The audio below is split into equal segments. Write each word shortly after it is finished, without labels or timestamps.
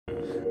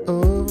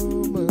Oh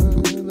my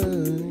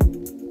life.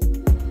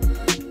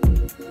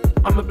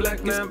 I'm the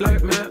black man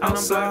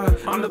outside.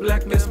 I'm the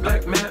black man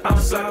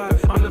outside.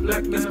 I'm the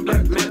black man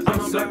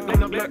outside. I'm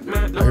the black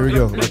man. Here we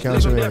go. My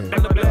count you in.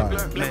 5, 4,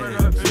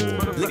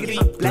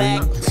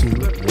 Black. 3, 2,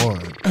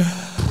 1.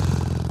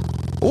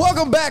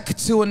 Welcome back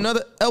to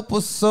another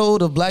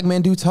episode of Black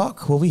Men Do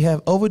Talk, where we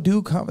have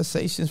overdue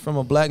conversations from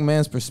a black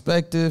man's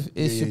perspective.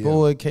 It's your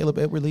boy, Caleb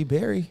Edward Lee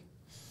Berry.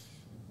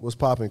 What's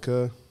poppin',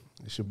 cuz?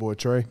 It's your boy,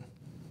 Trey.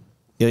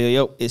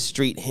 Yo. It's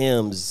Street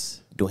Hymns.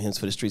 Doing hymns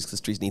for the streets because the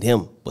streets need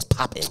him. What's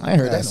poppin'? I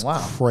ain't heard That's that in a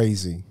while.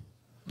 crazy.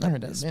 I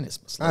heard that in a minute.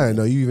 I didn't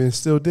know you even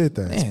still did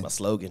that. Man. My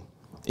slogan.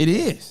 It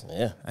is.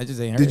 Yeah. I just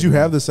ain't heard Did you it.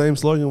 have the same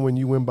slogan when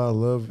you went by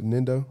Love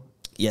Nindo?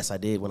 Yes, I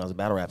did when I was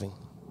battle rapping.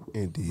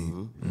 Indeed.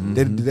 Mm-hmm.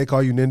 Did they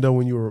call you Nindo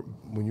when you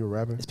were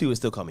rapping? There's people that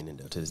still call me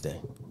Nindo to this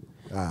day.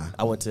 Ah.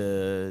 I went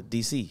to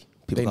DC.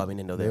 People call me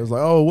Nindo It there. was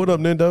like, oh, what up,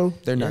 Nindo?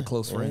 They're not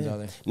close friends, are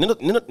they?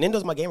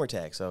 Nindo's my gamer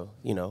tag, so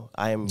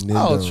I am.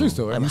 Nindo. Oh, true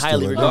story. I'm Used to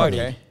highly it. regarded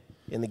Okay.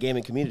 in the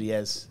gaming community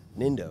as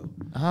Nindo.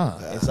 Ah.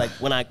 It's like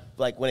when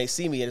they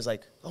see me, it's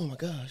like, oh my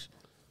gosh,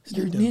 it's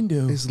You're Nindo.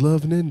 Nindo. It's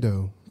Love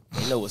Nindo.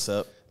 They know what's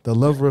up. The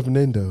lover of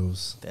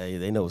Nindos.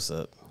 They know what's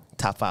up.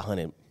 Top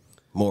 500,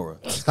 Mora.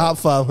 Top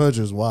 500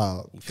 is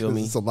wild. You feel 'cause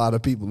me? It's a lot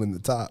of people in the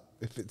top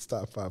if it's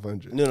top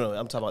 500. No,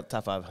 I'm talking about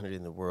top 500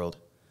 in the world.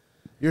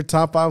 You're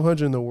top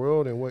 500 in the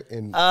world and what?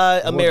 In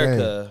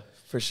America,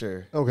 for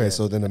sure. Okay,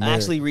 so then I America.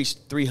 actually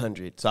reached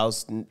 300. So I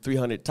was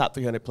top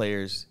 300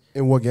 players,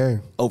 In what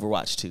game?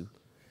 Overwatch 2.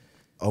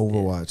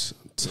 Overwatch.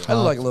 I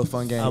look like a little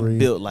fun game. I'm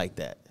built like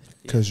that.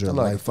 Because I you're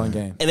like a like fun that.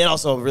 game. And then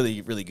also I'm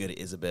really, really good at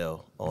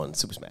Isabelle on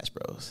Super Smash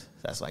Bros.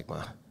 That's like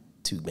my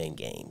 2 main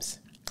games.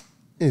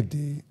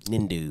 Indeed.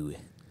 Nindu.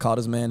 Call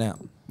this man out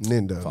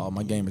Nindo. for all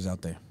my gamers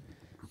out there.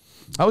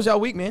 How was y'all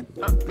week, man?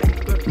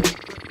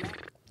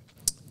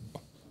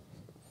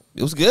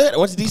 It was good. I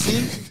went to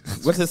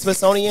DC, went to the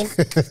Smithsonian,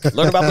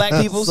 learned about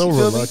black people. So you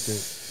feel me?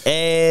 reluctant.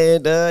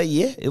 And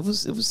it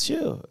was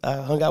chill. I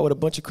hung out with a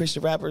bunch of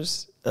Christian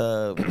rappers.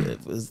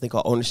 It was they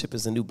call Ownership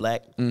is the New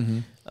Black,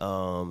 and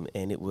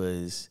it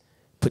was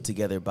put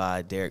together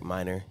by Derek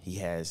Minor. He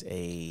has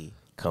a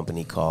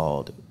company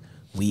called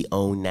We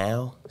Own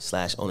Now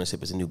 /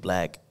 Ownership is the New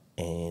Black,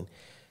 and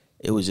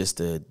it was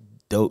just a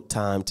dope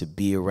time to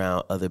be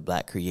around other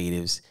black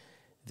creatives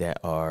that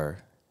are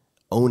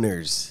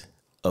owners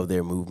of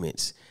their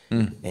movements.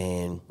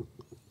 And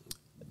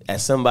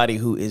as somebody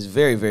who is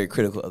very, very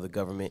critical of the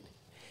government,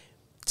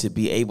 to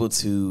be able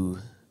to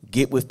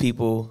get with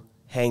people,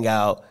 hang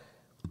out,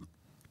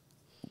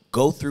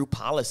 go through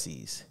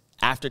policies,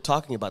 after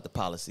talking about the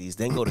policies,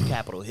 then go to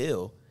Capitol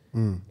Hill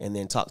and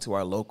then talk to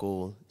our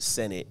local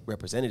Senate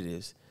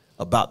representatives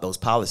about those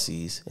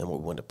policies and what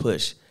we want to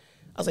push.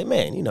 I was like,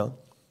 man,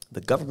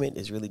 the government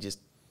is really just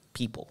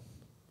people.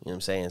 You know what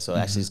I'm saying? So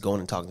actually just going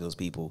and talking to those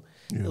people,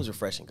 it was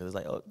refreshing because it's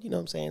like, oh, you know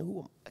what I'm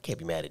saying? I can't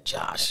be mad at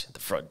Josh at the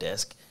front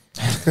desk.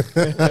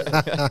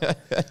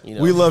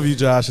 We love you,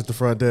 Josh, at the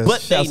front desk.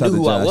 But they Shouts out knew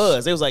to who I Josh.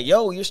 was. They was like,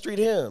 yo, you're Street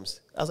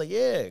Hymns. I was like,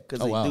 yeah, because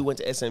Oh, the wow. dude went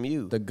to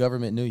SMU. The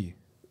government knew you.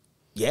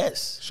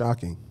 Yes.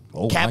 Shocking.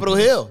 Oh, Capitol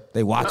my Hill. goodness.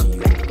 They watching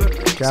you.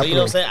 So you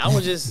know what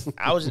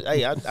I'm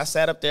saying? I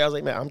sat up there. I was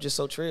like, man, I'm just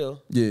so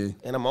trill. Yeah.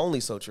 And I'm only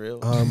so trill.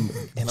 And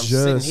I'm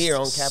sitting here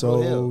on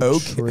Capitol Hill.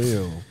 Okay.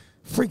 Trill.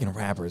 Freaking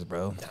rappers,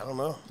 bro. I don't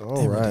know.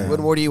 All right. What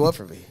more do you want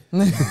from me? He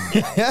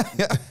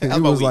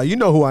was like, you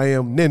know who I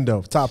am,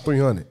 Nindo, top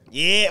 300.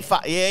 Yeah.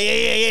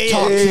 Yeah.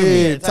 Talk to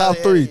me. Top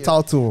 3.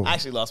 Talk to him. I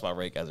actually lost my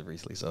rank as of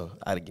recently, so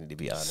I didn't get to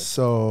be honest.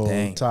 So,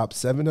 Dang. top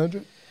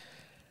 700?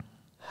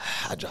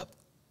 I dropped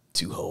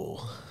 2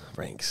 whole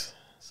ranks.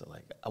 So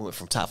like I went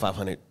from top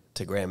 500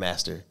 to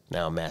Grandmaster.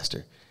 Now I'm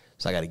Master.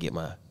 So I got to get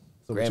my So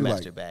what you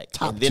Grandmaster like, back.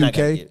 top And then I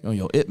gotta 2K? Oh,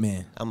 yo, it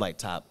man. I'm like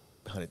top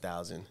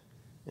 100,000.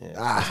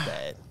 Yeah, it's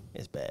bad.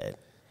 It's bad.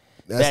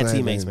 That's Bad not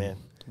teammates, even- man.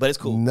 But it's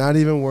cool. Not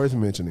even worth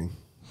mentioning.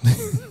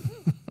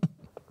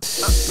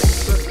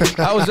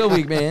 How was your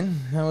week, man?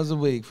 How was the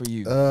week for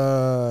you?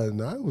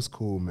 No, it was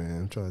cool,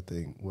 man. I'm trying to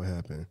think what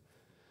happened.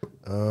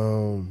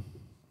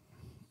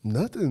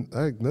 Nothing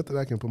I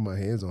can put my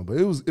hands on, but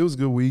it was a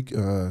good week.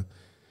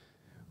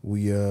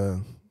 We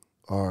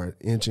are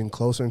inching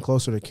closer and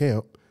closer to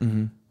camp.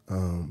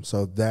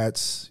 So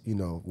that's,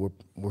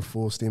 we're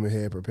full steam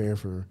ahead preparing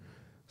for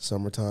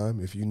summertime.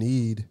 If you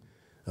need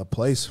a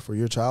place for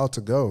your child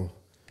to go,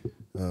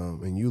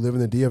 and you live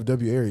in the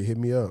DFW area, hit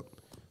me up.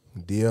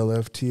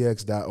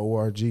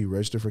 DLFTX.org.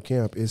 Register for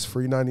camp. It's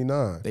free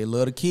 99. They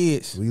love the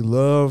kids. We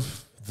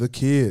love the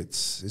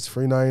kids. It's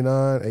free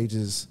 99,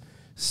 ages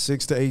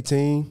 6 to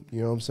 18. You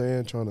know what I'm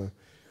saying? Trying to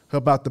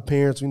help out the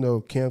parents. We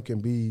know camp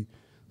can be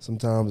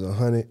sometimes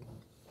 $100,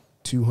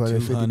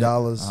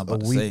 $250 a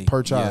week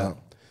per child.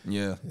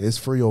 Yeah. It's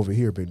free over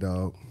here, big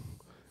dog.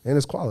 And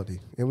it's quality.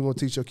 And we're going to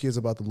teach your kids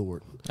about the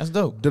Lord. That's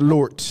dope. The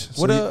Lord.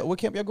 So What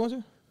camp y'all going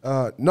to?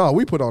 no,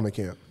 we put on the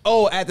camp.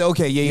 Oh,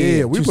 okay,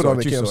 Yeah, we True put story, on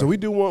the true camp. So story.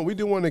 we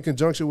do one in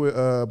conjunction with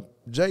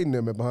Jaden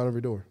them at Behind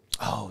Every Door.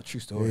 Oh, true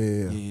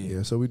story.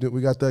 Yeah. So we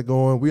got that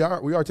going. We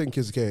are taking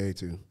kids to KA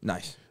too.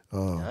 Nice.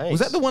 Nice. Was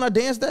that the one I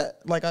danced at?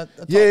 Like I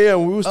Yeah,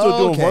 we were still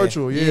doing okay.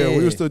 virtual. Yeah, we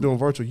Yeah. were still doing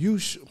virtual.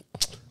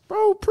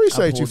 Bro,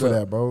 appreciate you pulled for up.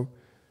 that, bro.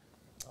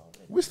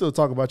 We still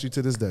talk about you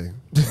to this day.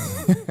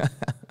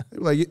 They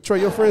were like, Trey,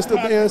 your friend still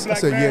dance? I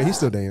said, yeah, he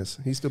still dance.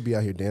 He still be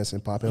out here dancing,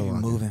 popping, be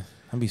locking. moving.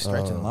 I'm be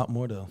stretching a lot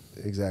more though.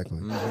 Exactly.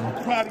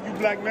 Proud of you,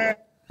 black man.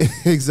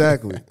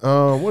 Exactly.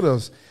 What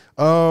else?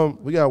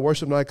 We got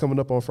worship night coming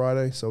up on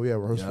Friday, so we had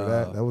rehearsal for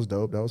that. That was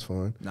dope. That was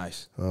fun.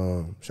 Nice.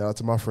 Shout out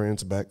to my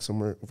friends back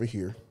somewhere over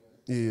here.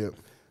 Yeah,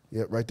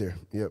 right there.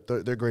 Yep,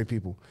 they're great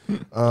people.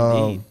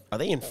 Indeed. Are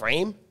they in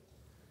frame?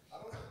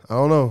 I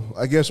don't know.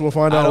 I guess we'll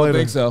find I out don't later.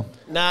 think so.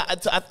 Nah,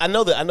 I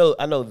know that.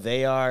 I know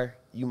they are.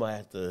 You might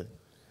have to.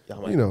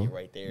 Y'all might be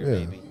right there,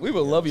 yeah. baby. We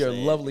would love your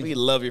lovely, We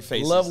love your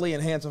faces. lovely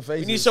and handsome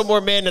faces. We need some more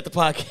men at the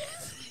podcast.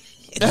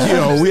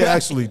 Yo, we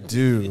actually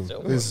do.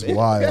 This is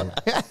wild.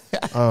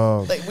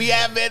 Like we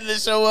have men that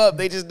show up.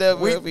 They just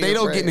never. They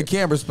don't get in the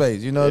camera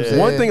space. You know what I'm saying?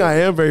 One thing I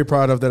am very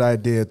proud of that I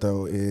did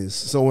though is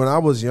so when I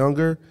was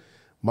younger,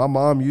 my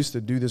mom used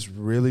to do this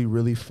really,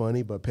 really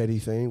funny but petty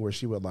thing where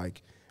she would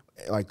like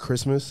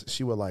Christmas,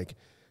 she would like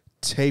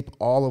tape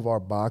all of our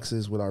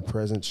boxes with our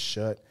presents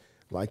shut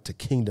like to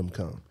Kingdom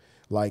Come.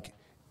 Like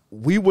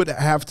we would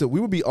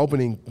be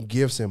opening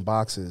gifts in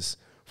boxes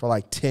for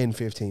like 10,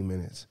 15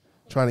 minutes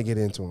trying to get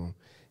into them.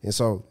 And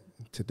so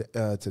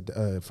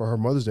for her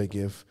Mother's Day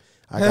gift,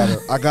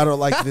 I got her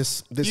like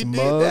this You mug.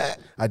 did that?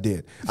 I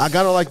did. I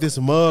got her like this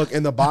mug,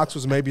 and the box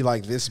was maybe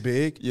like this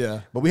big.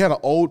 Yeah. But we had an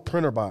old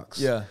printer box.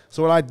 Yeah.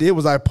 So what I did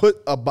was I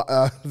put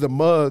the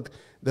mug,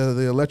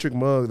 the electric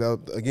mug,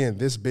 that again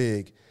this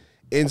big,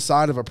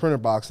 inside of a printer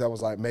box that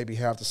was like maybe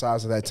half the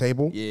size of that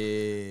table.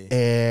 Yeah.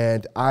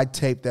 And I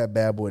taped that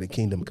bad boy to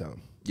Kingdom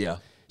Come. Yeah.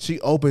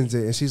 She opens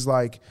it and she's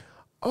like,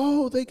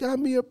 "Oh, they got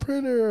me a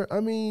printer. I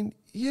mean,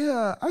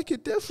 yeah, I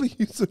could definitely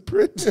use a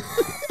printer."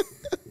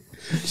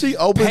 She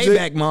opens it.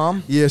 Payback,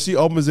 mom. Yeah, she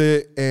opens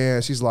it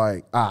and she's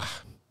like,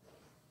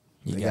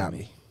 You they got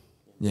me.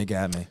 You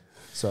got me.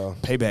 So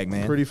Payback,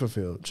 man. pretty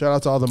fulfilled. Shout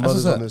out to all the That's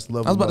mothers what's on up. this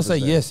lovely I was about to say,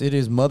 Mother's Day. yes, it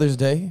is Mother's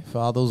Day for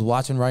all those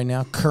watching right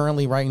now,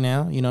 currently right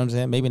now. You know what I'm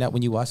saying? Maybe not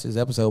when you watch this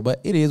episode,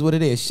 but it is what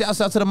it is. Shouts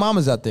out to the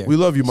mamas out there. We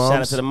love you, moms.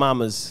 Shout out to the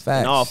mamas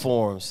Facts. in all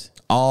forms.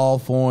 All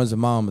forms of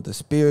mama, the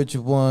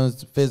spiritual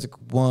ones, the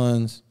physical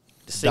ones,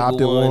 The single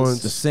Adopted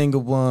ones. the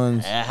single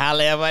ones.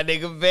 Holla at my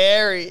nigga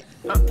Barry.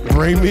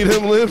 Bring me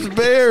them lips,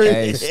 Barry.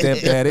 Hey, step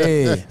that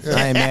in.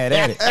 I ain't mad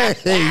at it.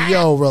 Hey,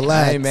 yo,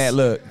 relax. I ain't mad.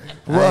 Look,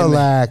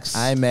 Relax.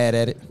 I ain't mad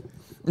at it.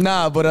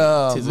 Nah,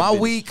 but Tis a my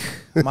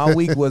bitch.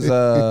 week was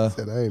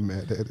Said I ain't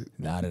mad at it.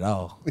 not at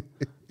all.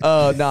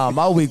 Nah,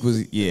 my week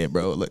was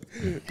bro. Look,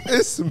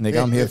 This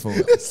nigga, I'm here for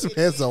it. This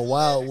man's a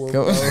wild one,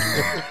 Go-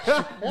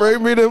 bro.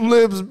 Bring me them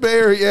lips,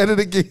 Barry, at it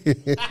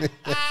again.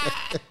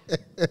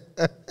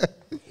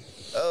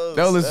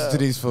 Don't listen to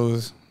these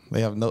fools. They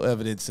have no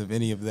evidence of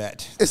any of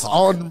that. It's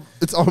on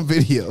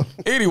video.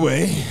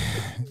 Anyway,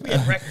 We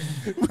have records.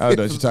 I don't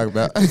know what you're talking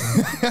about.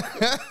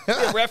 We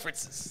have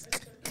references.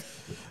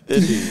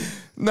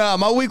 Nah,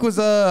 my week was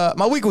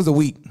a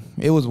week.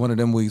 It was one of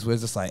them weeks where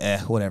it's just like,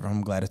 whatever.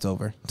 I'm glad it's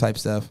over, type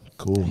stuff.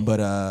 Cool.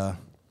 But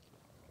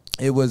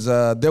it was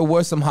there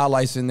were some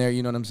highlights in there.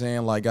 You know what I'm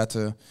saying? Like, got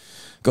to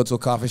go to a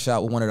coffee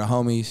shop with one of the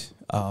homies,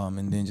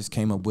 and then just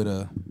came up with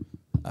a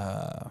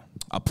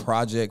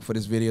project for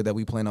this video that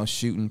we plan on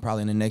shooting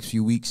probably in the next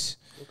few weeks.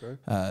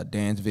 Okay.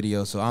 Dan's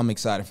video, so I'm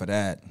excited for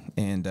that.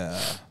 And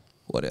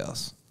what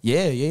else?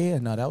 Yeah.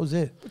 No, that was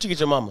it. What you get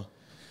your mama?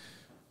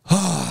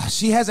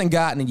 She hasn't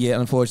gotten it yet,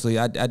 unfortunately.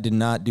 I did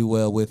not do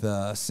well with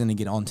sending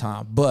it on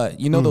time. But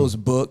you know those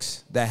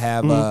books that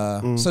have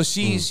so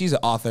she's an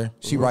author.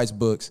 She writes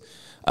books.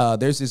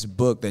 There's this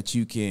book that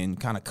you can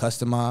kind of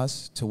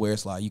customize to where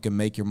it's like you can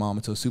make your mom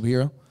into a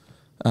superhero.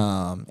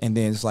 And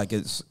then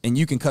and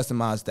you can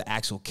customize the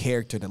actual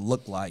character to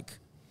look like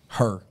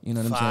her. You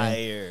know what I'm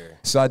saying? Fire.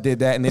 So I did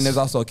that, and then there's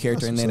also a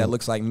character in there that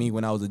looks like me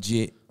when I was a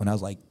jit, when I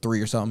was like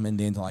 3 or something, and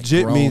then like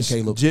Jit grown means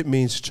Caleb. jit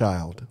means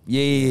child.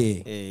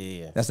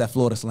 Yeah. That's that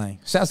Florida slang.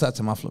 Shouts out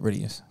to my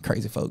Floridians,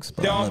 crazy folks.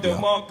 But, I love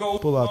y'all.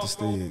 Pull out the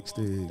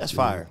stick. That's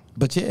fire.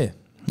 But yeah.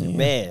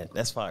 Man,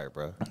 that's fire,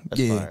 bro. That's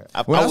Yeah.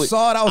 fire. When I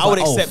saw it, I was would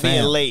like, oh, accept being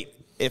fam. late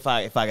if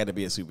I got to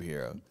be a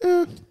superhero.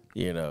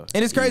 You know.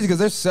 And it's crazy because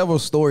there's several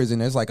stories in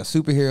there. There's like a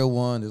superhero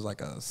one, there's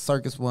like a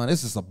circus one.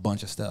 It's just a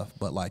bunch of stuff,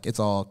 but like it's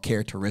all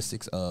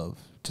characteristics of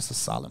just a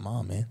solid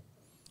mom, man.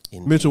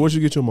 Mitchell, what you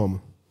get your mama?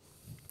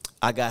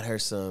 I got her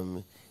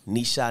some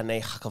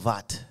Nishane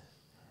Hakavat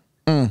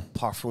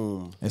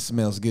parfum It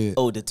smells good.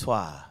 eau de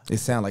toi. It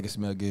sounds like it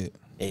smells good.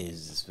 It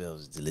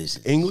smells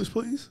delicious. English,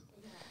 please.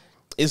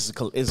 It's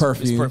Perfume. It's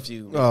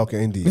perfume. Oh,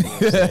 okay, indeed.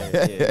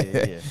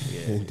 Yeah.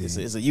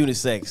 It's a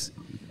unisex,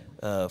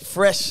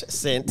 fresh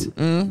scent.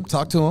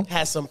 Talk to him.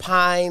 Has some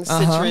pine,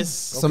 citrus.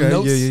 Some Okay,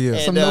 notes. yeah.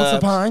 Some And, notes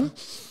of pine.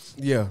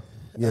 Yeah.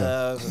 Maybe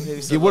Yeah,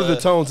 some, what are the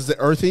tones? Is it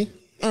earthy?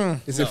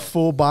 Is it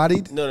full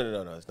bodied?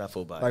 No. It's not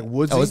full body. Like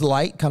woodsy? Oh, it's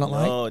light, kind of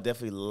light. No,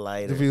 definitely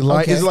lighter. If you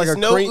like, Okay. is it like It's a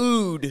no cream?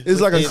 oud. Is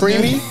it like a within-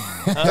 creamy?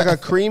 Like a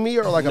creamy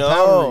or like a No,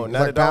 powdery? not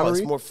Like at all. powdery?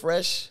 It's more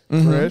fresh.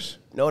 Fresh.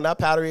 No, not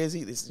powdery as he.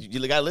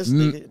 You gotta listen,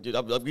 nigga.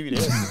 I'll give you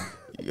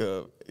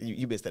that.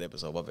 You missed that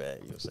episode. My bad.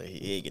 You know what I'm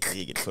saying?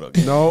 He get put up.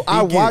 No,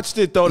 I watched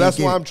it though. That's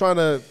why I'm trying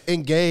to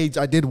engage.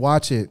 I did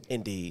watch it.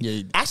 Indeed.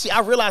 Yeah, Actually,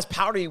 I realized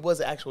powdery was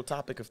the actual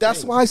topic of. That's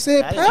things. why I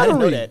said powdery. I didn't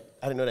know that.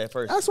 I didn't know that at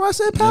first. That's why I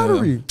said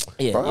powdery.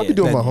 Yeah, Bro, I'll yeah. be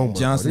doing my That homework.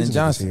 Johnson These and niggas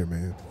Johnson. here,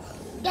 man.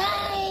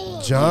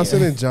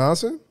 Johnson and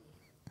Johnson.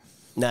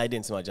 Nah, I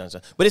didn't see my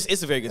Johnson. But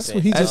it's a very good That's saying.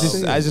 what he That's just just,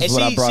 said. I just And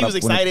what I brought she up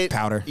was when it- excited.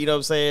 powder. You know what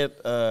I'm saying?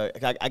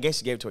 I guess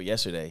she gave it to her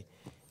yesterday.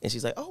 And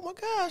she's like, oh my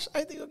gosh,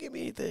 I think you'll give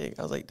me anything.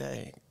 I was like,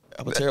 dang,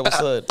 I'm a terrible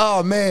son.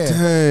 Oh man,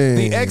 Dang.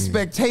 the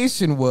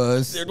expectation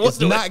was There was it's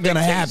no not gonna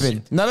expectation.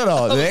 happen. Not at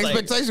all. The was like,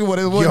 expectation was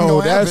it wasn't Yo,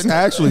 gonna that's happen.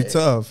 actually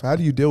tough. How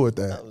do you deal with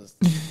that?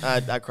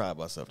 I cried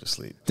myself to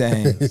sleep.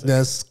 Dang.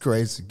 That's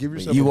crazy. Give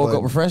yourself. You a woke up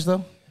button. refreshed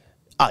though?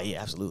 Oh,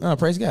 yeah, absolutely. Oh,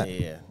 praise God.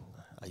 Yeah.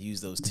 I use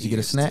those tears. you get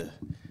a snack?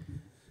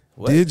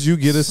 What? Did you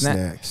get a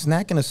snack?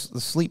 Snacking a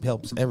sleep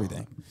helps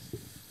everything.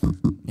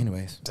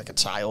 Anyways. It's like a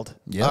child.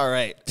 Yep. All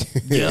right.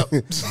 Yep.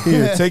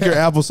 Here, take your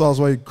applesauce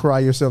while you cry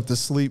yourself to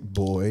sleep,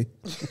 boy.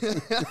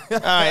 All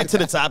right, to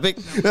the topic.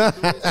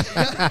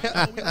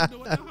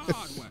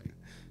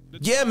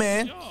 Yeah,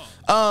 man.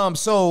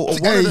 So one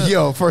Hey, of the,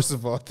 yo, first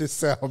of all, this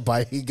sound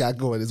bite he got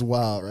going is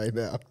wild right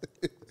now.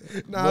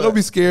 Nah, don't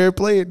be scared.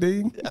 Play it,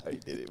 dude. I already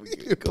did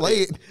it. Play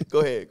it. Go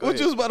ahead. Go what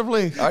you ahead. was about to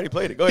play? I already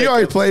played it. Go He ahead.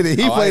 already played it.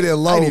 He Oh, played it I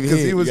low didn't even because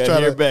hear he it. was You gotta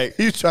trying hear to. it back.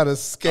 He was trying to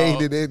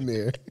skate it in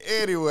there.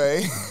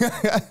 Anyway.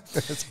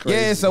 That's crazy.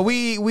 Yeah, so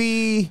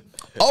we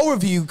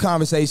overview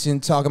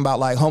conversation talking about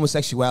like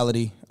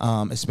homosexuality,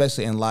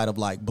 especially in light of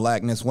like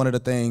blackness. One of the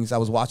things I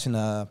was watching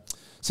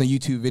some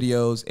YouTube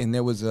videos, and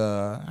there was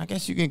I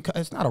guess you can,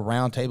 it's not a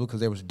round table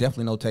because there was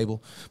definitely no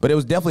table, but it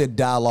was definitely a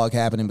dialogue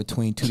happening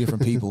between two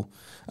different people,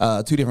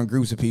 two different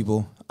groups of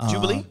people.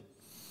 Jubilee?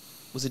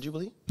 Was it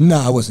Jubilee?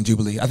 No, it wasn't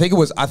Jubilee. I think it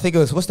was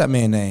what's that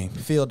man's name?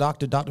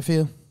 Dr.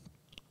 Phil?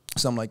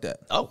 Something like that.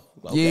 Oh.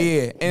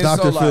 Okay. Yeah. And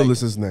Dr. so, Phil like, is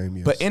his name,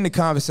 yes. But in the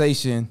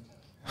conversation,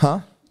 huh?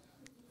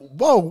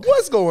 Whoa,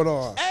 what's going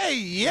on? Hey,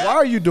 yeah. Why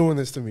are you doing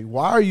this to me?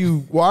 Why are you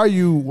doing Why are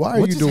you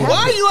like,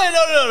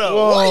 no.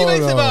 Why you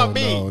make it about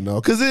me? No,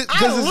 because it's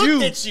looked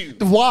you. at you.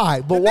 Why?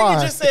 But The why?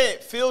 nigga just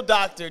said Phil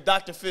Doctor,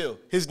 Dr. Phil.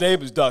 His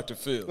name is Dr.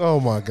 Phil. Oh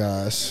my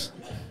gosh.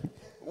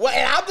 What?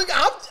 And how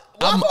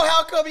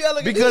come y'all look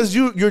at me? Because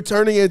you're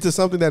turning it into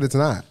something that it's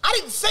not. I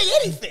didn't say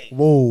anything.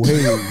 Whoa,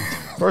 hey.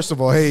 First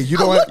of all, hey, you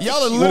don't.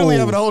 Y'all are literally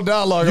having a whole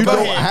dialogue You about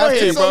don't it. have Go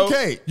to. ahead, bro.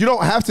 okay. You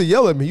don't have to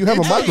yell at me. You have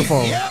a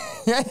microphone.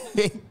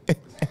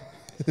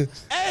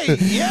 Hey,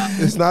 yeah.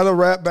 It's not a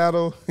rap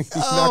battle. He's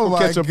not Oh gonna my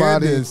catch a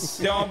body.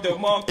 goodness.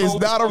 It's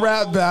not a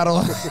rap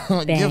battle.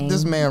 Give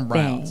this man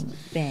rounds.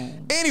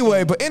 Bang.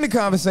 Anyway, but in the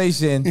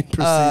conversation,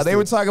 proceeds they to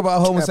were talking about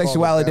tap on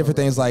homosexuality, the different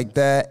battle. things like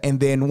that. And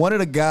then one of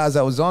the guys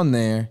that was on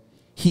there,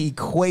 he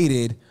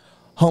equated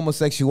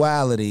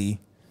homosexuality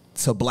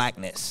to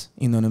blackness.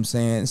 You know what I'm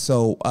saying?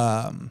 So,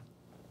 and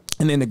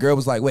then the girl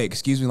was like, wait,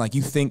 excuse me, like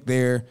you think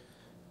they're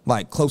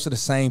like close to the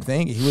same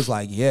thing? And he was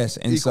like, yes.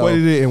 And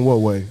Equated it in what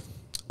way?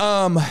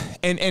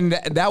 And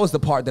that was the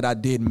part that I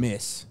did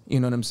miss. You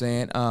know what I'm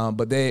saying?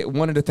 But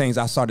one of the things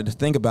I started to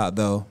think about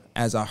though,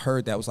 as I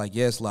heard that was like,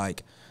 yes,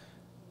 like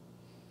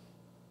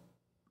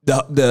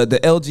the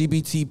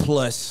LGBT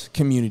plus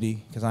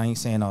community, because I ain't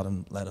saying all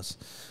them letters.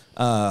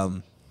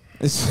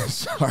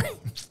 Sorry.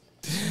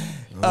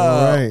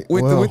 All right.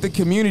 With the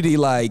community,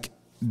 like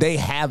they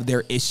have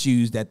their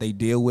issues that they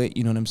deal with.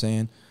 You know what I'm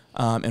saying?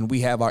 And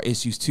we have our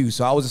issues too.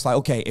 So I was just like,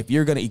 okay, if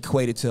you're gonna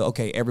equate it to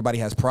okay, everybody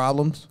has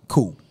problems,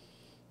 cool.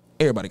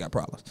 Everybody got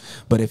problems.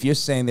 But if you're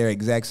saying they're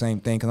exact same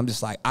thing, because I'm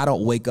just like, I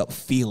don't wake up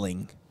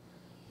feeling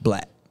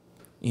black,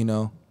 you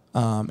know?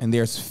 And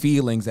there's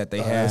feelings that they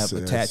have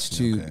attached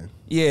to. okay.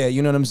 Yeah,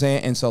 you know what I'm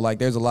saying? And so, like,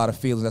 there's a lot of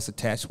feelings that's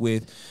attached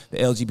with the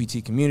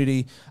LGBT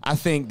community. I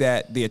think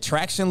that the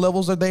attraction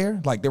levels are there.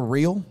 Like, they're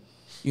real,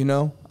 you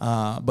know?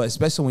 But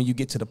especially when you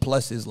get to the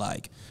pluses,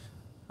 like,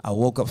 I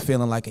woke up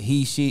feeling like a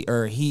he, she,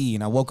 or he,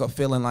 and I woke up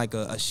feeling like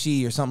a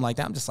she or something like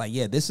that. I'm just like,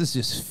 yeah, this is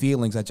just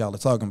feelings that y'all are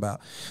talking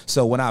about.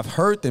 So when I've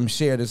heard them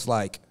share this,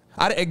 like,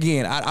 I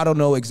don't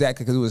know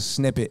exactly because it was a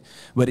snippet,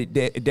 but it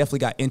definitely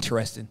got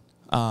interesting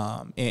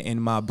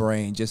in my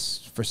brain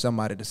just for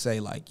somebody to say,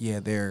 like, yeah,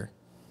 they're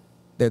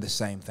the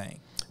same thing.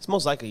 It's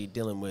most likely you're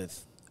dealing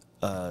with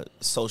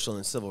social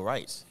and civil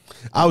rights.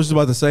 I was just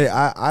about to say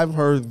I've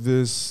heard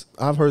this.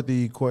 I've heard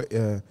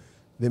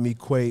them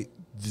equate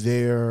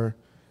their,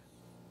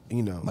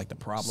 you know, Like the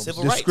problems.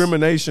 Civil rights.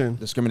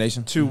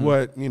 Discrimination. to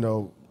what, you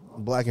know,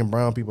 black and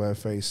brown people have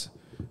faced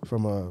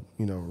from a,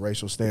 you know,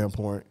 racial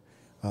standpoint.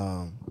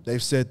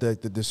 They've said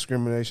that the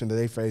discrimination that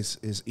they face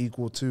is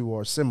equal to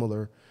or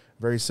similar,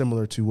 very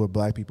similar to what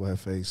black people have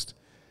faced,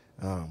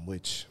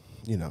 which,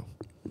 you know.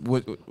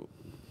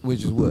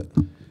 Which is what?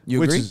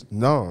 You agree?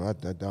 No, I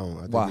don't.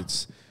 I think Why?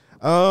 it's,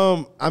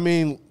 I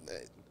mean,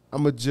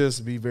 I'm going to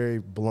just be very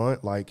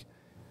blunt. Like,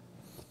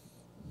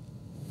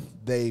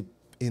 they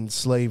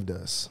enslaved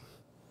us.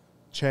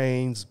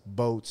 Chains,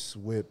 boats,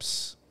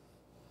 whips,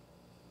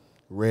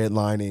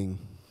 redlining,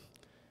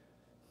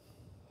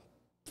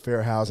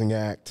 Fair Housing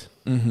Act.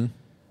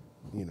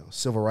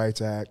 Civil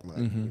Rights Act.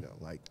 Like,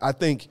 like I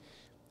think,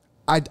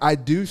 I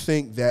do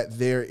think that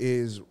there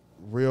is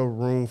real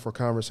room for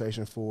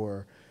conversation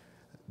for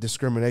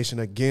discrimination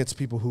against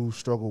people who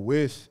struggle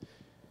with,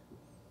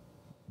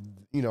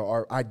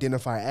 or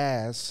identify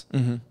as,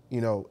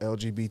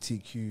 LGBTQAI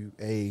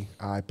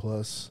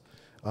plus,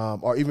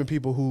 or even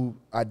people who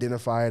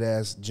identify it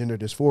as gender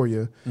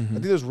dysphoria. I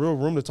think there's real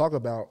room to talk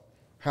about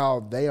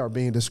how they are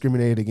being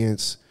discriminated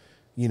against,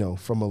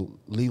 from a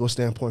legal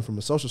standpoint, from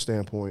a social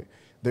standpoint.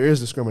 There is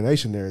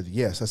discrimination there.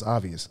 Yes, that's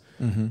obvious.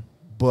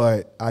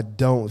 But I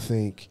don't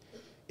think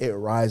it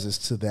rises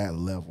to that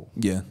level.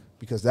 Yeah.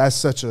 Because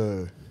that's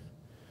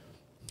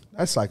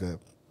like a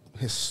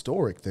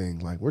historic thing.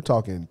 Like, we're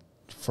talking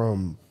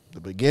from the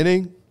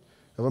beginning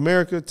of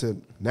America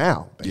to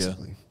now,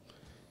 basically.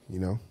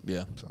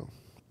 Yeah. So,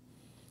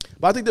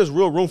 but I think there's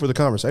real room for the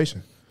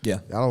conversation. Yeah.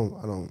 I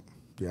don't.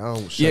 Yeah,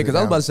 because I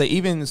was about to say,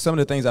 even some of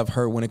the things I've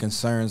heard when it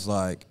concerns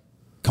like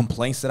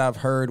complaints that I've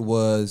heard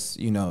was,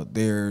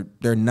 they're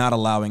not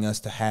allowing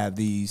us to have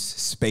these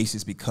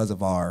spaces because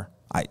of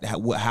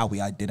how we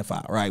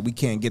identify, right? We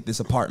can't get this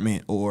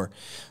apartment or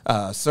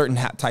certain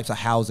types of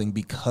housing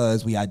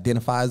because we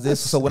identify as this.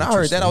 So when I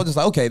heard that, I was just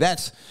like, okay,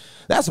 that's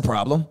a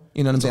problem.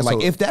 You know what I'm saying?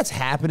 Like, if that's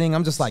happening,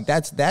 I'm just like,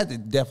 that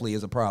definitely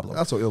is a problem.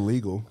 That's so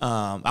illegal.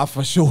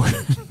 For sure.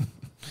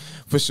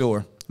 For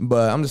sure.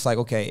 But I'm just like,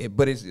 okay,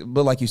 but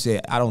like you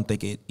said, I don't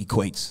think it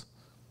equates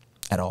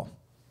at all.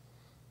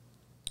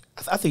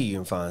 I think you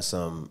can find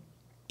some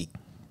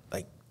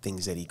like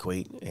things that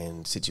equate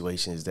and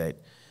situations that,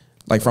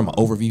 like from an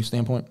overview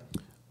standpoint.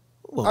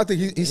 Well, I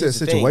think he said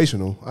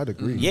situational. I'd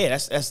agree. Yeah,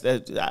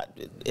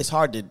 it's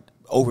hard to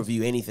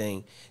overview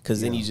anything because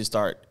then you just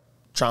start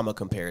trauma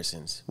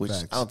comparisons, which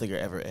I don't think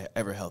are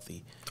ever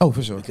healthy. Oh,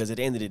 for sure. Because at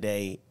the end of the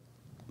day,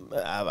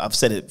 I've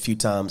said it a few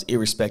times,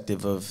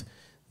 irrespective of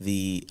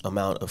the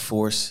amount of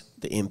force,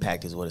 the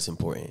impact is what is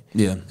important.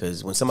 Yeah.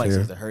 Because when somebody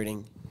says they're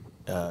hurting,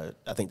 I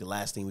think the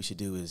last thing we should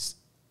do is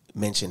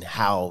mention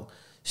how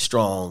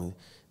strong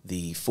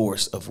the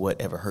force of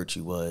whatever hurt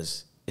you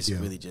was. It's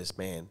really just,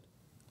 man,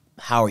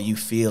 how are you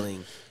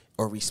feeling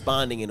or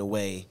responding in a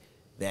way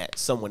that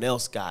someone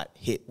else got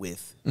hit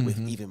with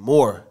even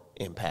more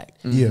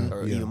impact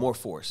or even more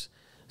force.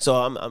 So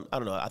I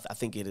don't know. I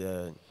think it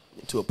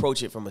to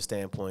approach it from a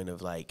standpoint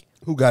of like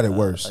who got it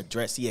worse.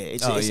 Address,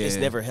 it's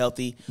never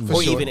healthy,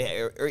 or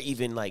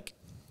even like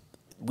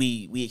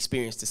we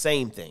experience the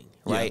same thing,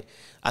 right? Yeah.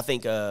 I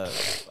think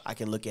I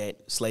can look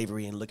at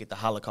slavery and look at the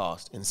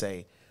Holocaust and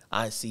say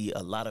I see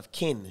a lot of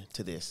kin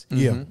to this.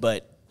 Yeah,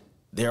 but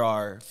there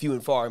are few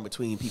and far in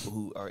between people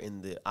who are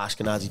in the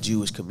Ashkenazi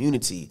Jewish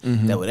community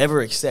that would ever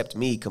accept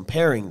me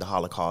comparing the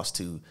Holocaust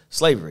to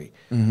slavery.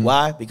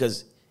 Why?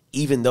 Because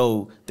even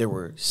though there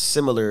were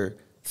similar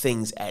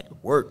things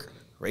at work,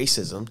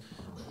 racism,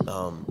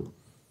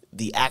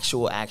 the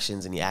actual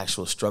actions and the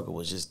actual struggle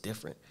was just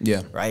different.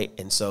 Yeah. Right?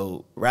 And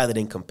so rather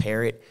than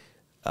compare it,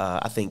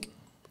 I think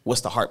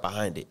what's the heart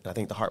behind it? And I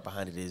think the heart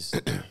behind it is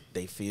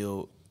they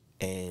feel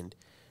and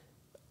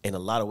in a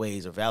lot of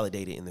ways are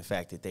validated in the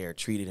fact that they are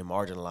treated and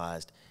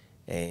marginalized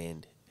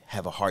and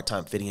have a hard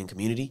time fitting in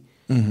community.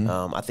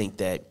 I think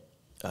that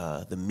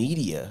the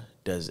media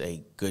does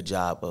a good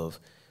job of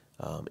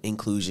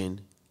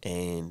inclusion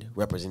and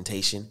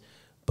representation,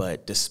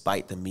 but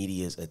despite the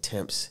media's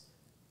attempts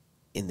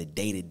in the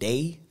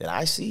day-to-day that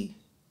I see,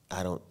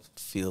 I don't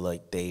feel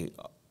like they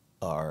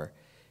are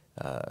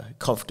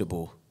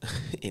comfortable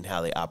in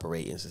how they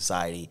operate in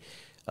society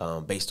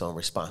based on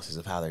responses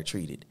of how they're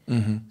treated.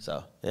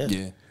 So,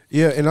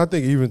 yeah, and I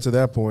think even to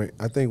that point,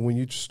 I think when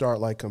you start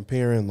like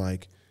comparing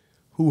like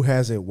who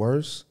has it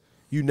worse,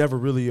 you never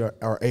really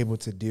are able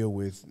to deal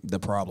with the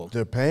problem,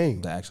 the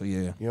pain. Actually,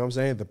 you know what I'm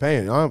saying? The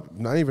pain,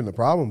 not even the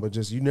problem, but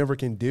just you never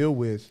can deal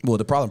with. Well,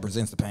 the problem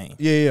presents the pain.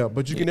 Yeah,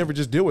 but you can never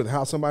just deal with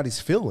how somebody's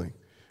feeling,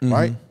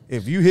 right?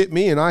 If you hit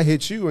me and I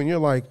hit you, and you're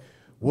like,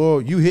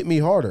 "Well, you hit me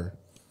harder."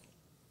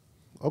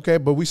 Okay,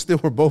 but we still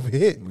were both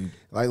hit.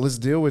 Like, let's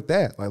deal with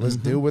that. Like, let's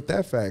deal with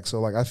that fact.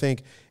 So, like, I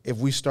think if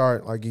we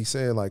start, like he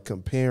said, like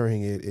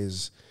comparing it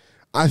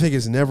I think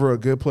it's never a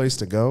good place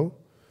to go,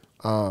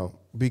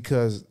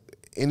 because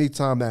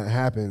anytime that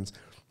happens,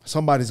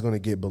 somebody's going to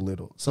get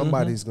belittled.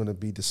 Somebody's going to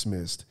be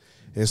dismissed.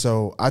 And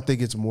so I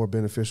think it's more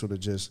beneficial to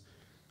just,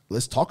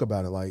 let's talk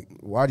about it. Like,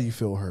 why do you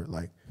feel hurt?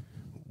 Like,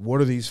 what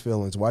are these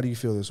feelings? Why do you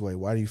feel this way?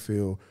 Why do you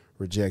feel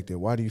rejected?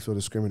 Why do you feel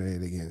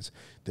discriminated against?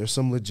 There's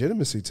some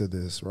legitimacy to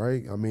this,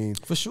 right? I mean,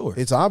 for sure,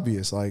 it's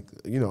obvious. Like,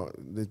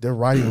 they're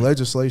writing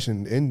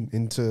legislation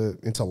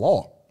into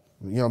law.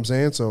 You know what I'm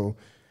saying? So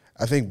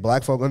I think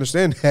black folk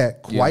understand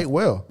that quite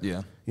well.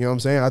 Yeah. You know what I'm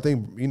saying? I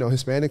think,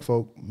 Hispanic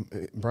folk,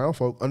 brown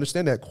folk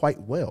understand that quite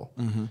well.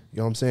 You know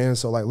what I'm saying?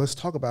 So, like, let's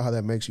talk about how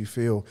that makes you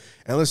feel.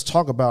 And let's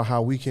talk about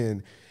how we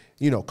can,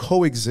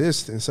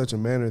 coexist in such a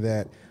manner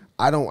that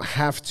you don't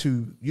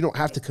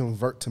have to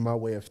convert to my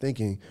way of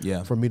thinking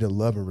for me to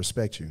love and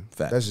respect you.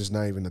 Fact. That's just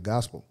not even the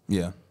gospel.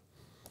 Yeah.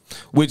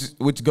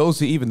 Which goes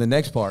to even the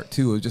next part,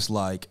 too, of just,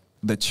 like,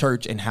 the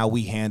church and how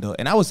we handle,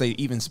 and I would say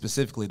even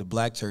specifically the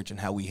black church and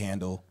how we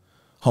handle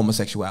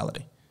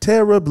homosexuality.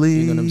 terribly.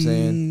 You know what I'm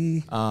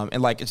saying?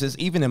 And like, it's just,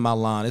 even in my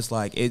line, it's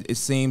like, it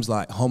seems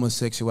like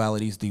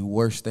homosexuality is the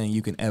worst thing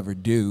you can ever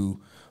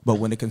do. But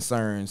when it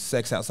concerns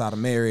sex outside of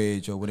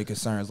marriage, or when it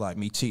concerns like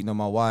me cheating on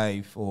my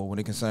wife, or when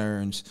it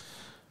concerns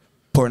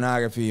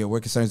pornography, or when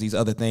it concerns these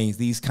other things,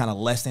 these kind of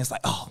less things,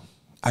 like, oh,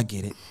 I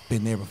get it,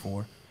 been there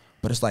before.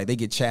 But it's like they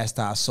get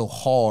chastised so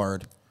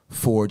hard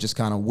for just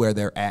kind of where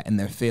they're at in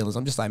their feelings.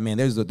 I'm just like, man,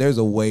 there's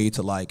a way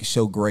to like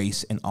show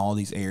grace in all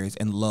these areas,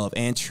 and love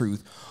and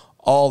truth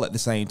all at the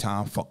same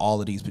time for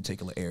all of these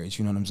particular areas.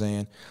 You know what I'm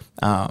saying?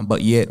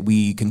 But yet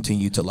we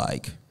continue to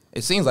like,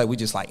 it seems like we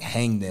just like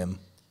hang them,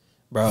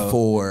 bro,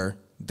 for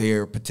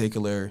their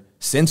particular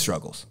sin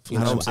struggles. You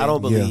know what I'm saying? I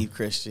don't believe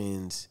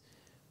Christians,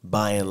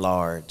 by and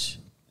large,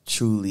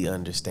 truly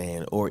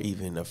understand or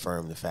even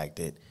affirm the fact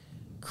that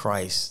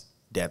Christ's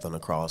death on the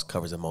cross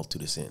covers a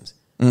multitude of sins.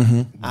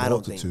 Mm-hmm. I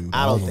don't think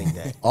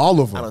that.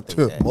 All of them. I don't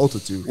think that.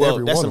 Multitude. Well,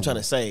 every that's one what I'm of trying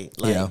them. to say.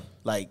 Like,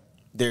 like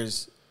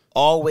there's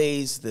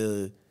always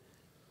the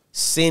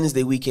sins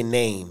that we can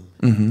name,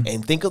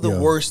 and think of the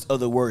worst of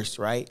the worst,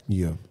 right?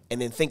 Yeah. And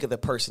then think of the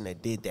person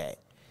that did that.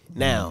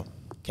 Now,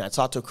 can I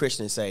talk to a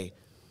Christian and say,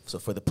 so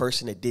for the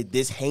person that did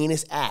this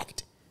heinous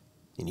act,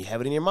 and you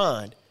have it in your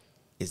mind,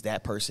 is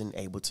that person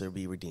able to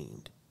be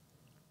redeemed?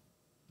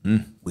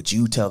 Would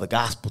you tell the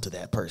gospel to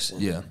that person?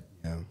 Yeah.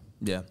 Yeah.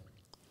 Yeah.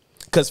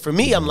 Because for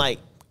me, I'm like,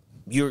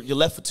 you're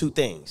left with two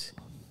things.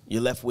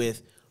 You're left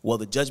with, well,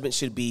 the judgment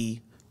should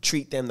be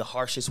treat them the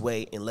harshest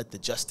way and let the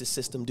justice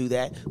system do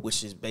that,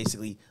 which is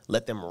basically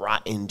let them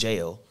rot in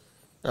jail.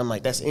 And I'm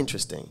like, that's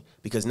interesting,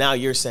 because now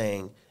you're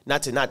saying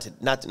not to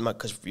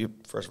because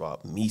first of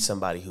all, me,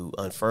 somebody who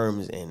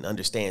affirms and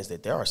understands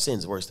that there are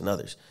sins worse than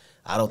others.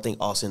 I don't think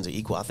all sins are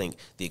equal. I think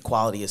the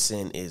equality of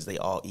sin is they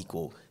all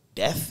equal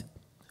death,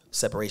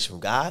 separation from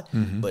God.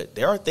 But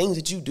there are things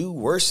that you do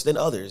worse than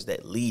others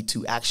that lead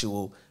to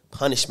actual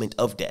punishment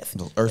of death.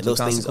 And those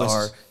things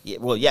are,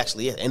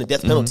 and a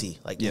death penalty.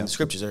 Like in the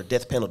scriptures, there are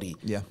death penalty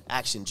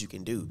actions you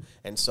can do.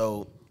 And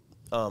so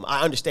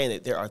I understand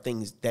that there are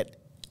things that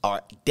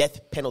are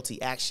death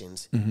penalty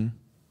actions,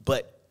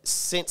 but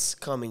since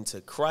coming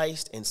to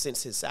Christ and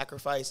since his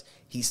sacrifice,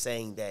 he's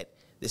saying that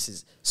this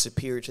is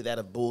superior to that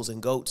of bulls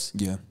and goats.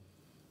 Yeah.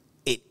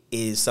 It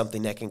is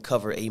something that can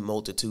cover a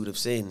multitude of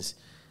sins.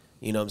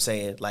 You know what I'm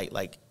saying?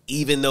 Like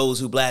even those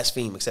who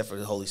blaspheme, except for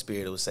the Holy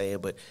Spirit, it was saying,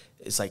 but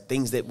it's like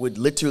things that would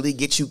literally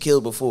get you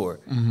killed before.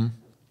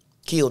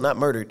 Killed, not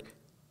murdered,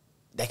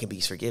 that can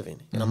be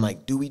forgiven. And I'm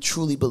like, do we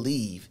truly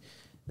believe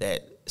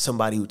that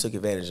somebody who took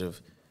advantage of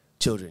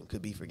children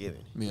could be forgiven?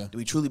 Yeah. Do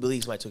we truly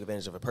believe somebody took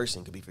advantage of a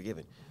person could be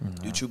forgiven?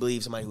 Do we truly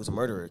believe somebody who's a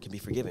murderer can be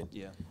forgiven?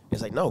 Yeah.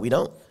 It's like, no, we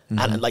don't.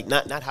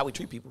 Not how we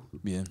treat people.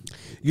 Yeah.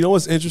 You know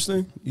what's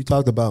interesting? You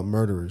talked about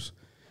murderers.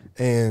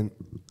 And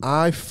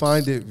I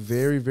find it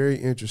very, very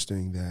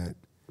interesting that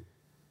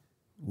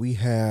we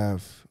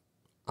have,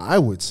 I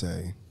would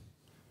say,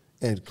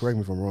 and correct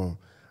me if I'm wrong,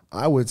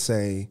 I would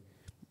say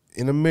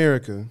in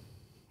America,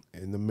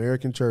 in the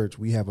American church,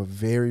 we have a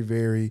very,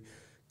 very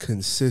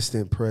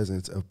consistent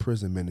presence of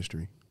prison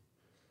ministry.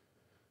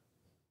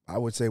 I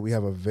would say we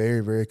have a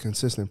very, very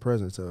consistent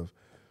presence of,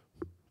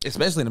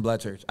 especially in the black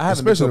church. I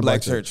haven't been to a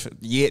black church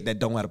yet that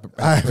don't have a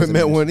I haven't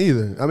met one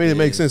either. I mean, it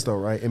makes sense though,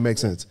 right? It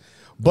makes sense.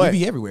 But we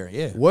be everywhere,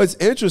 yeah. What's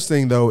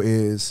interesting though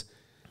is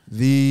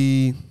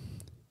the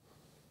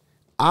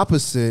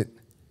opposite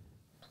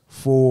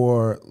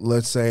for,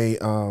 let's say,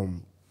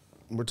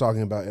 we're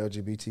talking about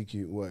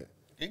LGBTQ. What?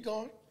 Keep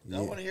going. I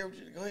want to hear what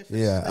you go ahead.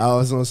 Yeah, I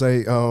was gonna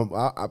say,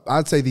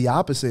 I'd say the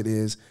opposite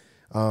is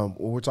what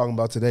we're talking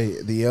about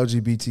today, the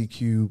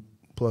LGBTQ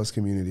plus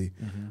community.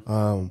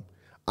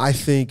 I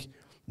think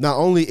not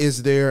only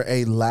is there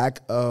a lack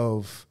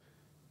of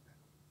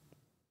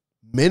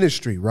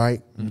ministry,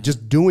 right?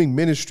 Just doing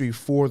ministry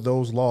for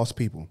those lost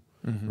people,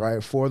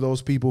 right? For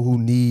those people who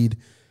need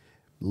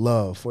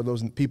love, for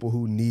those people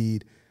who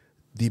need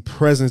the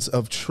presence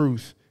of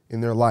truth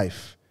in their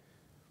life.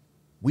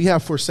 We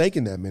have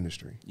forsaken that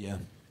ministry. Yeah.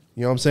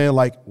 You know what I'm saying?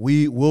 Like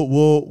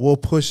we'll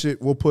push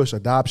it. We'll push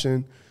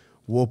adoption.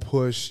 We'll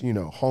push,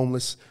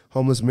 homeless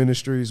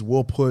ministries.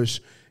 We'll push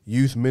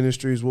youth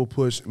ministries. We'll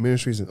push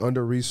ministries in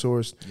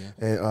under-resourced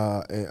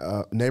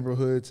and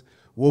neighborhoods.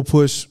 We'll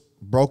push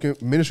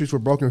ministries for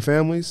broken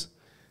families.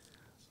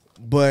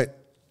 But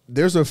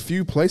there's a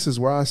few places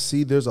where I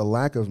see there's a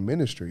lack of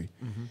ministry.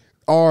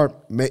 Or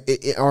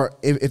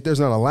if there's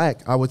not a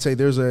lack, I would say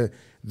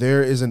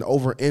there is an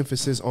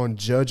overemphasis on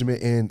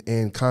judgment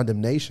and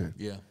condemnation.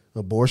 Yeah.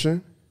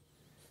 Abortion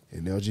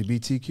and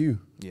LGBTQ.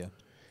 Yeah.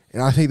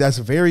 And I think that's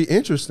very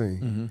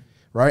interesting.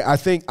 Right? I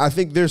think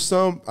there's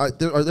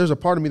there's a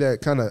part of me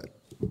that kind of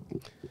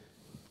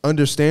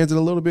understands it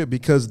a little bit,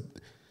 because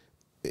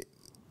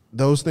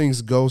those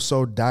things go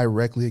so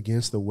directly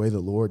against the way the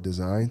Lord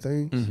designed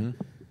things.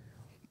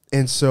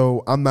 And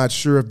so I'm not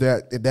sure if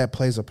that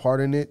plays a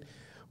part in it.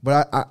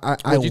 But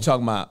what you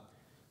talking about?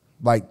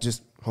 Like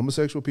just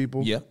homosexual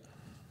people. Yep.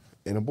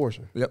 And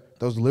abortion. Yep.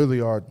 Those literally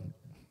are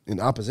in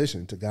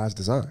opposition to God's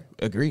design.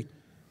 Agreed.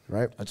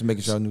 Right? I'm just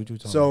making sure I knew what you were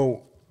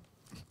talking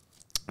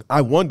about.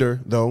 I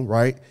wonder, though,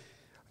 right,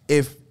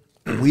 if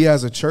we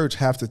as a church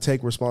have to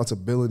take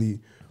responsibility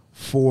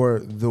for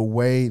the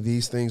way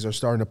these things are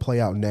starting to play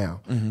out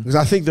now, because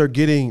I think they're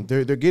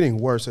getting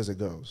worse as it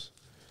goes,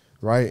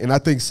 right? And I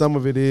think some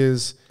of it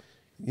is,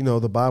 you know,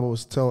 the Bible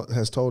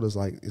has told us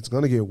like it's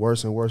going to get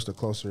worse and worse the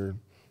closer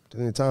to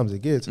the times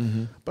it gets,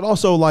 but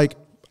also like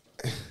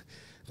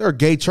there are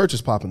gay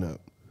churches popping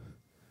up.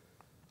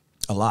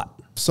 A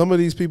lot. Some of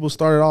these people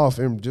started off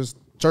in just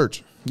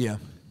church. Yeah.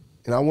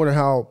 And I wonder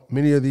how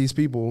many of these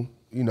people,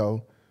 you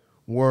know,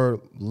 were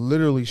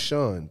literally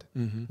shunned,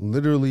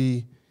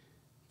 literally,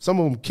 some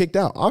of them kicked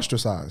out,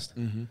 ostracized,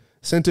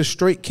 sent to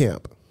straight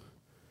camp.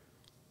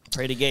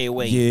 Pray the gay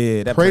away.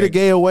 Yeah. That Pray the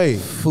gay away.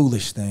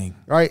 foolish thing.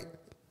 Right?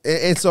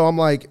 And so I'm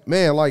like,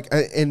 man, like,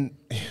 and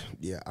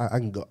yeah, I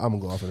can go, I'm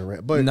going to go off in a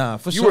rant. But Nah,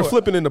 for you sure. were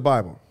flipping in the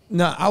Bible.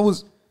 No, I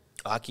was.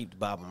 I keep the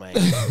Bible, man.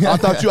 I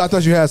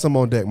thought you had some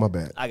on deck. My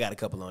bad. I got a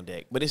couple on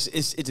deck, but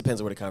it depends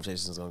on where the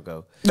conversation is gonna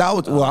go. No, I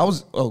was. Well, I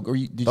was. Oh,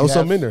 did you Throw have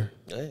something in there.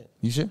 Go ahead.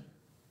 You sure?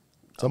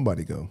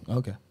 Somebody go.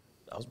 Okay.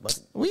 I was about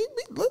to, We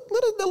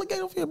let us delegate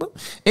over here, bro.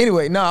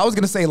 Anyway, no, I was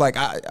gonna say like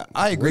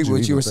I agree with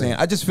what you were saying.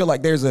 I just feel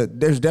like there's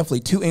definitely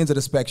two ends of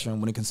the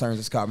spectrum when it concerns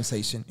this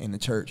conversation in the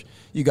church.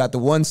 You got the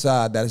one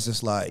side that is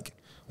just like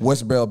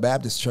Westboro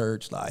Baptist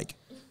Church, like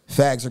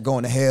fags are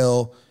going to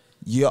hell.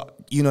 Yeah,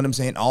 you know what I'm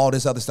saying? All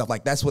this other stuff,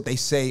 like that's what they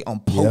say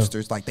on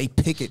posters. Like they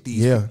picket these.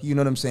 Yeah. You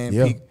know what I'm saying?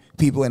 Yeah.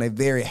 People in a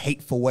very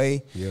hateful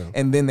way. Yeah.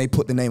 And then they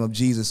put the name of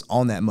Jesus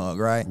on that mug,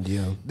 right?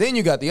 Yeah. Then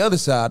you got the other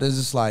side. It's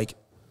just like,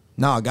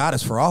 nah, God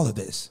is for all of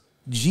this.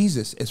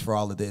 Jesus is for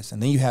all of this.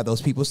 And then you have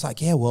those people. It's like,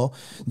 yeah, well,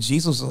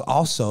 Jesus was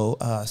also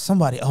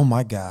somebody. Oh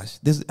my gosh,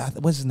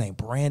 what's his name?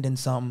 Brandon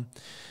something.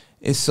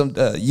 It's some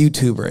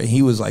YouTuber.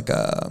 He was like,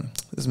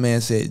 this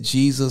man said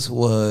Jesus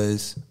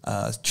was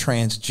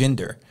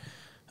transgender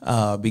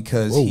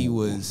because he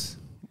was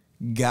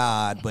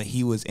God, but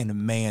he was in a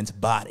man's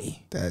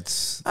body.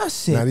 That's I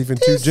said, not even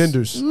two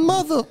genders.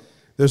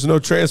 There's no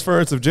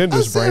transference of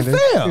genders, Brandon.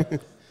 Fam.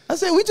 I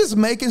said, we just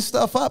making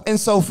stuff up. And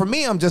so for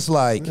me, I'm just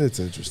like, It's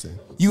interesting.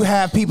 you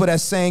have people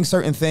that's saying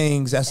certain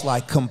things that's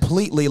like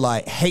completely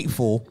like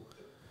hateful.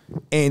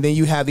 And then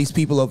you have these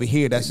people over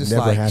here that's just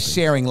Never like happened.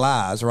 sharing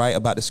lies, right,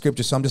 about the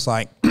scripture. So I'm just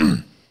like,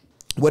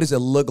 what does it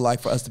look like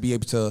for us to be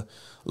able to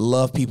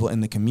love people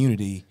in the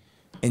community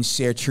and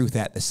share truth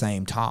at the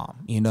same time,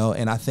 you know?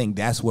 And I think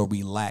that's where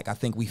we lack. I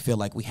think we feel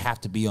like we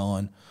have to be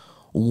on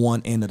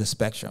one end of the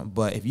spectrum.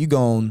 But if you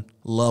go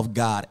love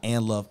God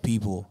and love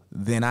people,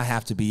 then I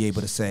have to be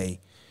able to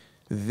say,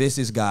 this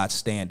is God's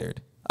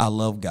standard. I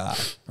love God,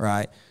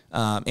 right?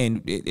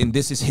 And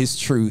this is his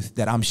truth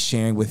that I'm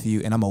sharing with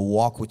you, and I'm going to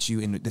walk with you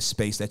in the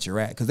space that you're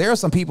at. Because there are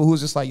some people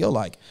who's just like, yo,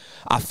 like,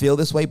 I feel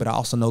this way, but I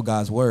also know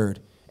God's word.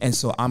 And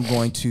so I'm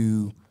going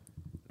to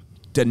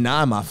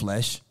deny my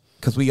flesh,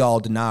 because we all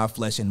deny our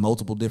flesh in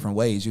multiple different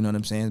ways, you know what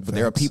I'm saying? But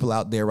there are people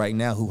out there right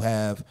now who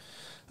have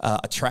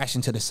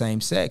attraction to the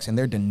same sex, and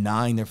they're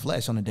denying their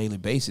flesh on a daily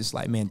basis.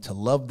 Like, man, to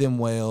love them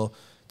well,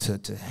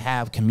 to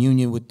have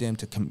communion with them,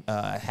 to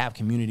have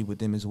community with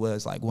them as well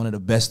is like one of the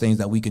best things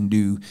that we can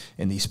do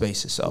in these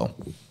spaces. So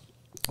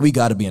we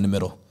got to be in the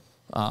middle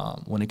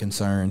when it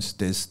concerns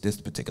this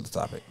particular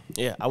topic.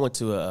 yeah, I went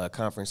to a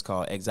conference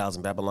called Exiles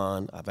in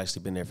Babylon. I've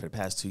actually been there for the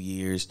past 2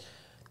 years.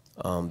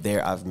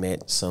 There I've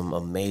met some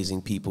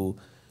amazing people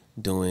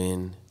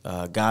doing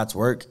God's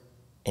work,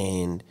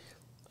 and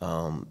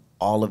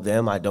all of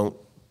them I don't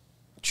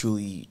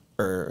truly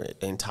or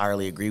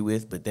entirely agree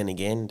with, but then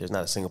again, there's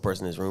not a single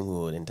person in this room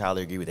who would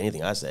entirely agree with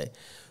anything I say.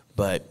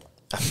 But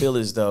I feel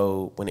as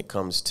though when it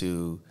comes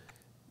to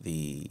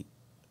the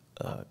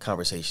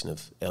conversation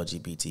of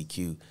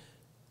LGBTQ,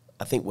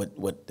 I think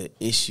what the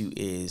issue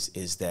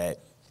is that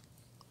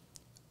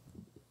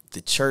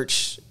the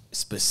church,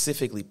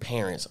 specifically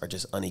parents, are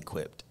just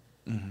unequipped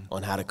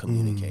on how to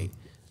communicate.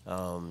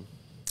 And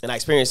I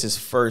experienced this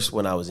first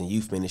when I was in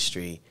youth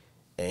ministry,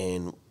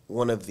 and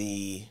one of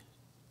the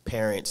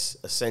parents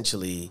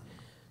essentially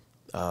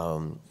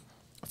found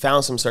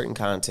some certain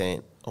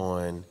content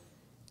on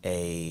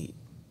a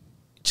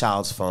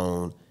child's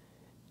phone,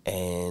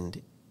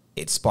 and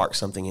it sparked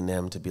something in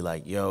them to be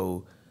like,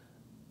 yo,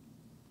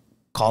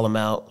 call them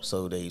out.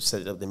 So they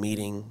set up the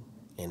meeting,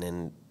 and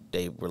then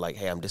they were like,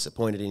 hey, I'm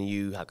disappointed in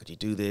you. How could you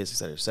do this, et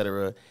cetera, et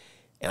cetera.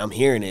 And I'm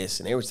hearing this,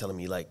 and they were telling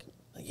me like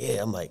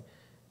yeah. I'm like,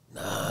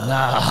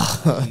 nah.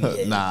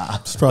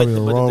 It's probably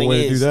the wrong thing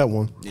way to do is, that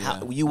one.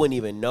 How, you wouldn't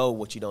even know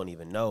what you don't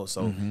even know.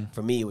 So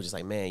for me, it was just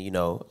like, man, you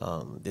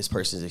know, this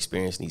person's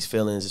experiencing these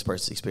feelings, this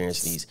person's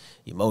experiencing these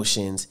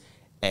emotions.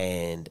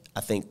 And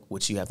I think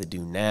what you have to do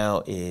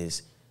now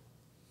is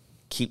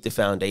keep the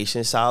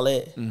foundation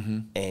solid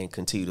and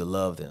continue to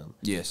love them.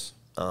 Yes.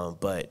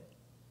 But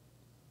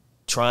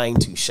trying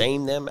to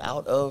shame them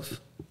out of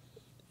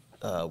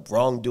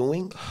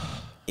wrongdoing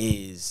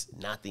is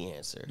not the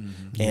answer.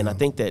 And I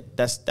think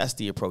that's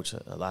the approach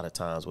a lot of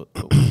times what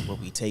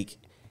we take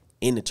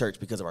in the church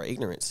because of our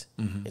ignorance.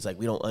 It's like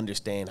we don't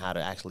understand how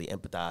to actually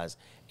empathize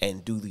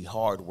and do the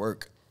hard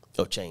work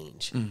of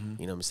change. You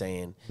know what I'm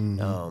saying?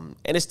 And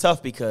it's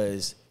tough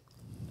because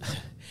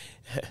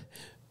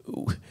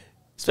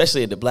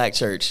especially at the black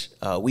church,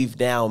 we've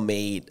now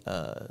made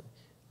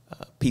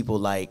people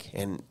like,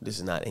 and this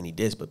is not any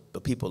diss,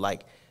 but people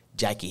like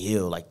Jackie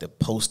Hill, like the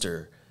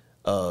poster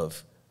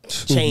of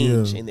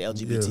change in the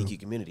LGBTQ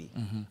community.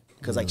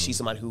 Because like she's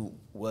somebody who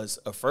was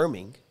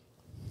affirming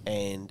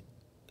and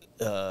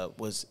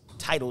was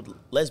titled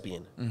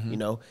lesbian, you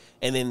know,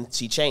 and then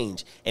she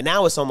changed. And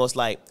now it's almost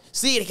like,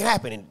 see, it can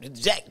happen.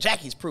 And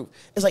Jackie's proof.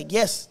 It's like,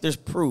 yes, there's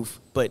proof,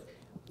 but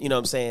you know what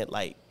I'm saying?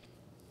 Like,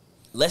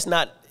 let's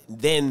not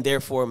then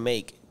therefore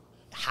make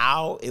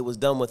how it was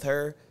done with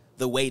her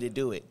the way to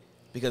do it,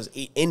 because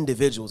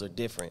individuals are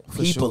different.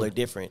 People are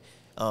different.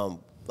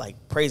 Like,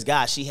 praise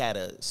God, she had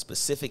a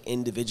specific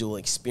individual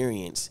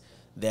experience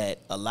that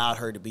allowed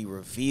her to be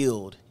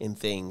revealed in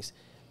things,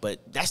 but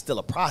that's still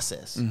a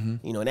process,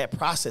 you know, and that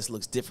process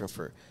looks different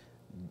for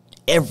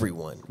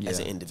everyone as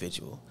an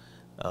individual.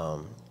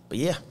 But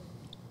yeah,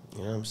 you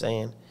know what I'm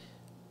saying?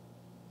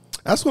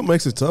 That's what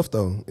makes it tough,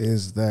 though,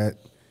 is that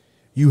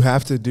you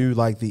have to do,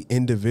 like, the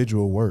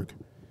individual work.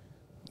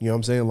 You know what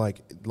I'm saying?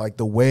 Like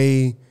the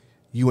way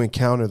you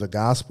encounter the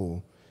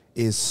gospel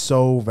is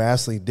so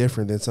vastly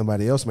different than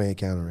somebody else may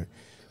encounter it.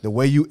 The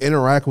way you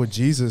interact with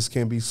Jesus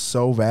can be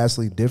so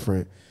vastly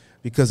different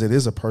because it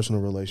is a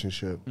personal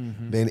relationship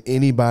than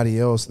anybody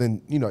else.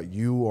 Then, you know,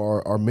 you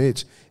or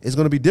Mitch is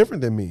going to be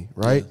different than me,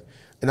 right? Yeah.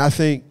 And I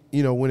think,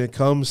 you know, when it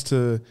comes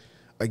to,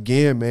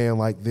 again, man,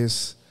 like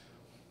this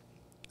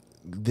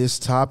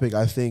topic,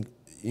 I think,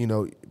 you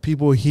know,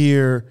 people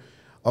hear,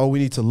 oh, we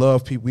need to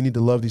love people. We need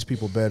to love these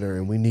people better,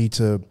 and we need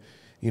to,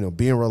 you know,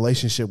 be in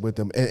relationship with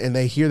them. And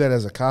they hear that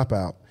as a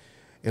cop-out.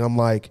 And I'm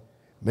like,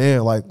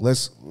 man, like,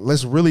 let's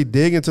really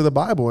dig into the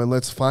Bible and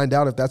let's find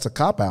out if that's a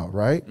cop-out,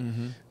 right?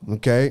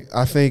 Okay?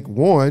 I think,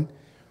 one,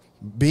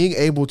 being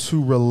able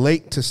to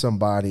relate to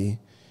somebody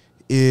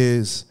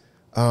is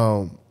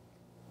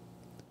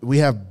we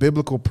have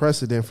biblical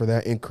precedent for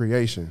that in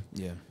creation.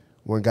 Yeah.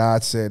 When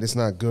God said it's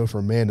not good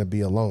for man to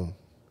be alone.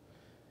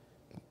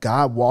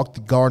 God walked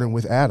the garden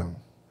with Adam,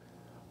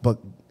 but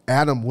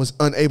Adam was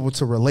unable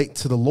to relate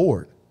to the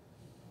Lord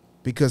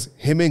because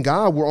him and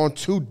God were on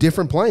two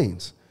different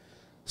planes.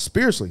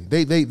 Spiritually,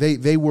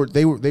 they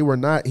were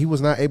not. He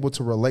was not able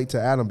to relate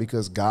to Adam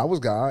because God was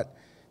God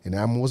and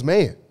Adam was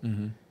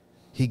man.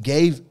 He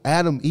gave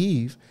Adam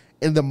Eve,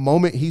 and the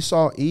moment he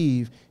saw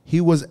Eve,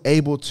 he was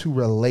able to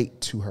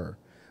relate to her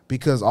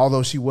because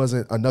although she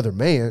wasn't another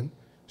man,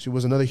 she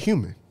was another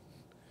human.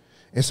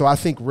 And so I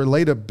think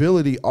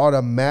relatability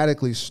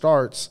automatically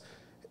starts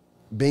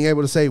being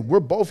able to say we're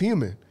both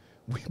human.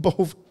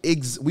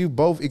 We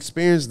both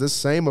experience the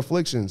same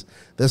afflictions,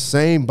 the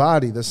same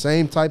body, the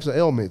same types of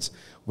ailments.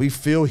 We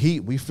feel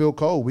heat, we feel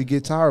cold, we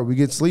get tired, we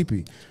get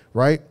sleepy,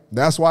 right?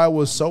 That's why it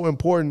was so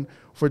important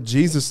for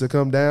Jesus to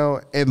come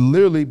down and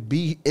literally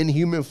be in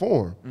human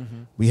form.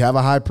 We have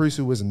a high priest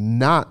who is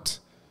not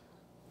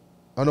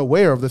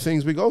unaware of the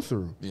things we go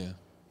through. Yeah.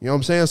 You know what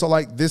I'm saying? So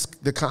like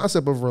the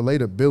concept of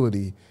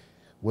relatability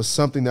was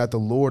something that the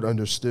Lord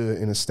understood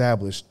and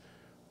established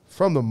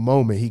from the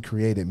moment he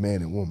created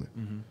man and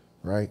woman,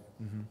 right?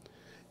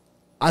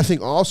 I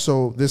think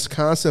also this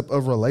concept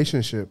of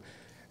relationship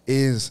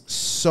is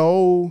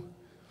so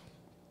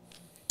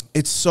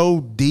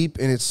deep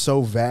and it's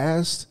so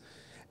vast.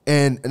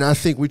 And I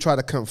think we try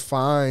to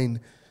confine,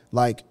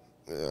 like,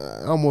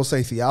 I almost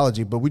say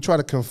theology, but we try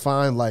to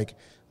confine like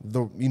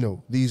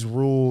these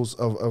rules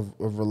of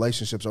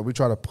relationships, or we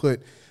try to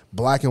put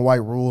black and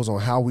white rules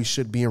on how we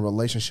should be in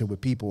relationship with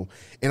people.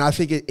 And I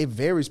think it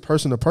varies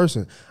person to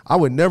person. I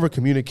would never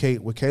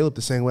communicate with Caleb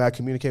the same way I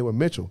communicate with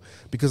Mitchell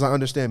because I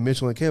understand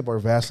Mitchell and Caleb are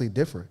vastly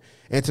different.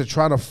 And to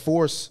try to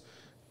force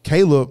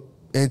Caleb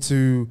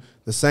into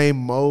the same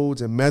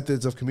modes and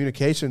methods of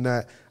communication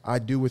that I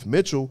do with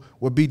Mitchell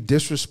would be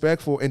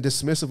disrespectful and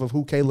dismissive of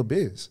who Caleb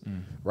is,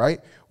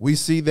 right? We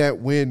see that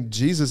when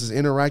Jesus is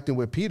interacting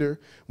with Peter,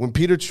 when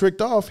Peter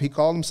tricked off, he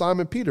called him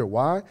Simon Peter.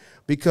 Why?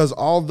 Because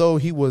although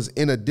he was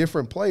in a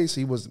different place,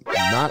 he was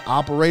not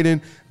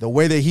operating the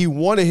way that he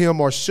wanted him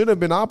or should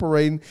have been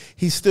operating,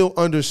 he still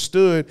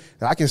understood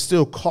that I can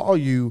still call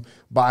you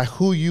by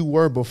who you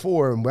were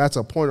before, and that's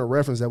a point of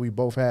reference that we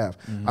both have.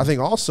 I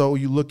think also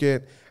you look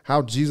at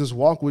how Jesus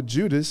walked with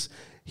Judas.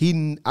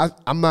 I'm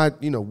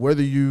not,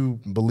 whether you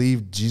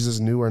believe Jesus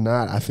knew or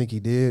not, I think he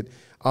did.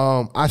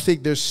 I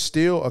think there's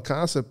still a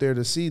concept there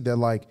to see that,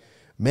 like,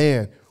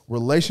 man,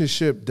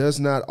 relationship does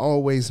not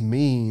always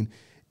mean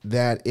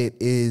that it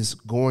is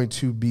going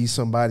to be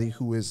somebody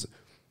who is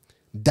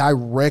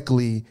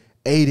directly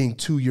aiding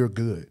to your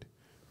good,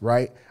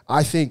 right?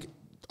 I think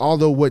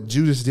although what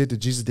Judas did to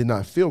Jesus did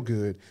not feel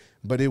good,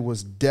 but it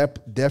was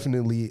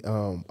definitely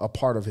a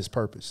part of his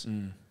purpose.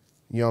 You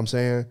know what I'm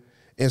saying?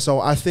 And so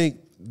I think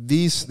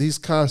these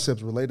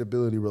concepts,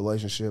 relatability,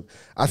 relationship,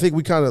 I think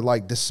we kind of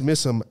like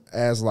dismiss them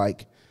as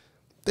like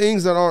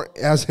things that aren't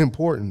as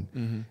important.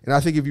 And I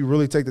think if you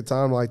really take the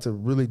time like to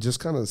really just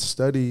kind of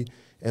study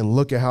and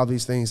look at how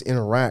these things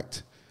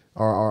interact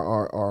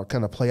or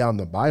kind of play out in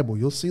the Bible,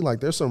 you'll see like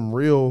there's some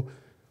real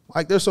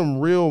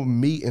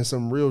meat and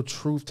some real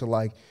truth to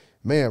like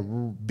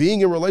man,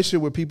 being in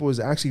relationship with people is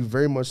actually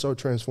very much so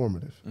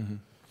transformative.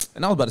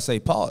 And I was about to say,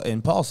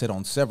 Paul said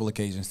on several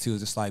occasions too,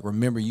 it's just like,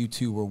 remember you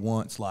two were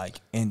once like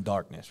in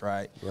darkness,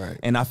 right? Right.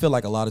 And I feel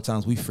like a lot of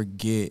times we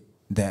forget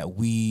that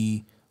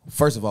we,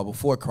 first of all,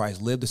 before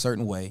Christ lived a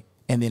certain way.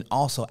 And then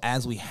also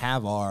as we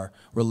have our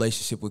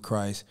relationship with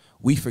Christ,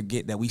 we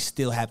forget that we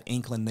still have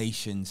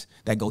inclinations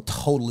that go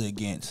totally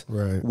against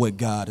what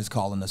God is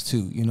calling us to.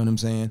 You know what I'm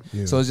saying?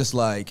 Yeah. So it's just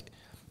like,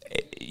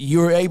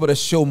 you're able to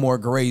show more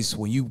grace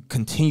when you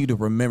continue to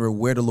remember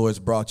where the Lord's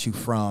brought you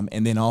from,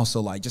 and then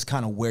also like just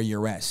kind of where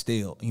you're at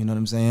still. You know what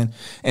I'm saying?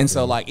 And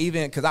so like,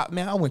 even because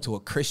I went to a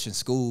Christian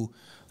school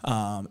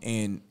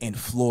in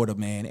Florida,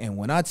 man, and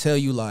when I tell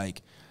you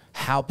like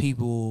how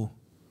people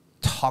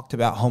talked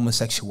about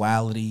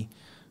homosexuality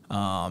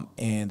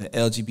and the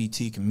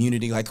LGBT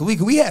community, like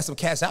we had some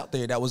cats out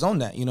there that was on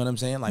that. You know what I'm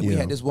saying? Like we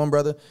had this one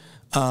brother,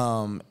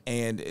 and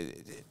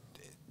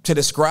to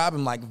describe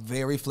him like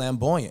very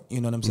flamboyant,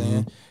 you know what I'm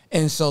saying?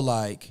 And so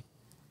like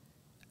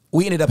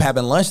we ended up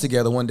having lunch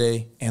together one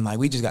day, and like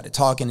we just got to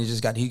talking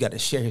and he got to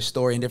share his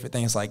story and different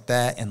things like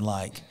that. And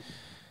like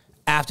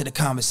after the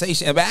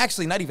conversation, but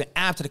actually not even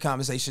after the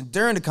conversation,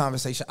 during the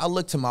conversation, I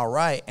look to my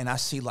right and I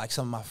see like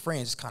some of my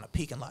friends just kind of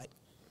peeking like,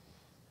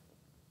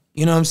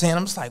 you know what I'm saying?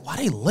 I'm just like, why are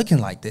they looking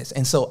like this?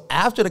 And so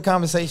after the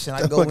conversation,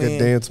 I go like in. a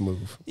dance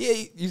move.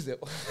 Yeah, you said.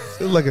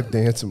 It's like a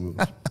dance move.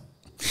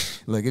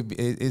 Look,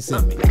 it's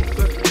in me.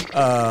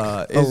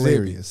 It's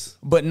hilarious.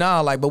 But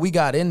nah, like, but we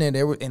got in there,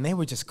 they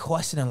were just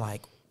questioning,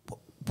 like,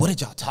 what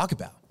did y'all talk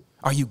about?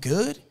 Are you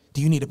good?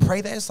 Do you need to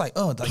pray that? It's like,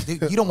 oh, like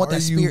you don't want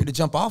that spirit to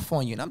jump off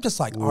on you. And I'm just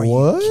like, are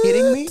you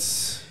kidding me?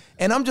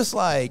 And I'm just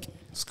like,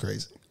 it's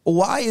crazy.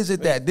 Why is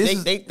it that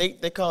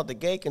they call it the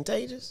gay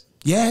contagious?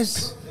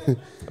 Yes,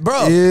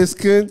 bro. It's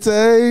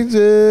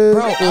contagious,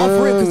 bro.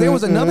 For real, because there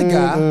was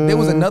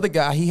another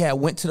guy. He had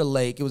went to the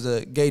lake. It was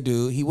a gay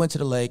dude. He went to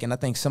the lake, and I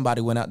think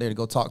somebody went out there to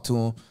go talk to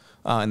him.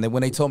 And then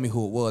when they told me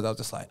who it was, I was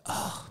just like,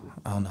 oh,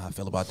 I don't know how I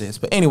feel about this.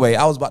 But anyway,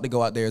 I was about to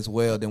go out there as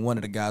well. Then one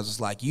of the guys was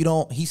like,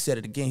 he said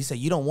it again. He said,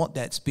 you don't want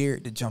that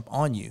spirit to jump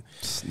on you.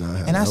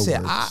 And I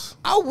said,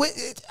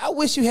 I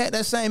wish you had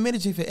that same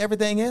energy for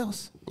everything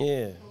else.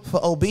 Yeah. For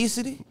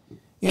obesity.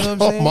 You know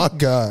what I'm saying? Oh my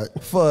God.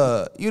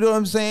 For, you know what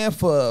I'm saying?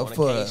 For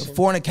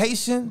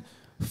fornication.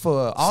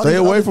 For all stay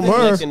away from her.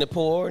 Neglecting the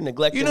poor,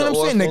 neglecting the orphans. You know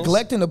what I'm saying?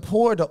 Neglecting the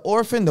poor, the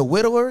orphan, the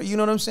widower. You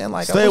know what I'm saying?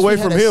 Like, stay away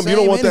from him. You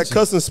don't want that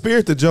cussing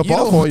spirit to jump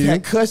off on you.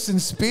 That cussing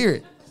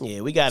spirit.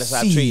 Yeah, we gotta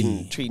stop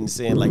treating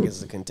sin like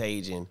it's a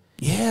contagion.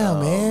 Yeah,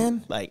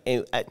 man. Like,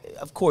 and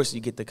of course,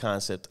 you get the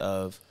concept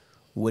of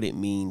what it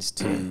means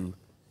to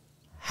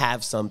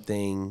have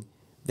something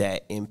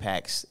that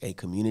impacts a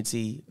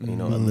community. You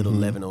know, a little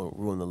leaven will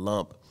ruin the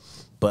lump,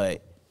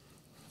 but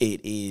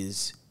it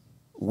is.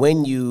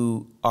 When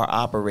you are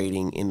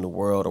operating in the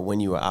world, or when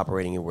you are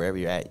operating in wherever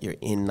you're at, you're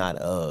in, not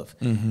of.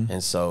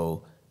 And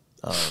so,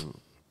 kind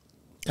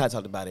of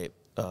talked about it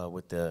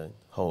with the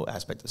whole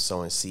aspect of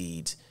sowing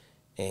seeds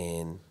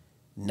and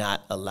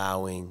not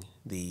allowing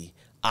the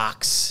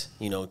ox,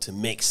 to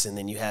mix. And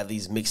then you have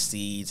these mixed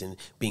seeds and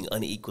being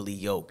unequally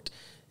yoked.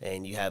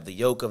 And you have the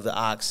yoke of the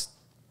ox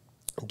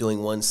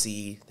doing one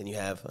seed, then you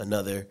have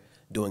another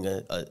doing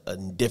a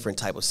different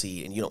type of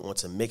seed, and you don't want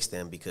to mix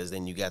them, because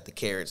then you got the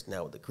carrots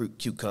now with the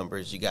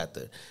cucumbers, you got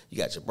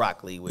your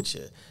broccoli with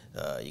your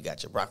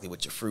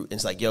fruit, and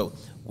it's like, yo,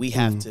 we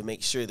have to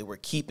make sure that we're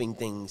keeping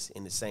things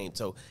in the same.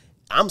 So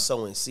I'm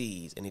sowing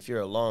seeds, and if you're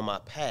along my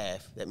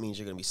path, that means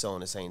you're going to be sowing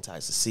the same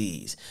types of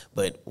seeds.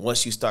 But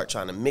once you start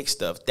trying to mix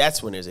stuff,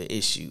 that's when there's an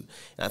issue.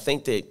 And I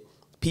think that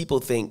people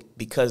think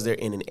because they're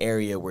in an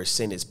area where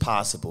sin is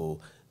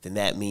possible, then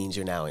that means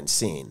you're now in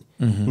sin.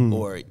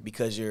 Or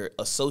because you're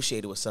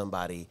associated with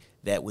somebody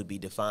that would be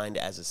defined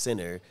as a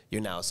sinner,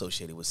 you're now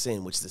associated with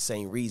sin, which is the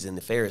same reason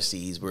the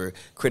Pharisees were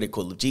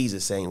critical of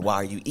Jesus, saying, why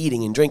are you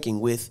eating and drinking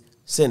with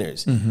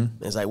sinners? And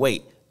it's like,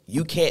 wait,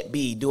 you can't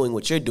be doing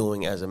what you're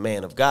doing as a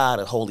man of God,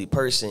 a holy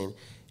person,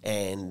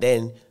 and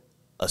then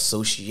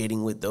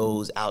associating with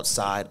those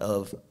outside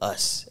of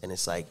us. And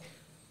it's like,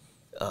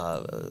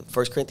 1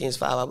 Corinthians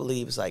 5, I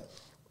believe, it's like,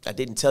 I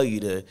didn't tell you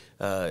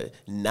to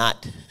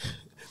not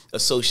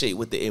associate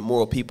with the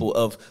immoral people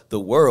of the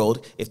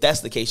world. If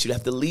that's the case, you'd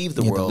have to leave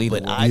the world.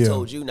 But I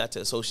told you not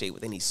to associate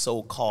with any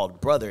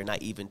so-called brother,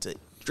 not even to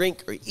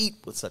drink or eat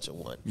with such a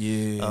one.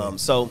 Yeah.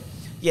 So,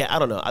 yeah, I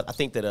don't know. I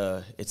think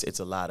that it's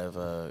a lot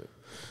of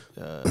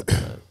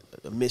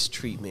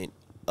mistreatment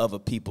of a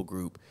people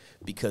group,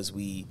 because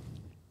we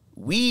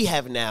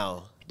have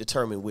now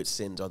determined which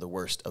sins are the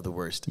worst of the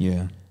worst.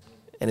 Yeah.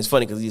 And it's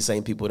funny because these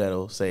same people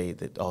that'll say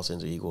that all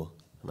sins are equal.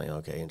 I'm like,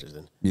 okay,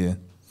 interesting. Yeah.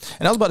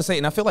 And I was about to say,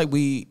 and I feel like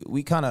we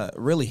kind of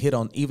really hit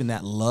on even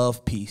that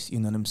love piece, you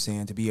know what I'm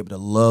saying, to be able to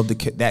love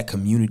that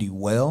community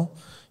well,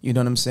 you know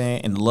what I'm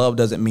saying? And love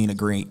doesn't mean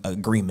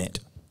agreement,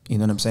 you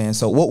know what I'm saying?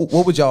 So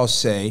what would y'all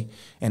say,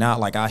 and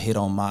I hit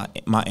on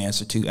my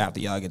answer too after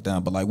y'all get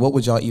done, but like what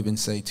would y'all even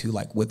say to,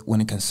 like, when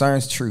it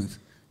concerns truth,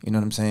 you know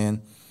what I'm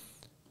saying?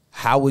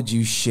 How would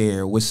you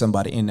share with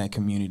somebody in that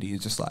community,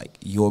 it's just like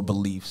your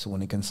beliefs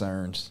when it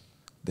concerns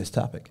this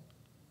topic?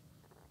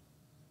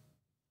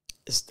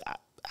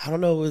 I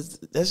don't know.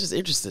 That's just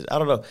interesting. I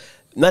don't know.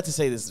 Not to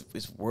say this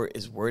is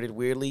worded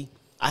weirdly.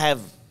 I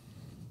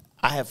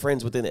have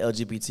friends within the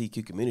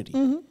LGBTQ community,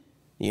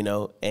 you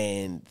know,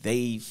 and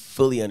they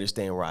fully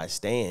understand where I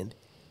stand.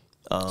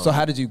 So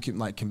how did you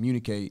like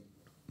communicate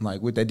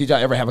like with that? Did y'all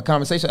ever have a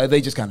conversation? Or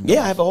they just kind of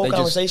I have a whole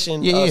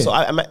conversation.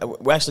 So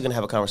we're actually gonna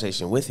have a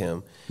conversation with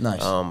him.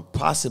 Nice.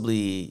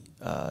 Possibly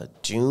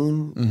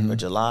June or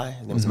July.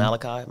 His name is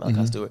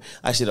Malachi Stewart.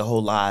 I actually did a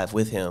whole live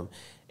with him,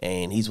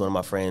 and he's one of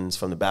my friends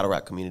from the battle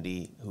rap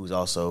community who's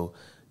also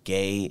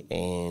gay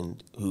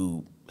and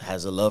who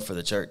has a love for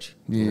the church.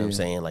 You know what I'm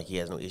saying? Like, he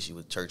has no issue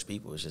with church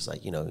people. It's just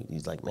like, you know,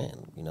 he's like,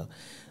 man, you know,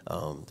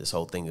 this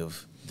whole thing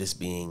of this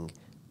being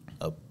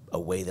a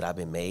way that I've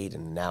been made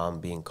and now I'm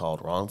being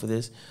called wrong for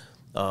this.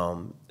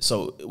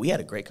 So we had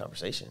a great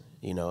conversation,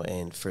 you know,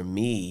 and for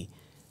me,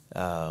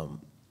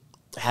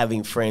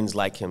 having friends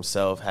like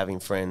himself, having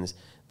friends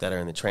that are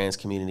in the trans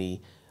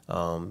community,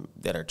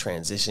 that are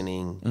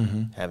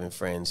transitioning, having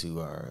friends who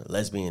are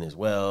lesbian as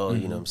well,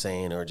 you know what I'm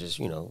saying, or just,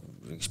 you know,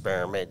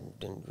 experimenting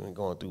and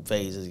going through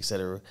phases, et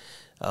cetera.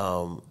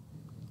 I'm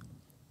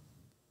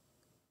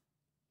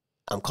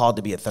called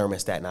to be a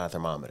thermostat, not a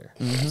thermometer.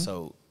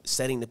 So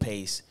setting the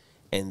pace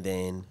and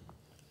then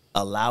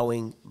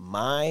allowing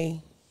my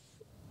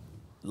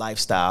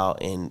lifestyle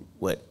and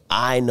what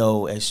I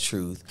know as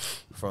truth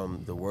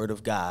from the Word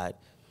of God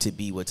to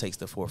be what takes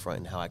the forefront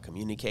in how I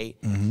communicate.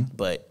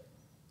 But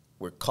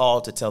we're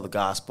called to tell the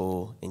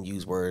gospel and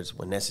use words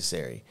when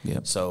necessary.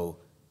 So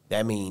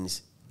that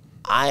means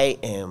I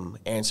am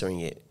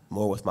answering it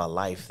more with my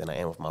life than I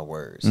am with my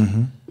words.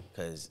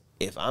 Because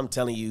if I'm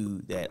telling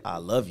you that I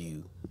love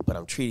you, but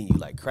I'm treating you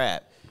like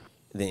crap,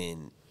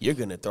 then you're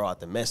going to throw out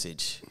the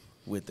message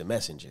with the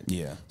messenger.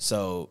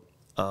 So,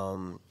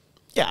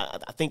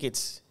 I think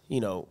it's,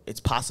 you know, it's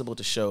possible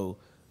to show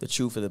the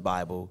truth of the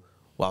Bible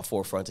while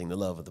forefronting the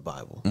love of the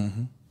Bible.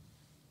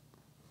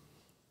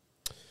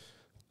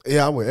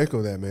 Yeah, I would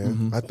echo that,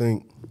 man. I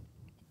think,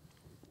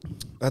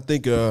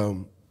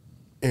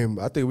 and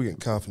I think we can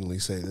confidently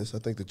say this. I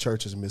think the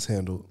church has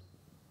mishandled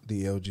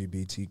the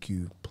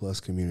LGBTQ plus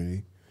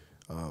community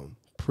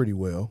pretty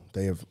well.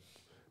 They have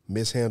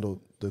mishandled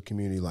the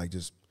community like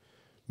just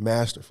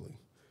masterfully,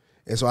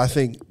 and so I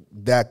think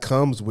that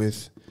comes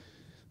with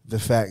the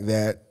fact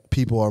that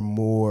people are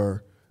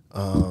more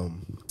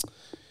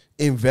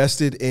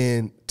invested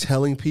in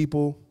telling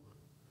people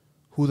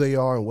who they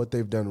are and what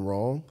they've done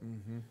wrong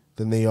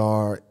than they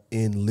are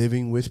in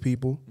living with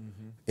people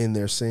in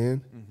their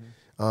sin.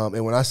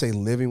 And when I say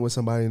living with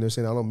somebody in their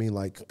sin, I don't mean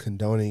like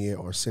condoning it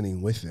or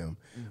sinning with them,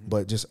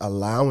 but just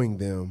allowing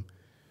them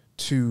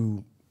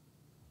to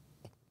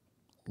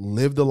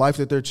live the life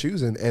that they're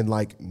choosing and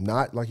like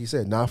not, like you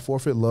said, not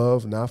forfeit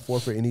love, not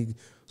forfeit any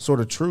sort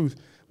of truth.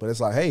 But it's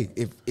like, hey,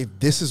 if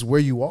this is where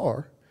you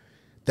are,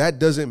 that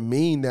doesn't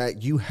mean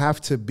that you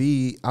have to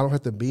be, I don't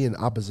have to be in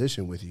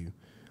opposition with you.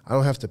 I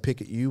don't have to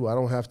picket you. I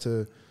don't have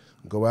to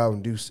go out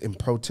and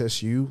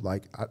protest you.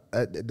 Like,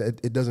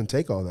 it doesn't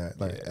take all that.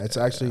 Like, it's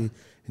actually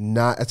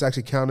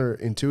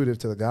counterintuitive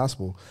to the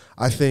gospel.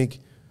 I think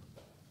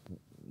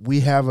we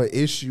have an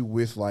issue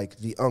with like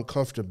the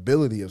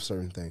uncomfortability of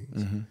certain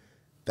things.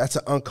 That's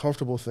an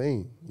uncomfortable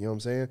thing, you know what I'm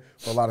saying,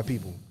 for a lot of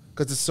people.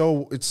 Because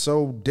it's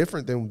so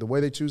different than the way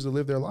they choose to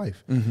live their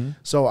life.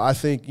 So I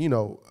think, you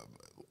know,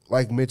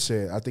 like Mitch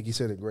said, I think he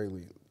said it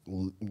greatly.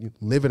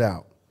 Live it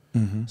out.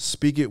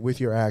 Speak it with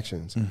your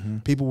actions.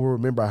 People will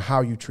remember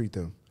how you treat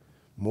them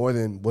more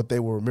than what they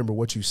will remember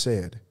what you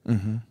said. You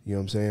know what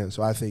I'm saying?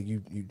 So I think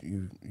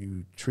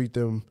you treat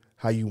them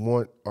how you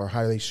want or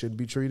how they should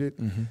be treated.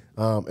 And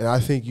I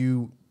think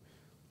you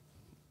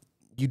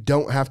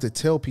don't have to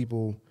tell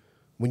people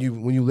when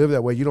you live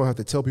that way. You don't have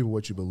to tell people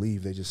what you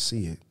believe. They just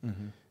see it.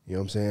 You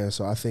know what I'm saying?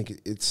 So I think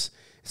it's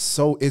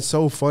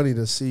so funny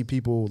to see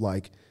people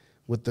like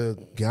with the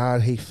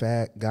God hates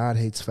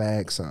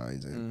fag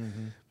signs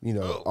and you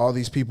know all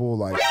these people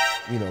like,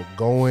 you know,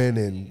 going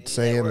and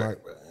saying like,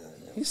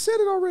 he said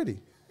it already.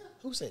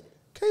 Who said it?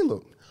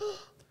 Caleb.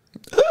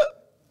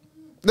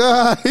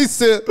 Nah, he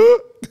said.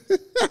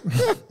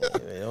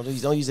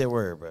 Don't use that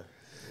word,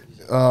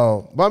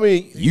 bro. But I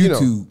mean, YouTube. You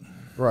know,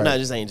 right? No,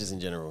 just in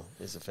general,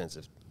 it's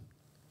offensive.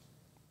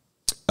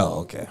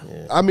 Oh, okay.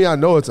 Yeah. I mean, I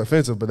know it's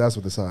offensive, but that's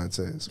what the sign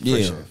says.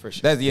 For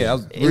sure. That's,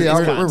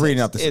 we're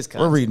reading up the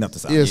We're reading up the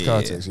sign. It's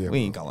context. Yeah, we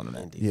ain't calling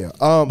them that. Yeah.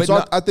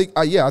 So I think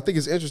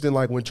it's interesting.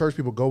 Like when church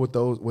people go with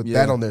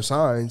that on their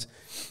signs,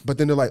 but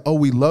then they're like, "Oh,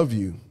 we love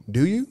you."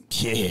 Do you?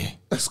 Yeah.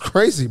 That's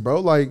crazy,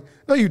 bro. Like,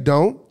 no, you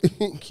don't.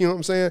 You know what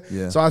I'm saying?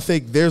 Yeah. So I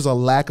think there's a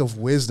lack of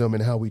wisdom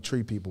in how we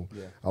treat people.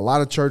 Yeah. A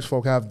lot of church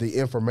folk have the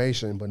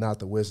information, but not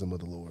the wisdom of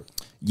the Lord.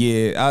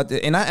 Yeah,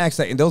 and I asked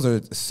that, and those are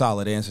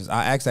solid answers.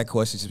 I asked that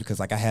question just because,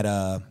 like, I had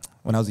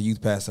when I was a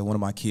youth pastor, one of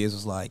my kids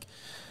was like,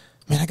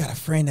 "Man, I got a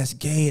friend that's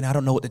gay, and I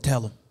don't know what to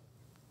tell him."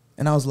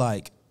 And I was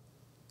like,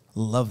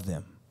 "Love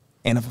them."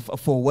 And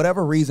for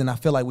whatever reason, I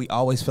feel like we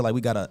always feel like we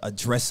gotta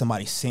address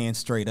somebody's sin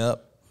straight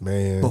up.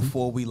 Man.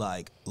 before we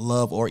like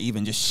love or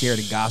even just share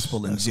the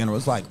gospel in general.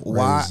 It's like,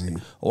 crazy.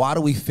 why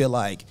do we feel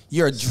like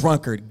you're a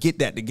drunkard? Get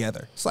that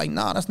together. It's like,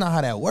 no, that's not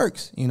how that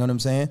works. You know what I'm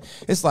saying?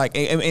 It's like,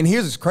 and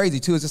here's what's crazy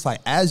too. It's just like,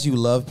 as you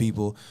love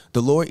people,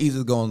 the Lord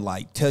either going to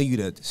like tell you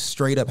to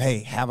straight up,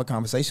 hey, have a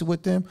conversation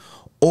with them,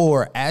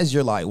 or as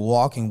you're like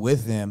walking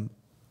with them,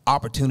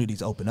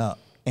 opportunities open up.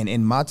 And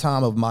in my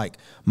time of like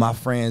my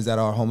friends that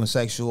are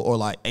homosexual or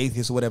like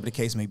atheists or whatever the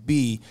case may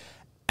be,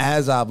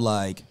 as I've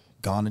like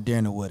gone to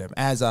dinner with them,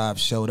 as I've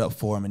showed up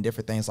for them and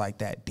different things like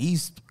that,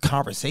 these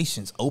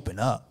conversations open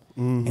up.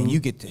 And you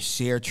get to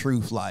share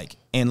truth, like,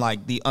 and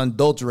like the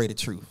unadulterated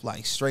truth,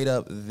 like straight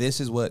up, this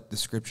is what the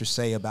scriptures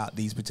say about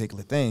these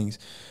particular things.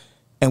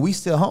 And we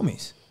still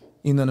homies.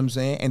 You know what I'm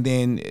saying? And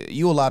then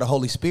you allow the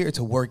Holy Spirit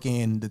to work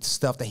in the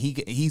stuff that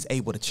he's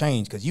able to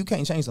change, because you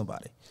can't change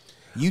somebody.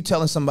 You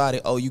telling somebody,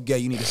 oh, you gay,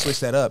 you need to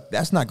switch that up,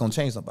 that's not going to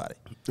change somebody.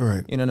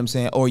 Right. You know what I'm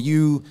saying? Or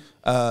you,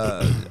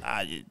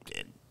 I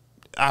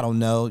don't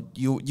know,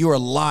 you're a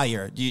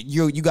liar.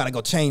 You got to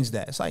go change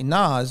that. It's like,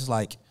 nah, it's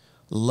like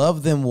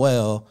love them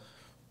well,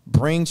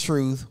 bring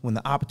truth when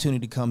the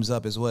opportunity comes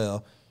up as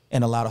well,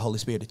 and allow the Holy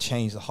Spirit to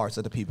change the hearts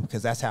of the people,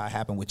 because that's how it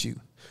happened with you.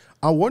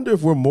 I wonder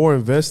if we're more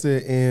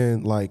invested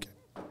in like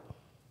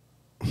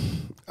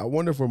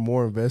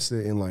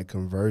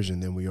conversion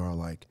than we are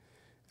like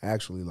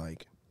actually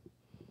like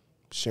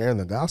sharing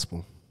the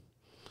gospel.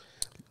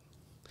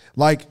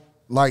 Like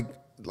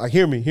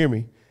hear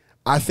me.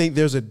 I think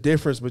there's a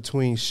difference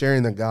between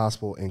sharing the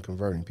gospel and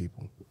converting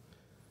people.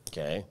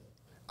 Okay.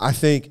 I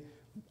think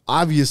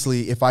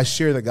obviously if I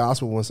share the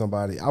gospel with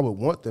somebody, I would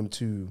want them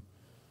to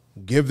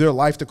give their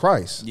life to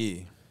Christ.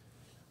 Yeah.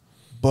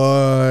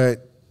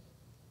 But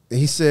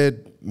he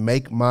said,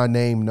 make my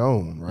name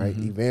known, right?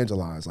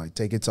 Evangelize, like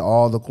take it to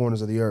all the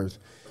corners of the earth.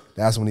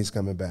 That's when he's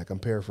coming back. I'm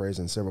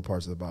paraphrasing several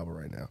parts of the Bible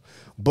right now.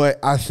 But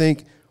I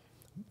think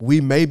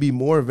we may be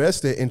more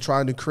invested in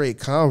trying to create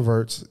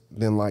converts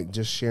than like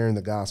just sharing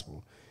the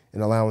gospel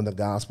and allowing the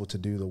gospel to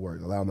do the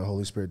work, allowing the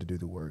Holy Spirit to do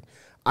the work.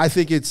 I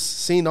think it's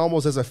seen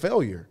almost as a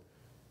failure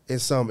in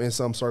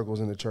some circles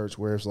in the church,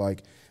 where it's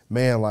like,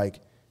 man,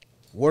 like,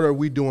 what are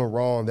we doing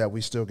wrong that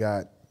we still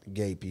got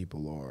gay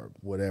people or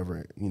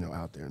whatever,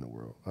 out there in the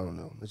world? I don't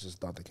know. It's just a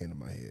thought that came to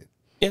my head.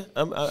 Yeah,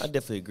 I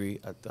definitely agree.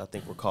 I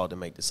think we're called to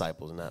make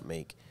disciples and not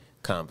make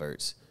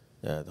converts.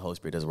 The Holy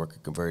Spirit does work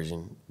of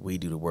conversion. We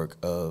do the work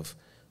of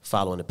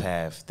following the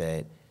path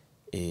that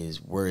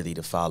is worthy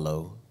to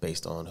follow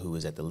based on who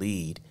is at the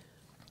lead.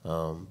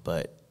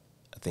 But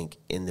I think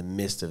in the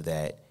midst of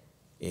that,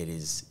 it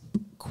is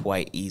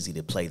quite easy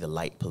to play the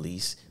light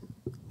police,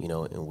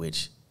 in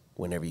which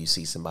whenever you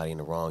see somebody in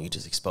the wrong, you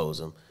just expose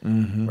them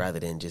rather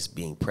than just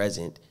being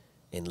present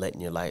and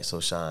letting your light so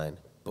shine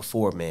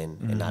before men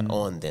and not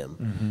on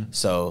them.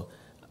 So,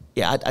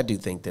 yeah, I do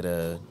think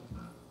that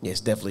it's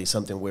definitely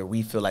something where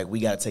we feel like we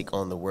got to take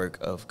on the work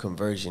of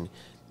conversion.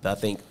 But I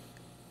think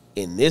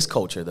in this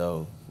culture,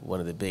 though, one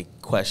of the big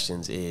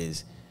questions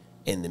is,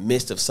 in the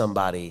midst of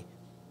somebody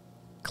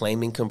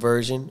claiming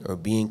conversion or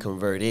being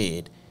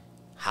converted,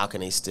 how can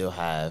they still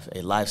have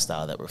a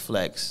lifestyle that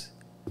reflects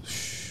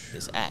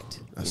this act?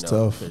 That's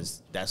tough.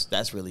 Because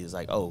that's really is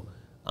like, oh,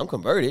 I'm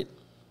converted,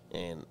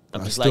 and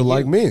I'm just still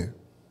like men.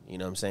 You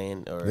know what I'm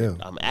saying? Or Yeah,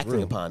 I'm acting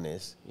real. upon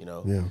this,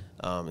 Yeah.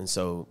 And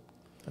so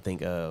I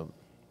think a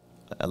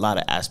lot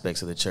of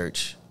aspects of the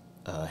church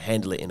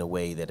handle it in a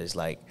way that is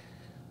like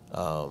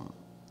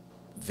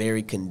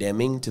very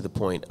condemning, to the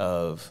point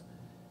of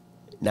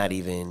not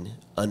even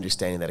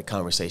understanding that a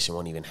conversation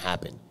won't even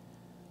happen.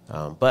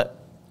 But,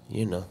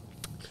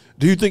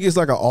 Do you think it's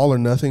like an all or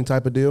nothing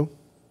type of deal?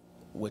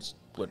 what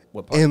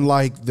part? And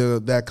like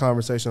that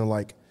conversation,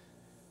 like,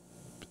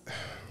 I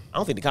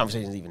don't think the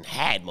conversation is even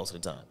had most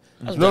of the time.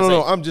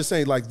 no. I'm just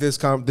saying, like, this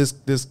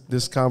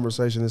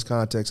conversation, this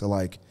context of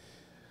like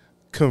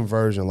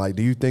conversion. Like,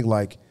 do you think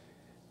like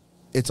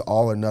it's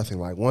all or nothing?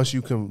 Like once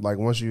you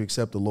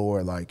accept the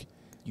Lord, like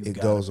it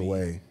goes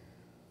away.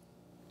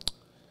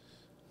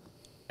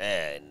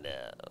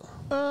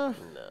 No.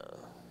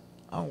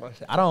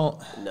 I don't.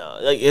 No.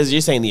 Like, is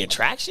you saying the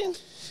attraction?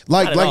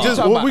 Like Not at all. just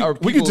Talking well,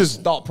 about we could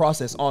just thought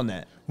process on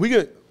that. we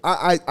could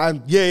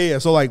yeah.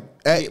 So like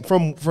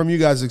from you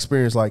guys'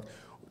 experience, like,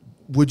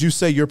 would you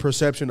say your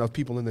perception of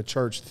people in the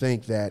church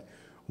think that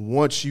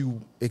once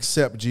you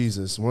accept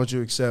Jesus, once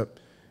you accept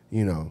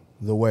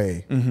the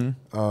way, do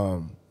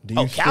you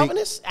think,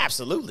 Calvinists?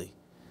 Absolutely.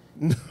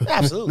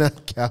 Absolutely.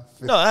 not Calvin?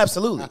 No,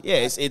 absolutely. Yeah,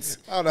 it's.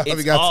 I don't know how it's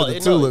we got to all- the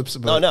tulips,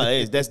 but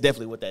that's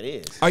definitely what that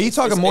is. Are you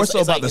talking more so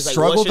about the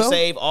struggle, once you're though?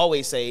 saved,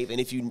 always saved, and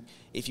if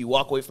you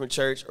walk away from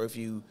church, or if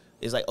you,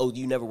 it's like, oh,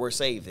 you never were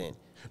saved then.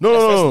 No,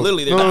 That's no.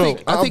 literally their No, no,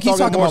 doctrine. I think he's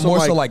talking about more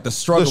so like the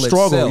struggle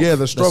itself. Yeah,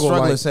 the struggle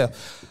like,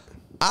 itself.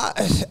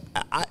 I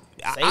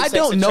Same-sex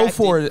don't know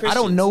attracted I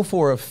don't know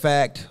for a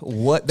fact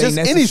what they just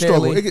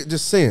necessarily. any struggle.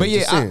 Just saying. But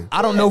just yeah, saying.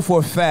 I don't know for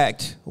a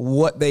fact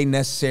what they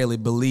necessarily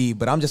believe,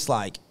 but I'm just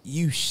like,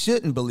 you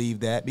shouldn't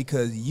believe that,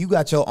 because you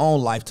got your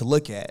own life to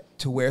look at,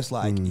 to where it's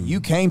like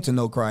you came to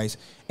know Christ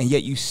and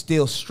yet you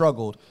still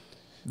struggled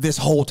this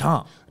whole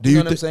time. Do you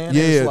you know what I'm saying?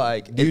 Yeah. It's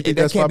like, do you think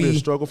that that's can't probably be a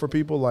struggle for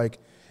people? Like,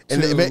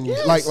 and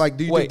Yes. like,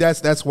 do you think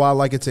that's why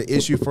like it's an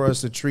issue for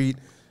us to treat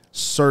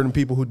certain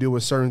people who deal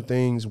with certain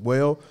things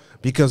well,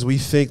 because we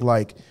think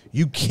like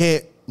you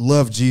can't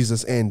love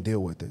Jesus and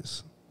deal with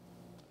this.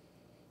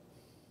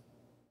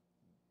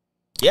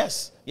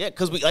 Yes, yeah,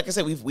 because like I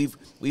said, we've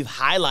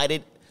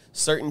highlighted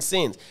certain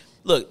sins.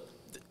 Look,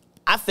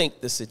 I think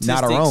the statistics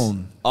Not our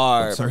own,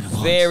 are certain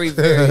ones. very,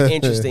 very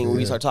interesting when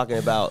we start talking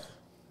about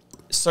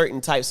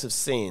certain types of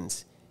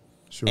sins.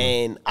 Sure.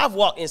 And I've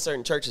walked in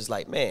certain churches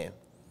like, man,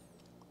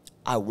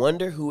 I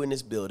wonder who in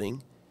this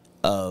building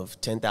of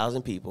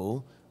 10,000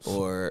 people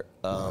or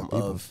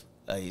of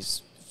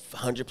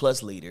 100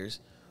 plus leaders,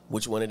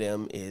 which one of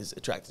them is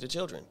attracted to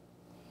children.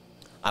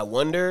 I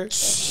wonder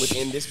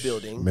within this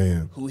building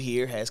who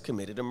here has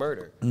committed a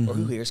murder or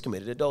who here has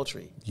committed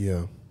adultery.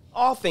 Yeah.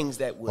 All things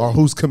that would. Or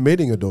who's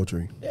committing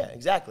adultery. Yeah,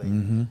 exactly.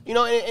 You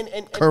know,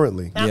 and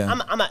Currently.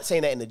 I'm not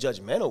saying that in a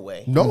judgmental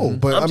way. No,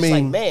 but I'm I just mean,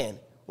 like, man,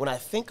 when I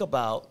think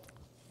about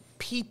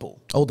people.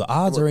 Oh, the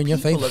odds are in your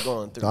people favor. are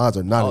going through. the odds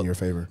are not in your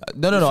favor.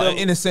 No. feel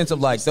me? In the sense of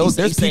like, He's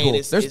there's saying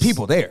people. There's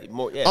people there.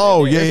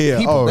 Oh, they're there. yeah.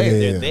 people Oh, there. yeah.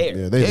 They're there.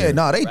 Yeah, they're Yeah, there.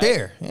 no, they Right?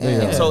 there.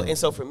 Yeah. And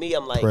so for me,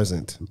 I'm like,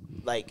 Present.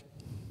 like,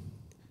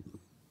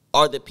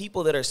 are the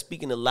people that are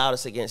speaking the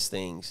loudest against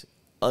things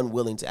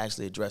unwilling to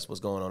actually address what's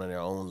going on in their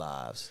own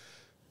lives?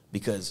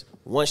 Because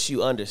once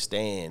you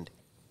understand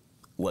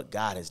what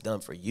God has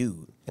done for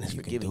you and has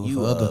forgiven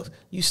you of,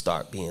 you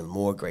start being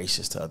more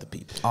gracious to other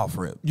people. Off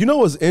rip. You know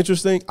what's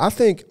interesting? I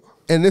think,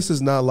 and this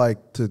is not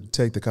like to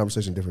take the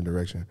conversation in a different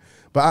direction,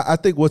 but I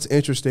think what's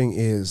interesting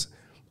is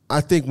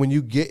I think when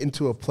you get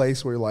into a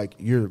place where like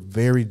you're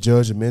very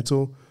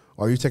judgmental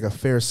or you take a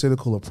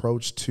pharisaical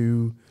approach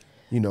to,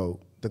 you know,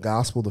 the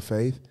gospel, the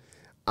faith,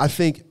 I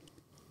think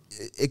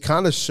it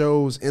kind of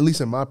shows, at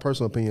least in my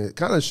personal opinion, it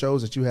kind of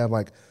shows that you have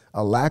like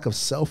a lack of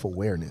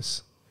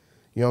self-awareness.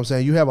 You know what I'm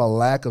saying? You have a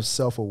lack of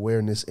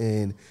self-awareness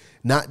in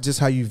not just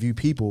how you view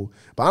people,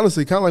 but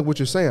honestly, kind of like what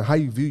you're saying, how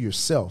you view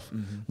yourself.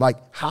 Like,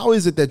 how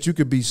is it that you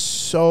could be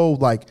so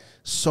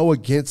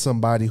against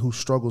somebody who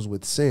struggles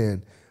with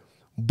sin,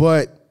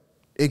 but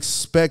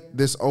expect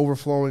this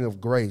overflowing of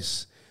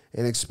grace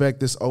and expect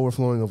this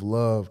overflowing of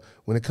love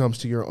when it comes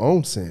to your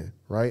own sin,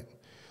 right?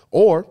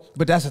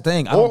 But that's the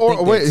thing. I don't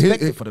think they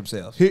expect it for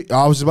themselves.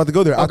 I was just about to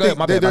go there. I go ahead, think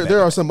my bad.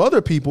 there are some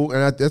other people,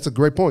 and that's a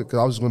great point because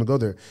I was just going to go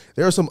there.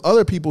 There are some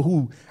other people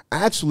who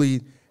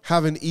actually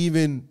have an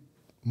even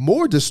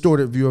more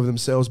distorted view of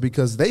themselves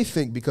because they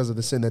think because of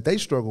the sin that they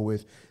struggle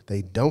with,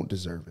 they don't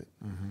deserve it.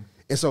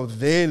 And so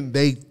then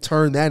they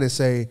turn that and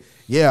say,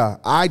 yeah,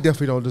 I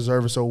definitely don't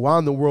deserve it, so why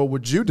in the world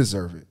would you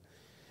deserve it?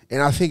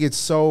 And I think it's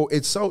so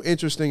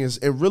interesting.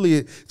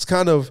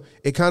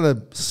 It kind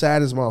of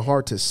saddens my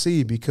heart to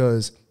see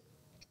because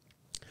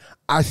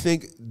I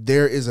think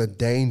there is a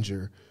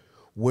danger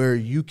where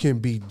you can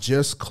be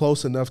just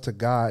close enough to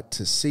God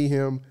to see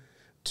him,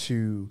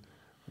 to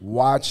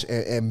watch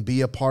and be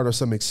a part of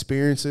some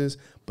experiences,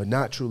 but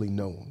not truly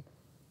know him.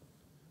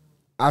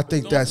 I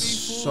think that's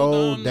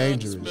so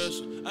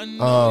dangerous.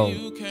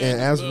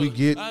 And as we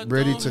get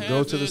ready to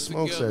go to the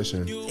smoke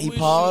session, He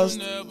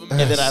paused, and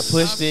then I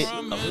pushed it.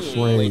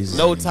 Crazy.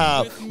 No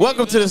time.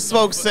 Welcome to the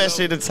smoke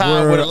session, the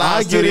time where the I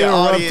live get studio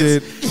audience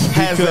interrupted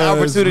has the because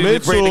opportunity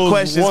to bring the Mitchell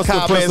questions, wants to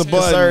press comments, a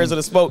button. concerns, or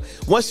the smoke.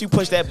 Once you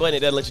push that button, it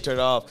doesn't let you turn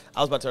it off. I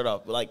was about to turn it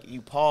off, but like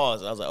you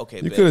paused, and I was like, okay,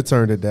 you bet. could have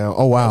turned it down.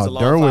 Oh, That wow. was a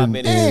long 5 Derwin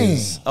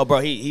minutes. is. Oh, bro,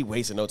 he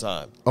wasted no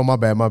time. Oh, my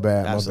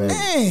bad. Absolutely.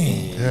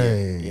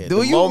 Hey. Yeah, Were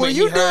the you moment he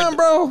heard done,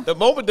 bro? The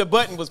moment the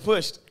button was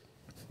pushed,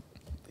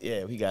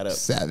 yeah, he got up.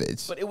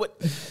 Savage. But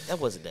that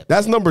wasn't that.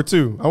 That's number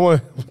 2. I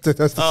want to.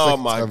 That's the Oh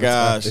second my time it's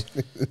gosh,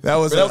 happened. That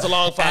was a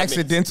long 5 minutes.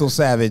 accidental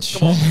savage.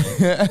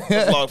 That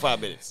was a long 5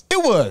 minutes. It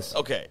was.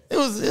 Okay. It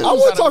was. I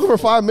wasn't talking for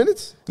 5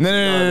 minutes.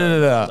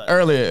 No.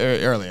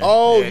 Earlier.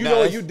 Oh, Yeah, you no, know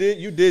what? that's-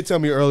 You did tell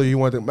me earlier you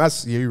wanted.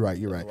 Yeah, you're right.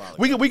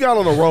 We got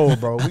on the roll,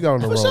 bro. We got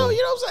on the For roll. sure,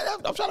 you know what I'm saying?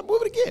 I'm trying to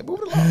move it again.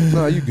 Move it along.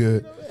 No, you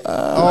good.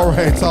 All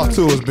right, talk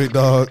to us, big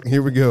dog.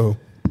 Here we go.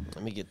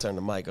 Let me turn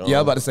the mic on. Yeah,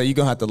 I was about to say you're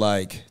gonna have to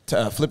like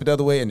flip it the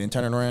other way and then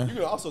turn it around. You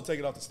can also take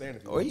it off the stand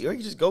if you Or you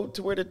just go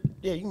to where you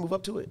can move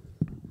up to it.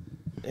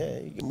 Yeah,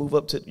 you can move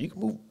up to, you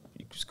can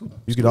scoot.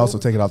 You could also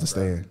take it off the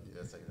stand.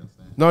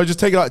 No, just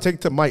take it out.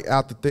 Take the mic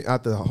out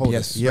the holder.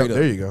 Yes, Yep, straight up.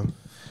 there you go.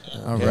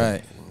 All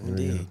right.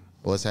 Indeed.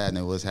 What's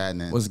happening?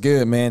 What's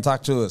good, man?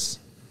 Talk to us.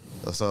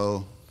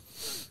 So,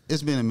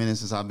 it's been a minute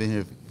since I've been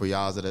here for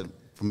y'all that are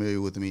familiar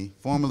with me.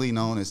 Formerly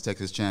known as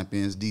Texas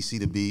Champions, DC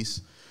the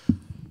Beast.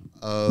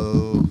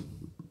 Before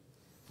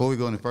we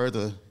go any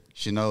further, you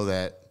should know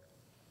that,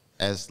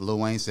 as Lil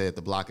Wayne said,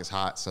 the block is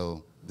hot,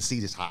 so the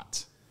seat is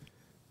hot.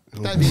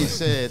 With that being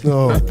said,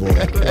 Oh boy. All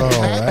Happy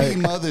right.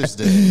 Mother's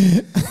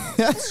Day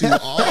to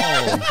all.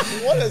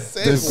 What a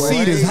segue. The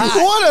seat is hot.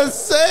 What a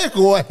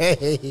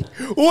segue.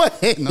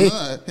 Wait.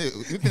 No.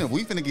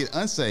 We finna get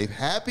unsafe.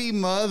 Happy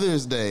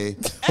Mother's Day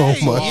Oh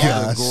to my all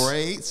gosh. the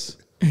great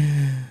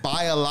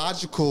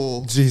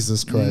biological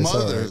Jesus Christ.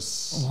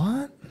 mothers.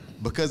 What?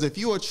 Because if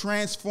you a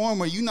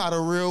transformer, you're not a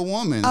real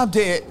woman. I'm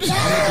dead. I'm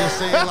just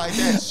saying it like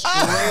that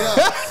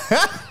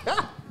straight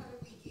up.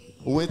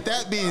 With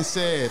that being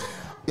said,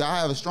 I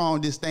have a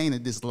strong disdain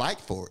and dislike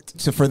for it.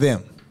 So for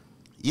them.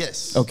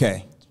 Yes.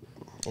 Okay.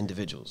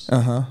 Individuals.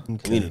 Uh-huh.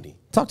 Community.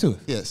 Talk to us.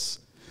 Yes.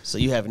 So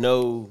you have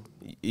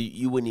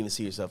you wouldn't even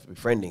see yourself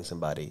befriending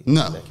somebody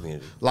No. in that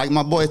community. Like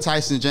my boy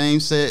Tyson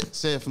James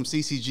said from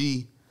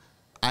CCG,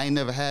 I ain't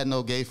never had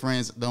no gay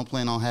friends. Don't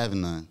plan on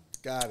having none.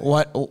 Got it.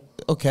 What? Oh,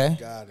 okay.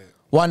 Got it.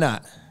 Why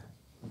not?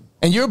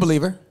 And you're a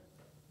believer.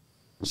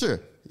 Sure.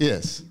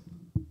 Yes.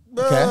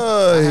 Okay.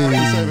 I have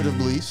conservative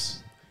beliefs.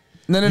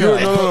 No. No.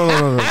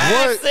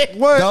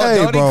 What? Don't, Hey,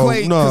 don't bro.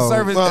 equate No.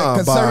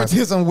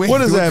 conservatism with What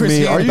does that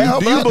mean?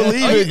 Do you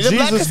believe in The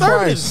black Jesus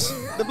conservatives.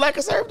 Christ? The black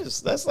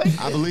conservatives. That's like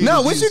I believe.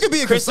 No, in wish you Jesus. could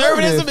be a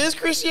conservative. conservatism is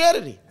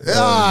Christianity. Shut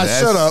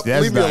up.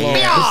 Leave me alone. No,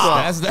 get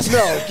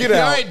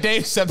out. All right,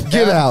 Dave.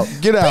 Get out.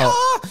 Get out.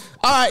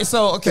 All right,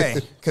 so okay,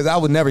 because I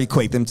would never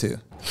equate them two.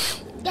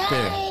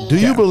 Do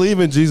you believe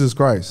in Jesus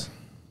Christ?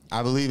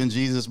 I believe in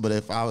Jesus, but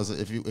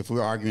if we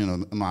were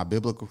arguing, am I a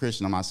biblical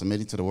Christian? Am I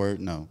submitting to the word?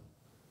 No.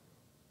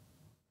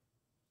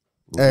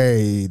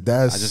 Hey,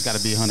 that's I just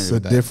gotta be 100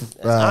 with that. different.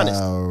 That's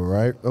honest.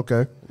 Right.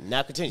 Okay.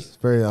 Now continue.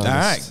 Very honest. All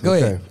right, go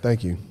Okay, ahead.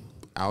 Thank you.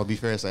 I would be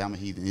fair to say I'm a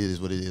heathen. It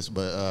is what it is.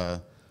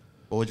 But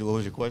what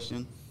was your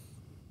question?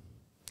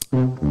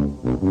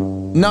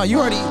 No, you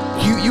already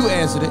you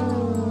answered it.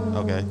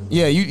 Okay.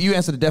 Yeah, you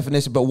answered the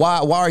definition. But why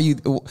are you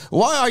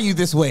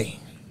this way?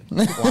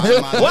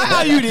 Why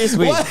are you this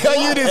way? Why are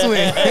you this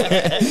way?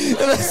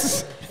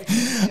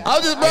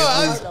 I'm just, bro.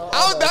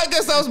 I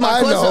guess that was my I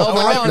question. know, Over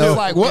I now, know. it's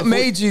like, what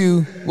made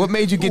you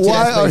get to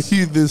Why that are space?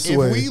 you this If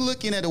way? we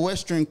looking at the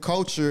Western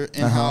culture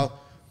and how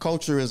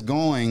culture is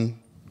going,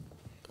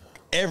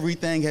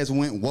 everything has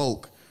went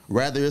woke.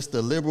 Rather it's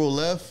the liberal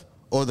left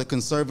or the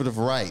conservative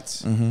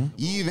right. You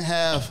even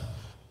have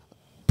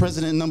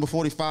President number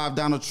 45,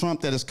 Donald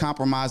Trump, that is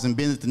compromising,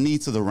 bending the knee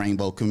to the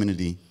rainbow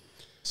community.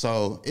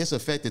 So it's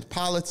affected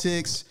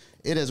politics.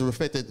 It has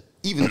affected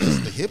even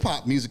just the hip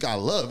hop music I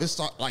love. It's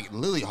like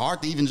really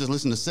hard to even just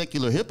listen to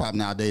secular hip hop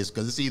nowadays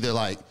because it's either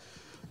like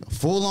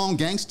full on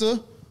gangster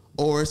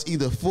or it's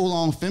either full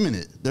on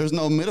feminine. There's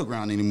no middle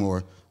ground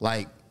anymore.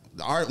 Like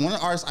one of the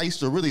artists I used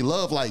to really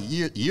love, like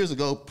years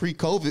ago,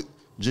 pre-COVID,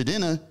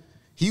 Jadena,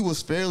 he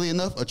was fairly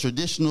enough a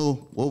traditional,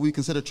 what we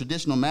consider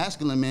traditional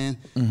masculine man.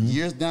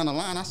 Years down the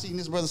line, I seen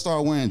this brother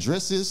start wearing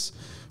dresses,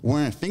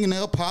 wearing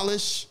fingernail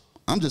polish.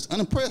 I'm just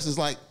unimpressed. It's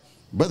like,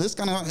 brother, it's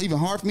kind of even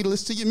hard for me to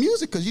listen to your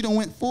music because you don't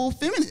went full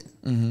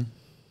feminine.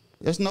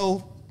 There's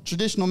no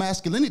traditional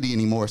masculinity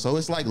anymore. So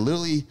it's like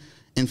literally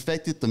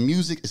infected the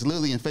music. It's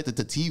literally infected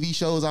the TV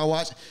shows I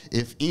watch.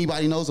 If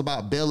anybody knows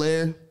about Bel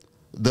Air,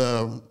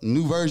 the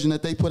new version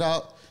that they put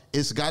out,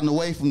 it's gotten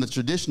away from the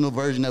traditional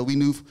version that we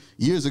knew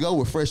years ago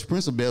with Fresh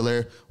Prince of Bel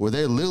Air, where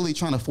they're literally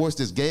trying to force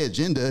this gay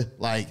agenda.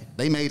 Like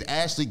they made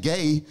Ashley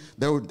gay.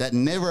 That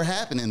never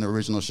happened in the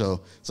original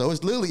show. So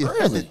it's literally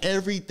affected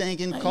everything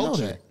in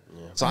culture.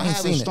 So I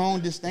have a strong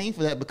disdain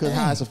for that because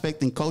how it's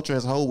affecting culture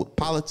as a whole, with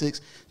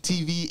politics,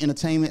 TV,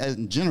 entertainment as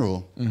in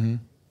general.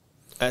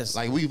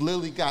 Like we've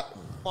literally got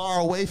far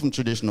away from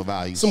traditional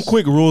values. Some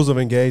quick rules of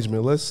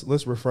engagement.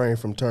 Let's refrain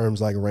from terms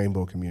like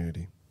rainbow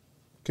community.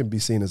 Can be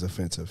seen as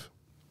offensive.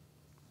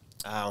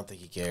 I don't think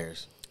he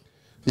cares.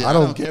 Yeah, I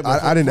don't care.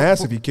 I didn't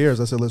ask if he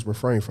cares. I said let's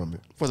refrain from it.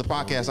 For the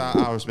podcast,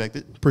 I respect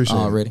it. Appreciate it.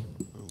 Already.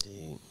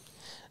 Indeed.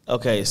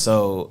 Okay,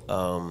 so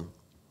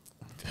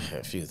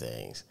a few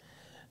things.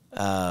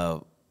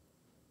 So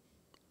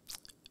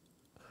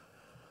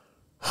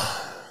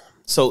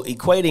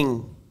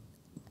equating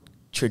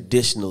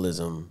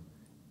traditionalism,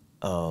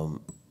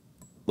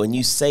 when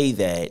you say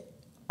that,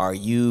 are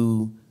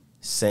you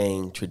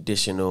saying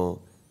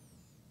traditional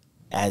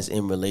as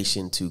in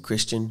relation to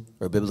Christian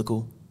or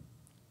biblical?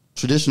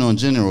 Traditional in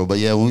general, but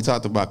yeah, when we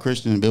talked about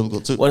Christian and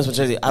biblical too,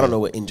 I don't know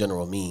what in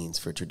general means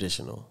for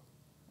traditional.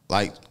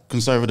 like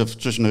conservative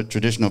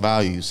traditional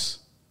values.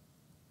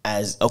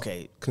 As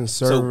okay,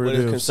 Conservative, So what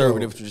is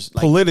conservative so tradition?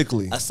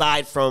 politically.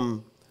 aside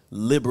from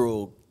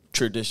liberal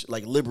tradition,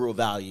 like liberal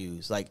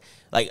values, like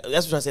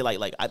that's what I say.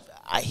 Like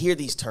I hear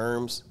these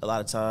terms a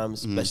lot of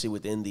times, especially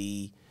within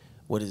the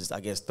what is I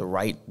guess the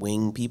right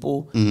wing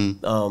people,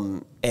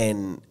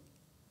 and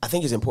I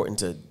think it's important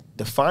to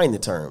define the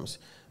terms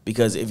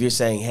because if you're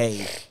saying,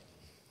 hey,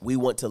 we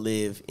want to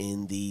live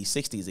in the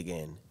 60s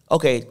again,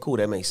 okay, cool,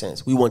 that makes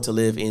sense. We want to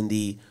live in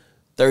the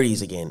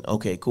 30s again,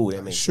 okay, cool,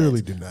 that makes Surely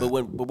sense. do not. But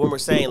when we're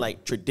saying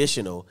like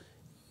traditional,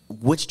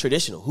 which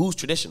traditional? Who's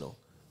traditional?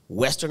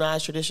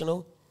 Westernized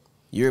traditional?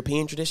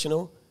 European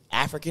traditional?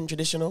 African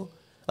traditional?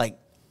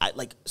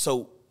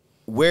 So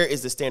where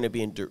is the standard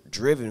being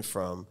driven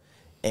from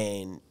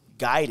and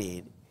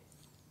guided?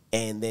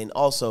 And then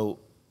also,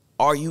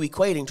 are you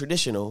equating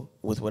traditional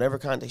with whatever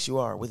context you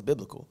are with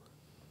biblical?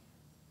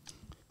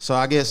 So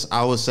I guess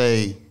I would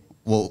say,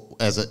 well,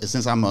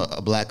 since I'm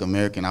a Black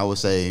American, I would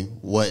say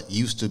what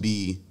used to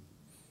be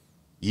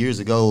years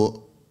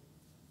ago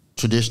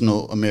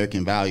traditional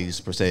American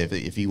values per se.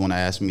 If you want to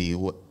ask me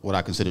what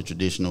I consider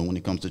traditional when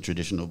it comes to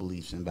traditional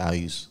beliefs and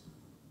values.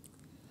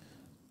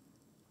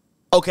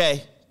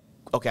 Okay,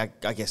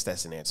 I guess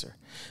that's an answer.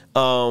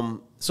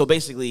 So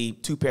basically,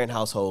 2-parent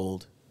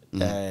household,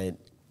 and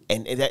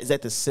is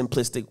that the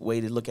simplistic way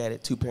to look at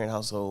it? 2-parent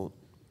household,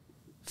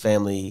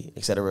 family,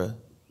 etc.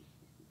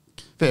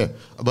 Fair,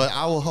 but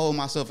I will hold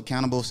myself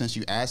accountable since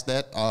you asked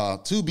that.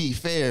 To be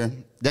fair,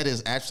 that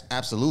is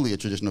absolutely a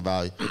traditional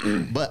value.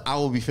 But I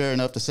will be fair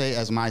enough to say,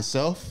 as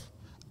myself,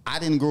 I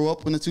didn't grow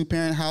up in a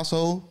 2-parent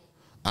household.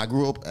 I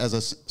grew up as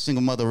a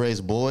single mother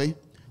raised boy,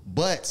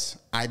 but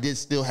I did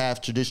still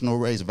have traditional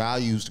raised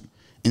values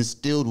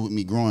instilled with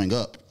me growing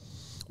up.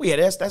 Well, yeah,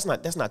 that's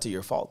not to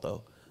your fault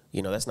though.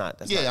 You know,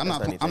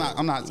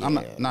 I'm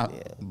not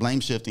blame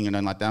shifting or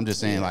nothing like that. I'm just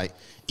saying, like,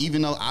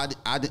 even though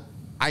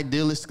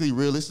idealistically,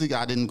 realistically,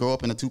 I didn't grow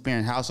up in a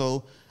 2-parent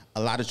household,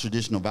 a lot of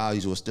traditional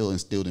values were still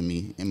instilled in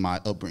me in my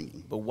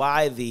upbringing. But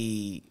why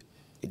the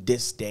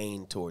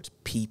disdain towards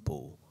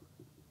people?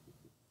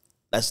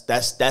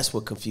 That's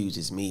what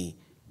confuses me.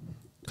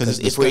 Because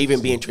if we're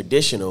even being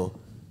traditional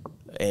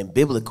and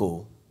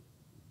biblical,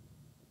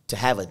 to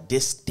have a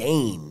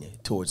disdain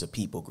towards a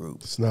people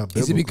group, It's not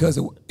biblical. Is it because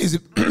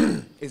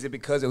is it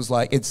because it was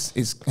like it's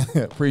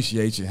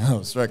appreciate you. I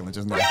was struggling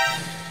just now.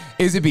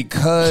 Is it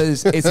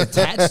because it's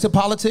attached to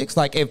politics?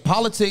 Like if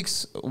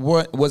politics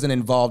wasn't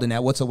involved in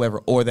that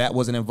whatsoever, or that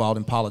wasn't involved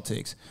in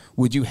politics,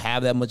 would you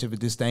have that much of a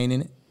disdain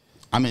in it?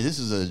 I mean, this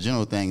is a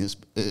general thing,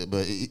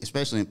 but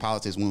especially in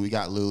politics, when we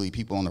got literally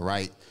people on the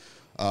right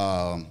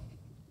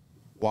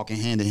walking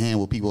hand in hand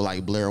with people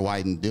like Blair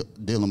White and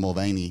Dylan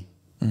Mulvaney.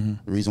 The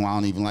reason why I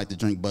don't even like to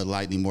drink Bud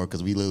Light anymore,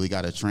 because we literally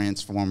got a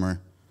transformer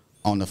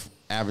on the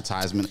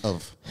advertisement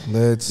of.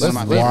 Let's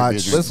watch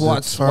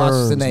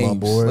the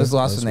names. Let's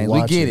watch the names.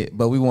 We get it,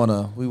 but we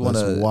wanna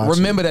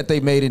remember that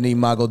they made an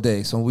Imago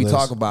Dei. So when we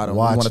talk about them,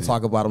 we want to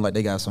talk about them like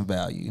they got some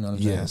value. You know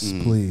what I'm saying?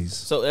 Yes, please.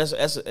 So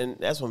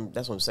that's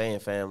what I'm saying,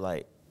 fam.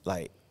 Like,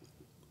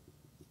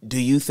 do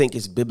you think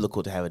it's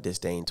biblical to have a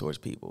disdain towards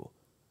people?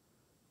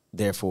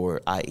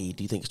 Therefore, i.e.,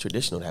 do you think it's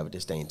traditional to have a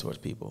disdain towards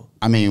people?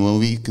 I mean, when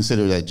we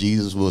consider that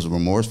Jesus was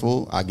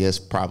remorseful, I guess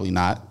probably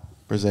not,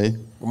 per se.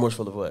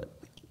 Remorseful of what?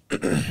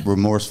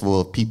 Remorseful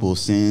of people's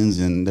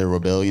sins and their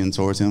rebellion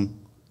towards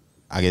him.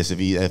 I guess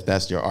if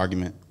that's your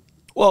argument.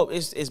 Well,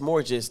 it's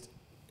more just,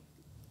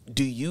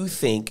 do you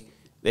think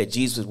that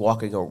Jesus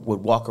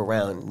would walk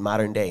around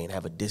modern day and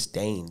have a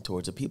disdain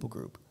towards a people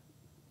group?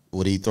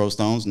 Would he throw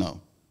stones?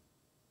 No.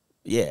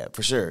 Yeah,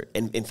 for sure.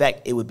 And in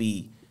fact, it would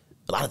be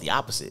a lot of the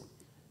opposite.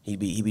 He'd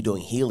be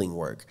doing healing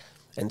work.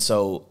 And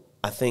so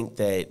I think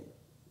that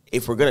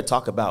if we're going to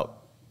talk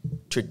about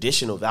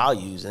traditional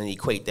values and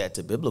equate that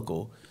to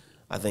biblical,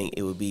 I think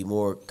it would be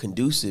more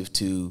conducive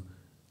to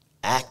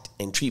act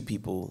and treat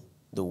people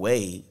the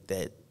way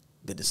that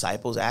the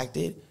disciples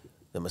acted,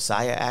 the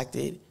Messiah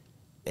acted,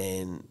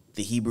 and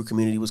the Hebrew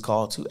community was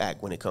called to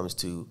act when it comes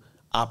to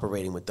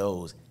operating with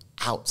those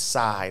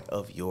outside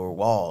of your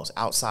walls,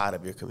 outside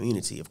of your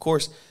community. Of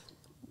course,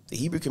 the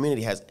Hebrew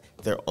community has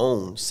their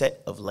own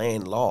set of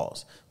land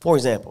laws. For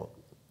example,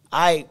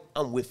 I'm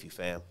with you,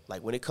 fam.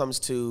 Like when it comes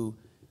to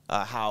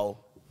how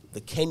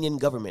the Kenyan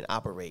government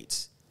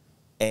operates,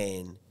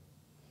 and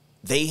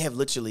they have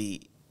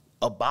literally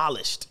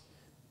abolished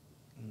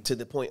to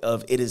the point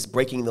of it is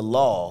breaking the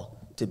law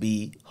to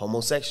be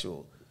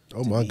homosexual.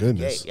 Oh my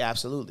goodness. Yeah,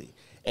 absolutely.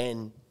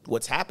 And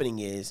what's happening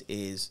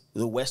is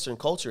the Western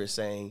culture is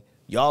saying,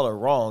 y'all are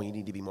wrong, you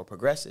need to be more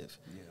progressive.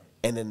 Yeah.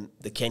 And then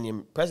the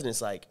Kenyan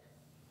president's like,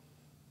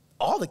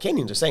 all the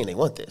Kenyans are saying they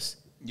want this.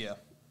 Yeah.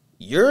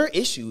 Your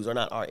issues are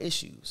not our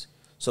issues.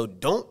 So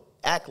don't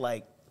act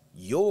like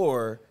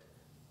your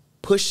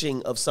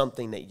pushing of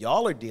something that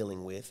y'all are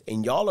dealing with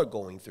and y'all are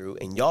going through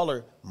and y'all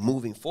are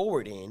moving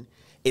forward in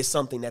is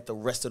something that the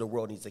rest of the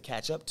world needs to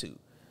catch up to.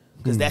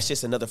 Because that's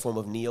just another form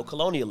of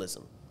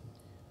neocolonialism.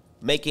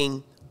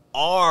 Making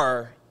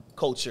our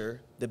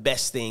culture the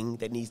best thing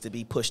that needs to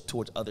be pushed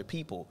towards other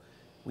people.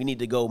 We need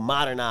to go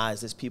modernize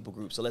this people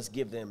group. So let's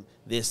give them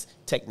this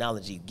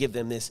technology, give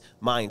them this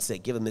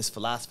mindset, give them this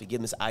philosophy, give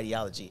them this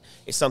ideology.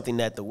 It's something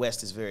that the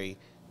West is very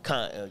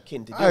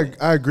kin to do.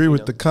 I agree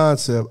with the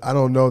concept. I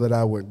don't know that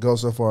I would go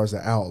so far as to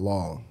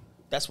outlaw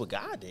That's what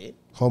God did.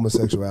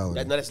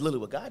 homosexuality. That's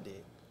literally what God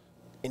did.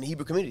 In the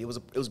Hebrew community,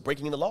 it was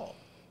breaking the law.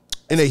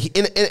 In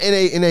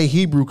a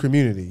Hebrew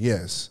community,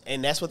 yes.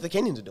 And that's what the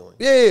Kenyans are doing.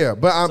 Yeah.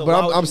 But So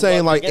why would I'm you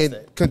saying go like against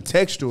that?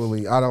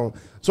 contextually, I don't.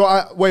 So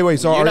wait.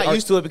 So you're not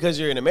used to it because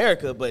you're in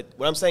America, but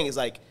what I'm saying is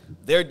like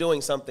they're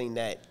doing something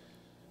that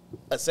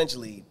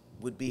essentially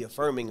would be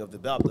affirming of the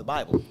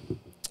Bible.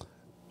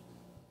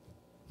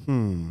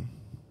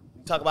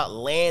 Talk about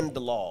land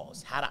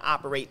laws, how to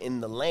operate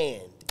in the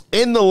land.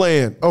 in the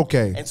land.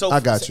 Okay, And so I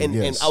got you. And,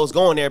 yes. and I was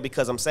going there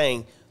because I'm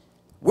saying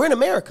we're in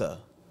America.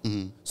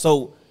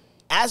 So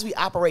as we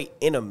operate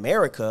in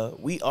America,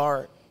 we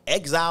are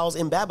exiles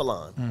in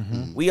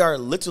Babylon. We are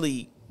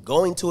literally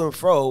going to and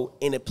fro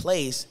in a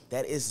place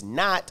that is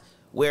not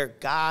where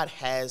God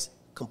has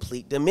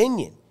complete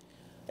dominion.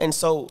 And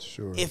so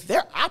Sure. if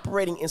they're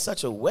operating in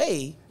such a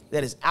way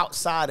that is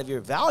outside of your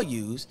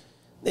values,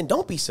 then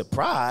don't be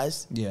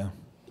surprised. Yeah.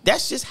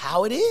 That's just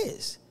how it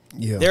is.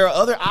 Yeah. There are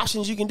other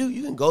options you can do.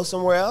 You can go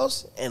somewhere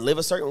else and live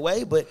a certain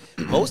way, but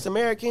most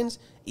Americans,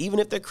 even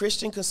if they're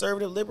Christian,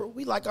 conservative, liberal,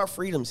 we like our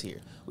freedoms here.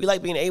 We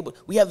like being able,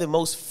 we have the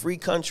most free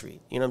country,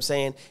 you know what I'm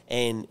saying?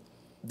 And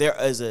there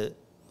is a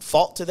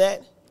fault to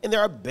that, and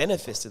there are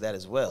benefits to that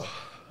as well.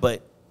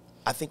 But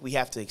I think we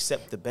have to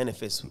accept the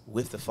benefits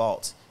with the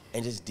faults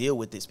and just deal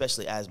with it,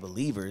 especially as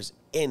believers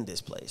in this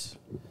place.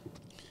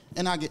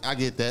 And I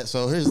get that.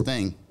 So here's the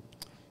thing.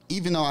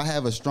 Even though I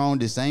have a strong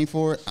disdain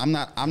for it, I'm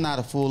not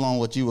a full on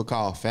what you would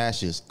call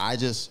fascist.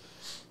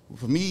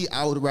 For me,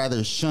 I would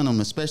rather shun them,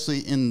 especially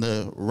in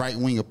the right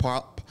wing of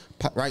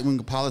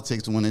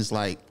politics. When it's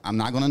like, I'm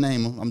not going to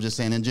name them. I'm just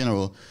saying in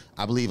general.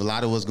 I believe a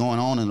lot of what's going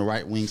on in the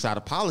right wing side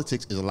of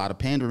politics is a lot of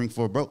pandering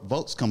for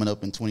votes coming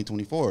up in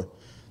 2024.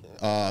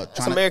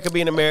 That's America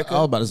being America. I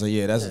was about to say,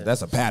 yeah,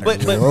 that's a pattern.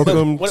 But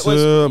Welcome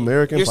to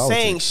American You're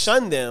politics. saying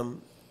shun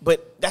them,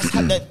 but that's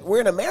how that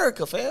we're in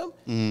America, fam.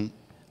 Mm-hmm.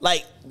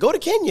 Like, go to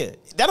Kenya.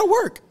 That'll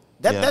work.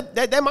 That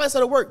Yeah. mindset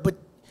will work. But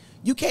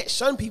you can't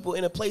shun people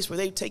in a place where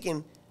they've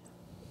taken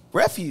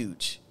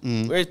refuge.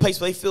 Where it's a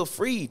place where they feel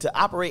free to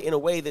operate in a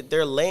way that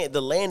the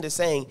land is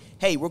saying,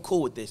 hey, we're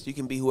cool with this. You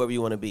can be whoever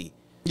you want to be.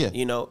 Yeah.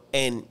 You know,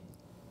 and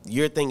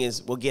your thing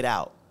is, well, get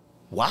out.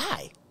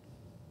 Why?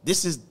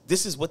 This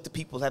is what the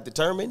people have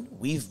determined.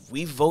 We've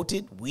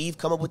voted. We've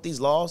come up with these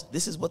laws.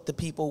 This is what the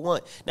people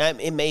want. Now,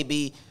 it may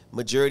be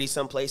majority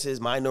some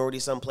places, minority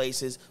some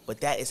places, but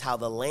that is how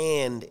the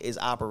land is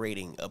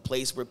operating, a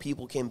place where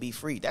people can be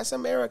free. That's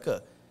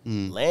America,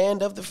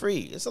 land of the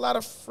free. There's a lot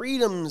of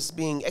freedoms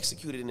being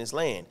executed in this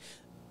land.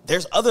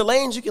 There's other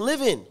lands you can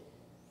live in.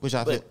 Which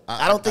I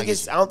don't think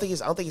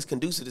it's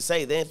conducive to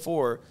say,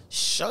 therefore,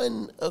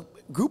 shun a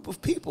group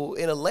of people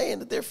in a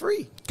land that they're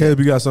free. Caleb,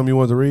 you got something you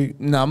want to read?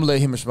 No, I'm gonna let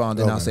him respond,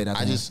 then Okay. I'll say that.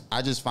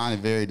 I just find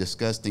it very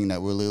disgusting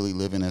that we're literally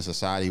living in a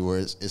society where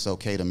it's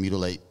okay to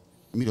mutilate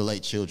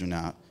children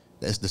now.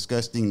 That's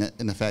disgusting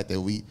in the fact that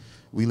we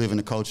live in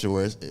a culture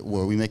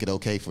where we make it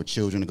okay for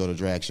children to go to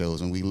drag shows,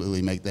 and we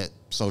literally make that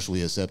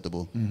socially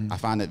acceptable. I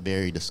find that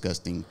very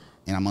disgusting,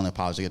 and I'm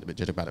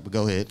unapologetic about it. But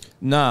go ahead.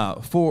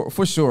 Nah,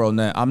 for sure on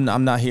that.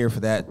 I'm not here for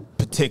that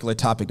particular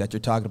topic that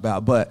you're talking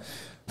about, but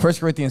 1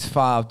 Corinthians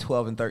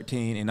 5:12 and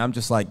 13, and I'm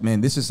just like,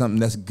 man, this is something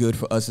that's good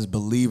for us as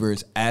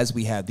believers as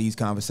we have these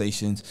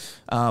conversations.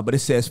 But it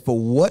says, for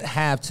what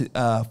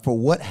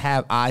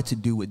have I to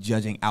do with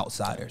judging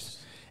outsiders?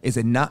 Is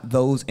it not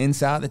those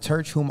inside the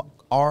church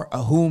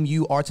whom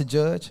you are to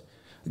judge?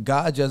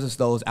 God judges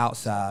those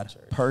outside,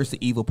 purge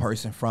the evil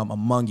person from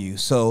among you.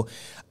 So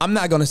I'm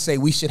not going to say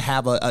we should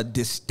have a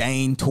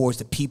disdain towards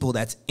the people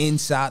that's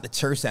inside the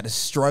church that is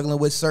struggling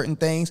with certain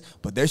things,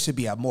 but there should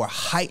be a more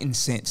heightened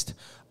sense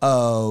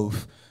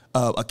of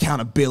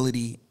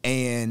accountability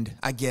and,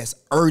 I guess,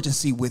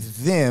 urgency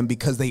with them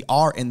because they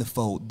are in the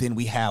fold than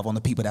we have on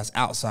the people that's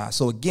outside.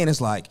 So again,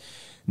 it's like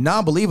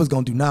non-believers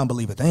going to do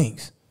non-believer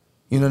things.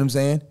 You know what I'm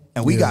saying?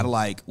 And we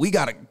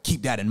gotta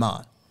keep that in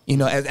mind. You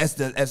know, as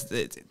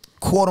the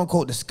quote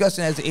unquote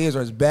disgusting as it is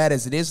or as bad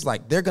as it is,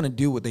 like they're gonna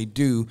do what they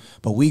do,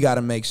 but we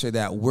gotta make sure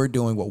that we're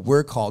doing what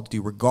we're called to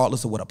do,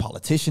 regardless of what a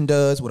politician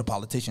does, what a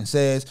politician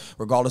says,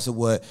 regardless of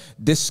what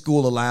this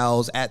school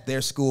allows at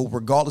their school,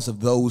 regardless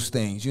of those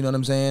things. You know what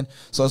I'm saying?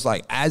 So it's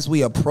like as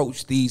we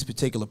approach these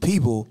particular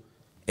people,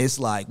 it's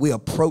like we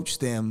approach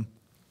them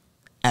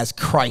as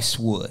Christ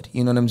would.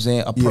 You know what I'm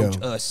saying? Approach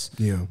us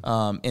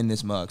in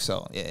this mug.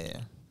 So yeah.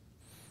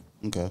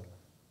 Okay.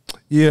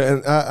 Yeah,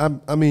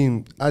 and I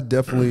mean, I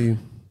definitely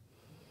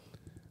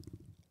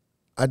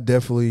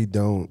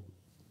don't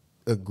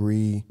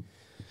agree.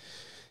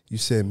 You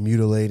said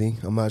mutilating.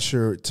 I'm not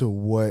sure to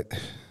what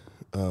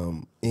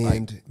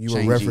end you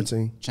were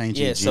referencing.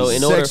 Changing. Yeah, so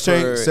in order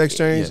for sex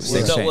change.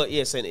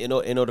 Yes.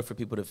 In order for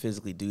people to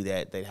physically do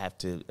that, they'd have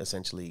to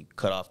essentially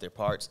cut off their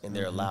parts, and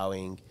they're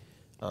allowing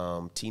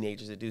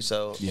teenagers to do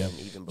so. Yeah. And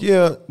even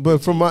Yeah, but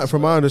from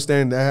my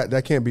understanding,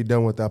 that can't be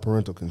done without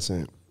parental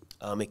consent.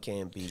 it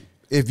can be.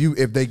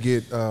 If they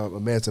get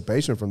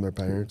emancipation from their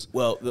parents.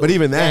 Well, but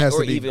even that has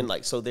or to be even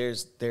like so.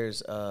 There's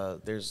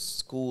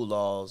school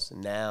laws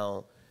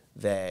now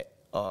that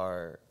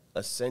are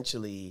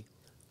essentially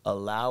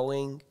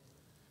allowing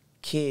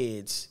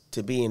kids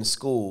to be in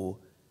school,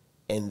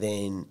 and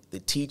then the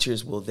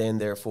teachers will then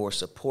therefore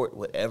support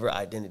whatever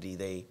identity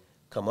they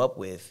come up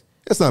with.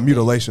 It's not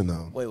mutilation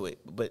though. Wait,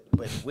 but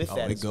with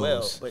that as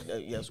well.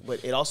 But yes,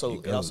 but it also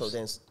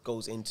then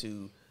goes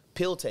into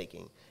pill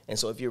taking. And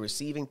so if you're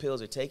receiving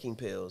pills or taking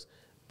pills,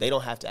 they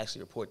don't have to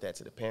actually report that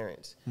to the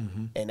parents.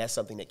 And that's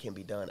something that can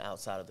be done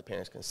outside of the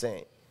parents'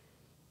 consent.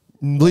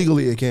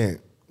 Legally, it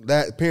can't.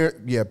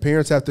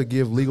 Parents have to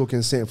give legal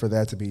consent for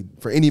that to be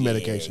for any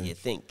medication. You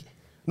think?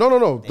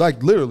 No.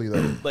 Like literally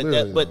though.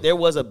 But there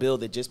was a bill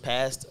that just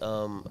passed. I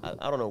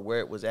don't know where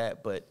it was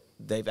at, but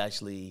they've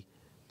actually,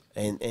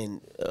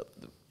 and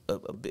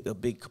a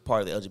big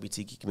part of the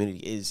LGBTQ community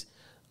is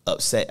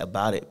upset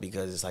about it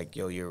because it's like,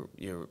 yo,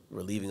 you're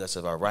relieving us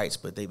of our rights.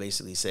 But they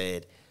basically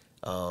said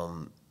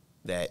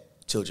that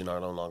children are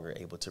no longer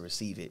able to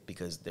receive it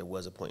because there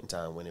was a point in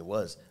time when it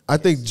was. I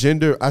think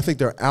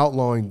they're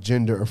outlawing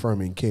gender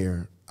affirming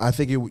care. I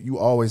think you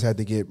always had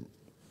to get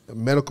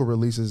medical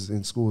releases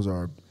in schools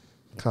are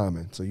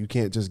common, so you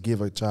can't just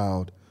give a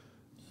child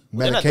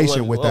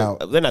medication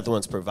without. They're not the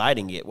ones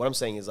providing it. What I'm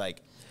saying is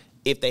like,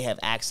 if they have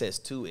access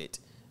to it,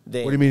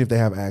 then What do you mean if they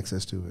have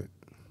access to it?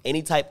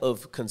 any type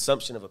of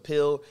consumption of a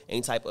pill,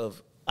 any type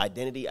of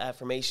identity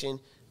affirmation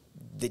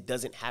that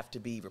doesn't have to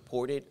be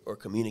reported or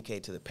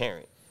communicated to the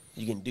parent.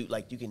 You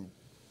can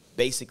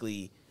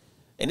basically,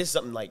 and this is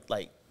something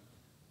like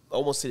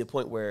almost to the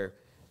point where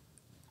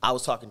I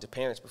was talking to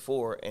parents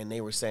before and they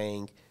were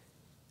saying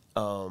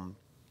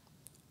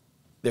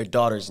their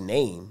daughter's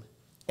name,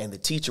 and the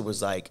teacher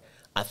was like,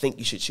 I think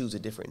you should choose a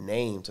different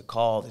name to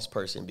call this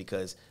person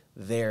because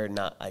they're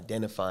not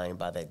identifying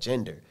by that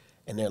gender.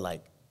 And they're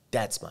like,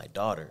 that's my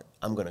daughter.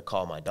 I'm going to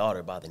call my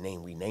daughter by the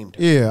name we named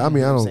her. Yeah, I mean,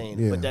 You know I what I'm don't. saying?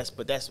 Yeah.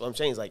 But that's what I'm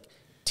saying is like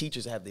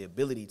teachers have the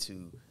ability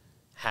to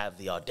have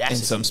the audacity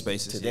In some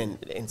spaces, to then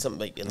in some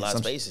like in a lot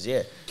of spaces,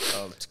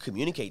 to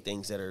communicate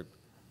things that are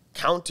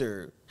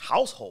counter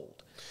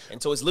household.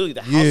 And so it's literally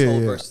the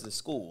household versus the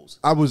schools.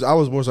 I was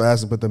more so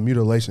asking, but the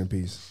mutilation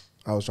piece,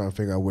 I was trying to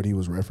figure out what he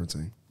was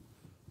referencing.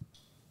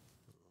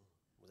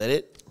 Is that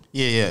it?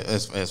 Yeah.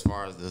 As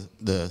far as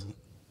the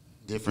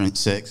different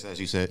sex, as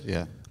you said,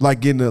 yeah. Like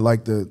getting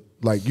like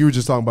you were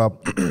just talking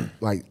about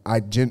like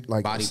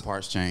Body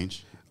parts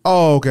change.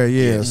 Oh, okay,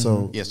 yeah.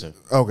 So Yes, sir.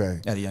 okay.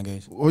 At a young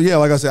age. Well, yeah,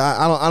 like I said,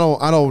 I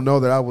don't know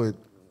that I would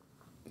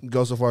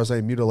go so far as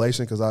saying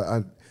mutilation because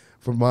I,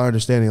 from my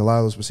understanding, a lot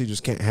of those procedures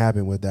can't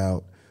happen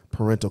without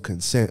parental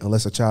consent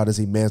unless a child is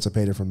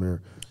emancipated from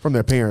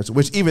their parents,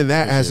 which even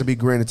that has to be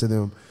granted to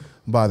them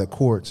by the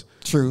courts.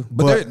 True,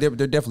 but they're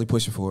definitely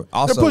pushing for it.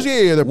 Also,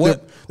 They're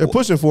pushing, they're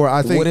pushing for it.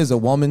 I think. What is a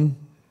woman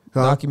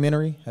Huh?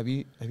 documentary? Have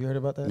you heard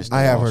about that?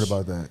 I have heard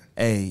about that.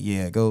 Hey,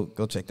 yeah, go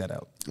check that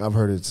out. I've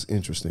heard it's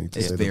interesting. To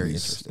It's say the very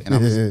least.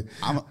 interesting.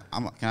 And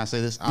can I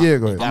say this? Yeah,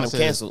 go ahead. Got him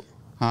canceled.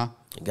 Huh?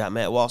 Got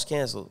Matt Walsh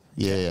canceled.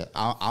 Yeah.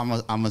 I'm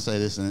gonna say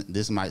this, and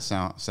this might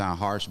sound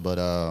harsh, but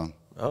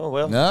Oh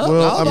well. No,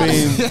 Well, no, I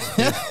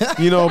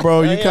mean,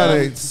 bro, you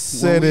kind of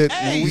said it.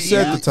 You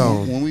set the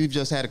tone. When we've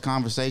just had a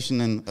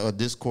conversation and a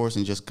discourse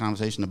and just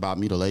conversation about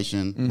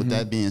mutilation. With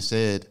that being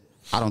said,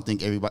 I don't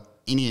think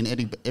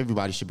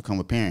everybody should become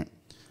a parent.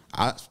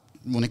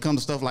 When it comes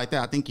to stuff like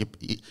that, I think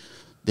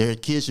their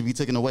kids should be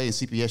taken away and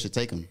CPS should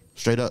take them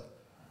straight up.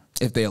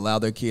 if they allow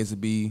their kids to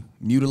be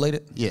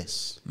mutilated.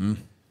 Yes.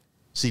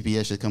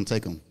 CPS should come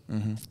take them.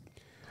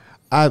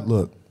 I'm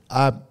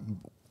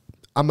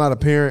not a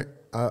parent.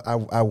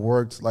 I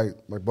worked like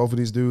both of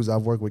these dudes.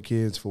 I've worked with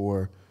kids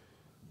for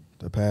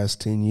the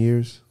past 10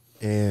 years,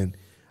 and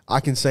I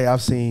can say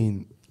I've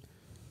seen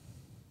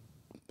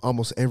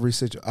almost every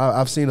situation.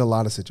 I've seen a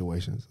lot of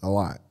situations, a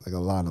lot.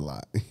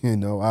 You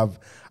know,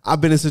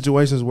 I've been in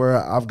situations where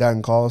I've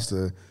gotten calls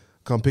to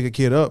come pick a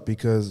kid up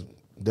because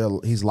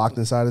he's locked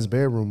inside his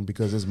bedroom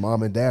because his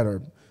mom and dad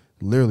are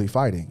literally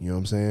fighting. You know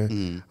what I'm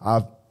saying?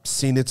 I've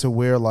seen it to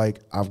where like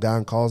I've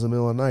gotten calls in the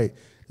middle of the night.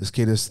 This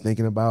kid is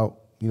thinking about,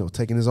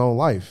 taking his own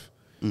life.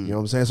 You know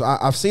what I'm saying? So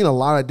I've seen a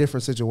lot of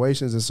different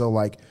situations. And so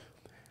like,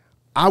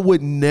 I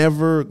would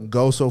never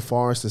go so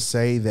far as to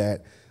say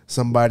that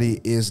somebody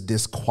is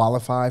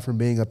disqualified from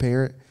being a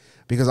parent,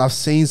 because I've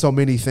seen so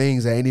many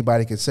things that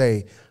anybody could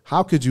say,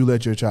 how could you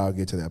let your child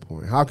get to that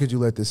point? How could you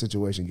let this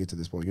situation get to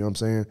this point? You know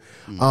what I'm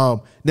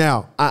saying?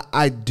 Now,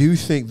 I do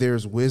think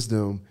there's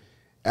wisdom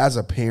as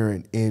a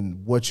parent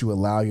in what you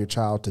allow your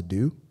child to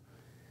do.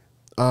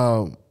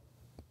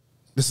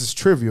 This is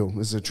trivial.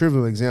 This is a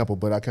trivial example,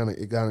 but it kind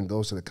of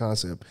goes to the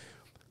concept.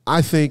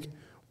 I think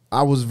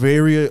I was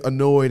very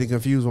annoyed and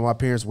confused when my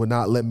parents would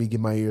not let me get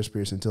my ears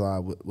pierced until I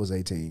was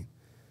 18.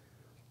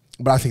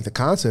 But I think the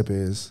concept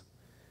is,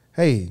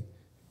 hey,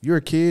 you're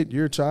a kid,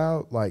 you're a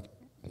child. Like,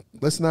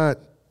 let's not,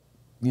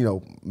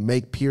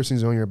 make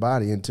piercings on your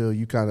body until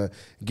you kind of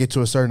get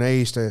to a certain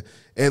age to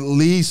at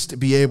least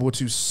be able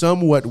to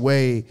somewhat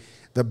weigh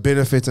the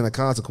benefits and the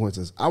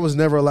consequences. I was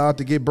never allowed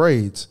to get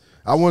braids.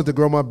 I wanted to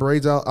grow my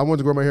braids out. I wanted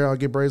to grow my hair out and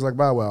get braids like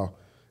Bow Wow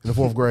in the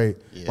 4th grade.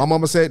 My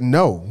mama said,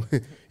 no,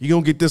 you're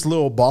going to get this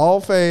little ball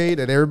fade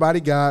that everybody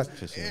got.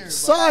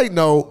 Side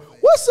note,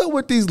 what's up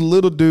with these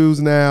little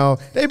dudes now?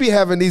 They be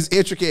having these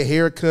intricate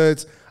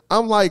haircuts.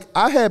 I'm like,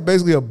 I had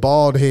basically a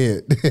bald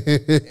head.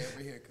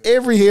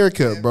 Every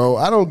haircut, bro.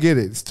 I don't get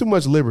it. It's too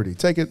much liberty.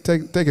 Take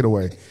it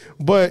away.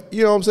 But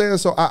you know what I'm saying?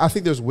 So I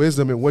think there's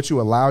wisdom in what you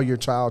allow your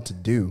child to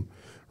do,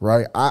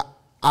 right?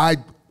 I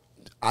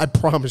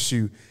promise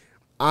you,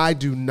 I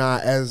do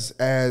not,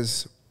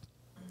 as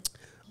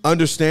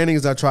understanding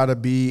as I try to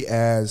be,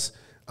 as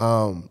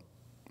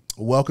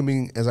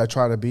welcoming as I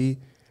try to be,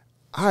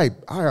 I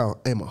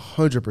am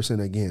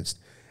 100% against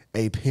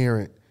a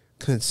parent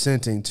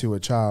consenting to a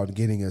child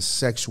getting a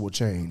sexual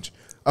change,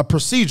 a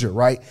procedure,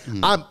 right?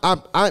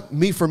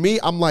 For me,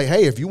 I'm like,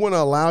 hey, if you want to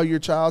allow your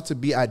child to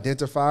be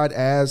identified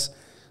as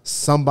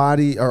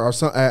somebody or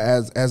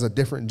as a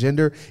different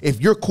gender, if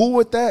you're cool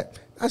with that,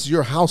 that's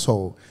your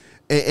household.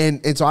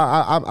 And so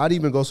I'd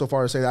even go so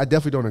far as say I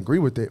definitely don't agree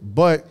with it,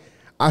 but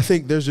I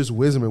think there's just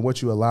wisdom in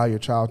what you allow your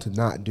child to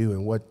not do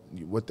and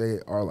what they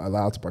are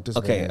allowed to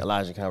participate in. Okay,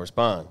 Elijah, can I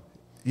respond?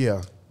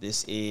 Yeah.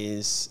 This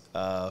is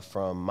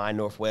from My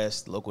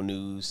Northwest Local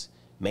News,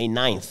 May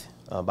 9th,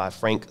 by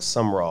Frank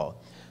Sumrall.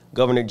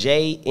 Governor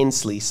Jay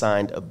Inslee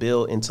signed a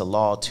bill into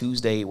law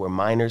Tuesday where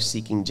minors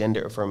seeking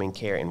gender-affirming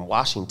care in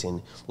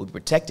Washington will be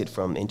protected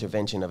from the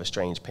intervention of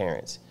estranged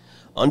parents.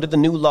 Under the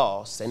new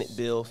law, Senate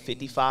Bill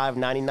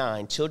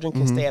 5599, children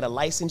can stay at a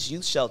licensed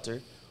youth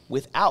shelter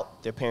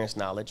without their parents'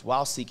 knowledge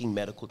while seeking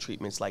medical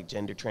treatments like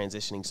gender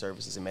transitioning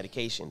services and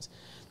medications.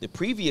 The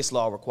previous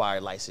law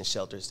required licensed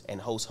shelters and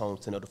host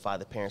homes to notify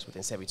the parents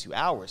within 72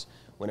 hours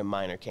when a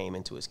minor came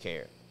into his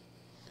care.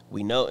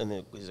 We know, and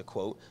this is a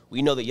quote,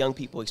 "We know that young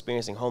people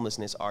experiencing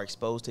homelessness are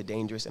exposed to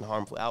dangerous and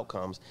harmful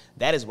outcomes.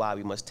 That is why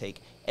we must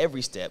take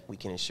every step we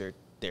can ensure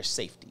their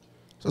safety."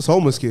 So it's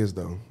homeless kids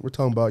though. You were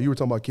talking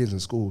about kids in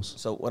schools.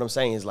 So what I'm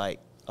saying is like,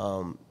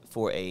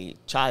 for a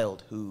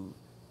child who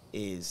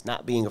is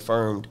not being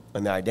affirmed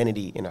in their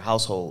identity in their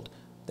household,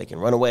 they can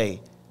run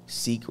away,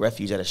 seek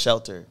refuge at a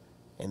shelter,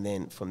 and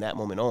then from that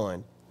moment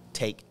on,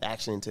 take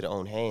action into their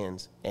own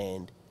hands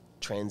and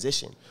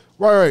transition.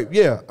 Right,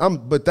 yeah.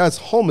 But that's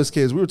homeless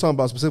kids. We were talking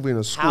about specifically in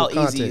a school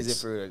context. How easy is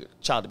it for a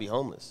child to be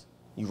homeless?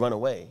 You run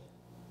away.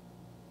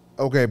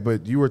 Okay,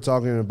 but you were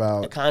talking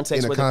about The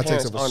context in where the the context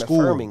parents of a aren't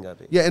school. affirming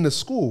of it. Yeah, in the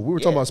school. We were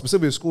talking Yeah. about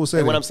specifically a school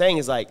setting. And what I'm saying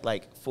is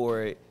like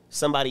for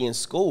somebody in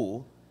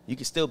school, you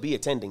can still be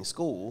attending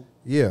school.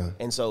 Yeah.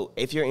 And so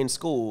if you're in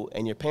school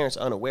and your parents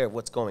are unaware of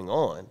what's going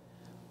on,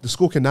 The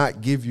school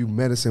cannot give you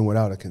medicine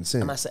without a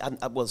consent. I'm not saying,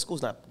 well, the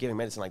school's not giving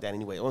medicine like that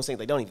anyway. I'm saying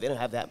they don't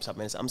have that type of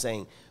medicine. I'm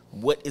saying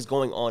what is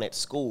going on at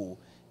school,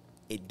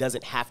 it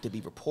doesn't have to be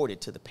reported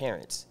to the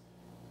parents.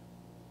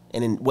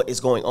 And then what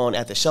is going on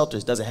at the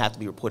shelters doesn't have to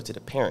be reported to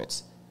the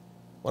parents.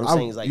 What I'm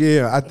saying is like,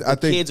 I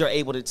think kids are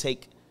able to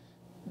take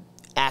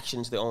action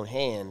into their own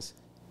hands,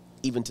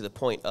 even to the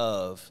point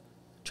of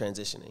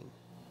transitioning.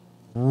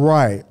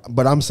 right.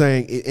 But I'm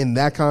saying in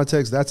that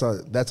context,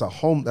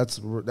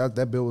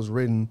 that bill was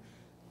written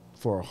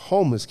for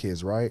homeless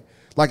kids, right?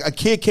 Like a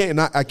kid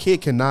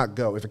cannot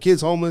go. If a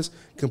kid's homeless,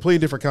 completely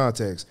different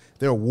context.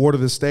 They're a ward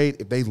of the state.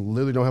 If they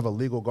literally don't have a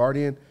legal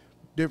guardian,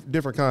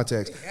 different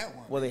context.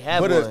 Well, they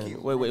have But,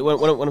 one. Wait.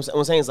 What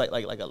I'm saying is like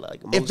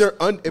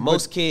most,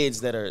 most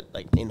kids that are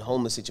like in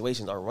homeless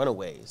situations are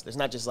runaways. There's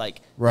not just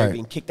like Right. they're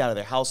being kicked out of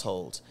their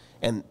households,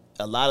 and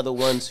a lot of the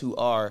ones who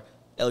are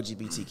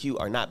LGBTQ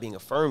are not being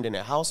affirmed in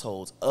their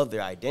households of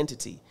their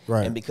identity.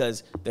 Right. And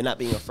because they're not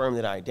being affirmed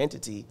in their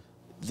identity,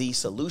 the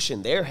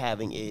solution they're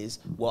having is,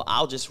 well,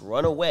 I'll just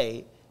run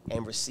away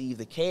and receive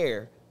the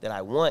care that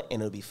I want,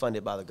 and it'll be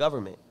funded by the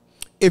government.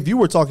 If you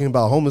were talking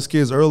about homeless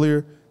kids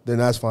earlier, then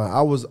that's fine.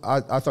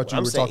 I thought you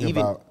were talking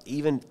about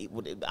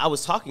I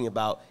was talking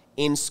about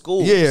in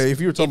schools. Yeah, if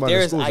you were talking about in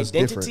there's schools, it's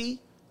different.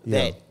 identity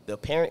Yeah. that the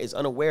parent is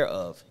unaware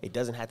of, it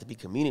doesn't have to be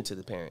communicated to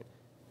the parent.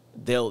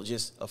 They'll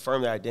just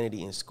affirm their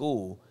identity in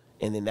school,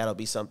 and then that'll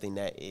be something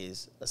that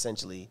is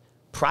essentially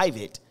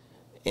private.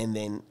 And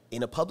then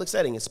in a public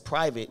setting, it's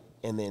private,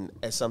 and then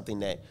as something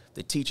that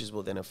the teachers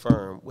will then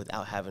affirm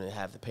without having to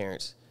have the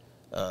parents'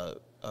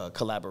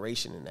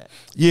 collaboration in that.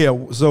 Yeah,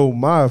 so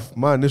my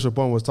initial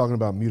point was talking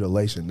about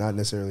mutilation, not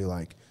necessarily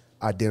like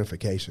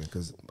identification,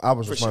 because I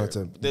was For responding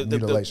sure. to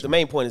mutilation. The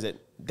main point is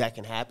that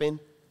can happen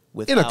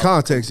without, in a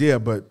context, yeah,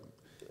 but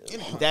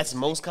that's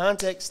most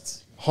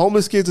contexts.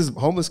 homeless kids is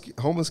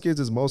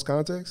most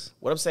contexts.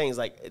 What I'm saying is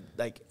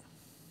like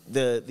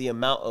the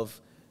amount of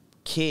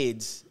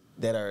kids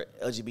that are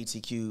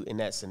LGBTQ in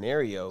that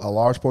scenario. A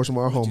large portion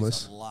of them are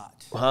homeless. A lot.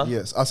 Huh?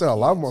 Yes, I said a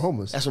lot of them are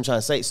homeless. That's what I'm trying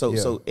to say. So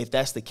Yeah. so if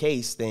that's the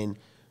case, then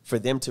for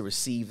them to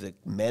receive the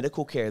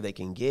medical care they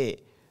can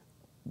get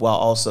while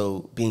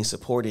also being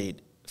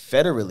supported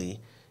federally,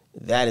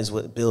 that is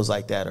what bills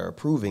like that are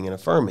approving and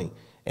affirming.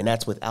 And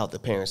that's without the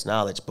parents'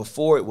 knowledge.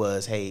 Before it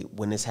was, hey,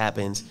 when this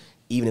happens,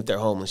 even if they're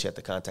homeless, you have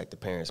to contact the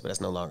parents, but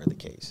that's no longer the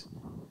case.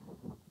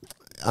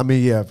 I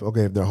mean, yeah,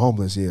 okay, if they're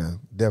homeless, yeah,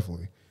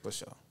 definitely. For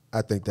sure.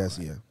 I think that's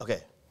yeah.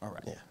 Okay. All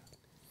right. Yeah.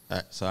 All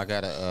right, so I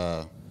got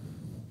a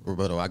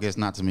rebuttal. I guess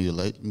not to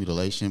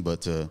mutilation,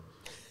 but to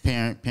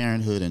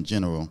parenthood in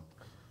general.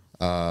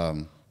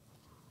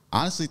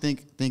 Honestly,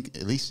 think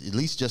at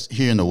least just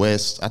here in the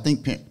West, I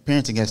think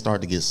parenting has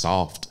started to get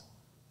soft,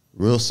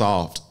 real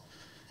soft.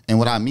 And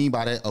what I mean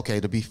by that,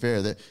 okay, to be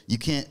fair, that you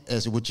can't,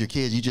 as with your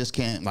kids, you just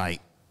can't like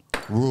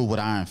rule with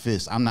iron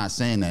fist. I'm not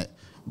saying that,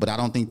 but I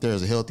don't think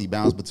there's a healthy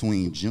balance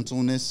between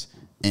gentleness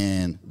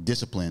and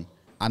discipline.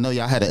 I know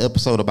y'all had an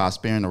episode about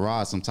sparing the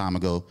rod some time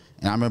ago,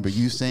 and I remember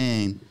you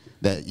saying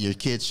that your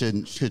kids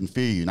shouldn't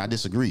fear you, and I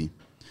disagree,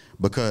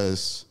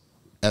 because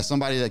as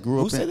somebody that grew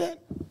up, Who said that?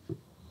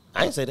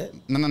 I didn't say that.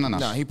 No.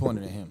 No, he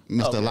pointed at him.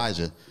 Mr. Okay.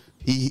 Elijah,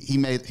 he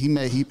made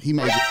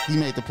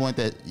the point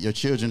that your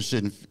children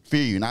shouldn't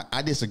fear you, and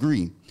I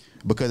disagree,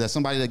 because as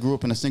somebody that grew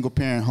up in a single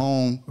parent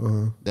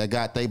home that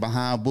got they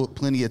behind book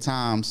plenty of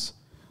times,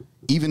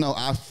 even though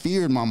I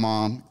feared my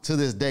mom, to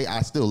this day,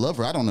 I still love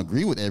her. I don't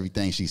agree with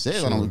everything she says.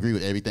 Sure. I don't agree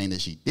with everything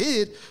that she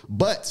did,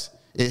 but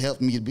it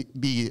helped me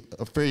be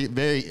a very,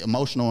 very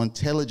emotional,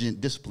 intelligent,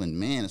 disciplined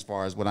man as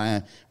far as what I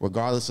am,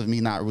 regardless of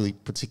me not really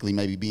particularly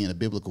maybe being a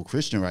biblical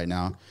Christian right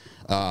now.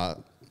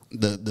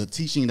 The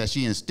teaching that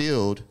she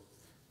instilled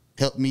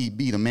helped me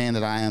be the man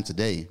that I am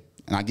today.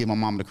 And I give my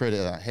mama the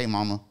credit, hey,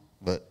 mama,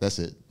 but that's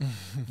it.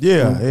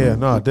 Yeah,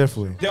 no,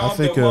 definitely. I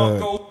think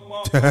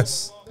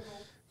that's...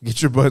 Get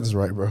your buttons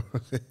right, bro.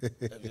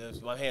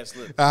 My hand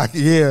slipped.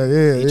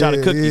 Yeah. He trying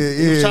to cook you.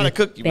 He was trying to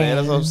cook you, man.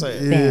 That's what I'm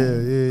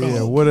saying.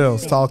 Yeah. What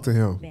else? Talk to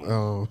him.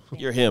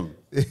 You're him.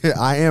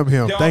 I am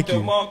him. Thank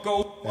you.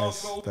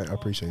 I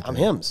appreciate that. I'm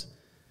hims.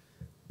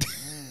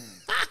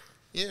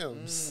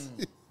 Hims.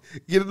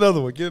 Get another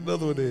one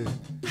in.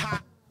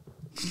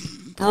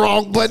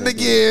 Wrong button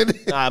again.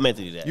 Nah, I meant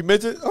to do that. You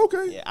meant it?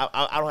 Okay. Yeah,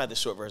 I don't have the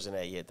short version of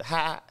that yet. The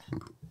ha.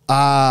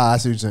 I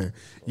see what you're saying.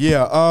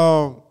 Yeah.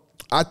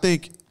 I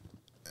think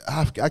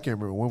I can't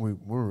remember when we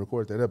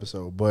recorded that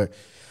episode, but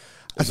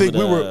I think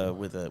we were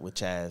with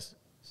Chaz.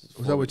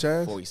 Was that with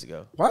Chaz? 4 weeks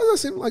ago. Why does that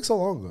seem like so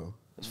long ago?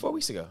 It was 4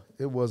 weeks ago.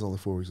 It was only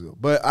 4 weeks ago.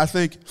 But I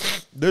think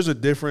there's a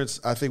difference.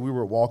 I think we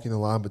were walking the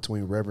line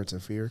between reverence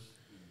and fear.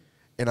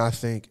 And I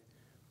think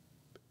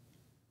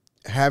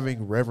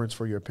having reverence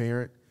for your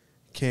parent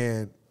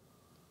can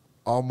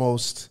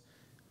almost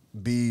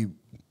be,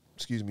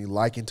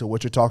 likened to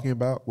what you're talking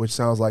about, which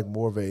sounds like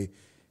more of a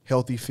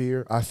healthy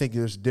fear. I think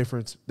there's a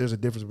difference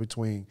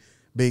between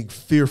being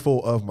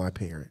fearful of my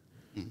parent,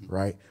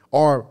 right?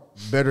 Or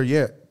better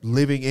yet,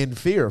 living in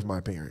fear of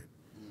my parent,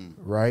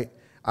 right?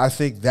 I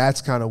think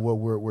that's kind of what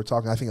we're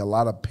talking. I think a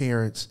lot of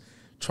parents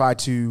try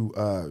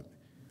to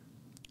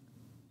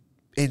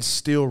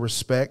instill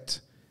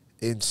respect,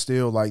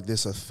 instill like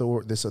this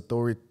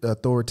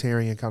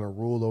authoritarian kind of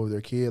rule over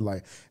their kid.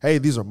 Like, hey,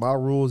 these are my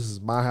rules. This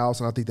is my house,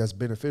 and I think that's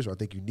beneficial. I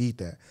think you need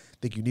that. I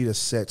think you need a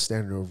set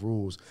standard of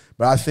rules.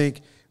 But I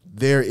think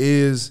there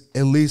is,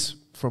 at least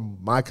from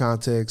my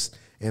context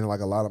and like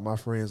a lot of my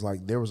friends,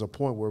 like there was a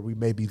point where we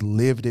maybe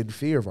lived in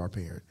fear of our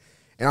parent.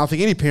 And I don't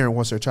think any parent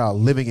wants their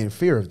child living in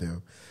fear of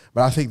them.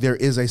 But I think there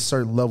is a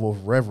certain level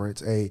of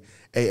reverence, a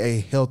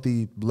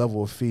healthy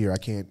level of fear. I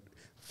can't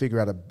figure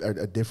out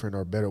a different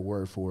or better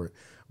word for it.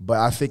 But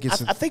I think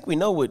it's... I think we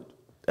know what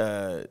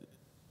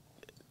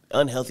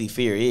unhealthy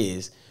fear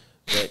is,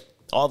 but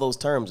all those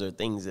terms are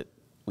things that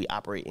we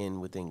operate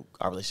within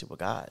our relationship with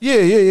God.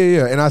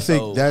 Yeah. And I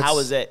think that's... How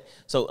is that...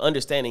 So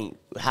understanding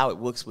how it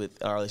looks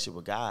with our relationship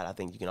with God, I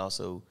think you can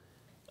also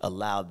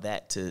allow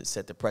that to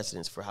set the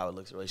precedence for how it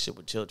looks in relationship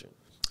with children.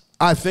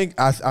 I think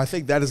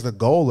that is the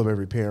goal of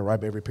every parent, right?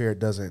 But every parent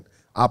doesn't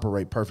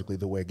operate perfectly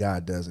the way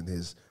God does in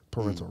his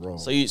parental role.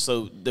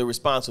 So the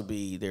response would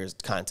be there's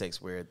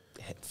context where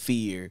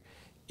fear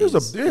is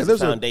a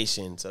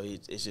foundation. So he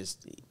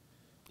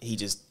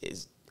just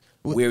is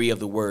weary of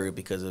the word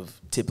because of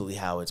typically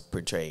how it's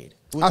portrayed.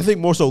 I think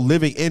more so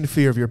living in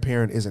fear of your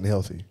parent isn't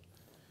healthy.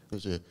 For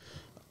sure.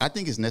 I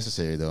think it's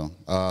necessary though,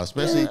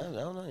 especially. I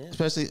don't know, yeah.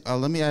 Especially,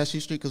 let me ask you,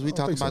 Street, because we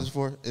talked about this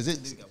before. Is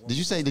it? Did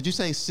you say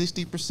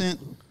 60%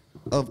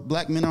 of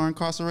black men are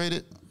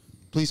incarcerated?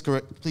 Please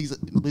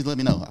let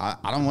me know.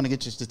 I don't want to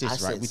get your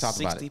statistics right. We talked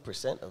about it.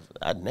 60% of.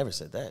 I never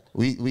said that.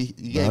 We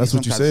gave that's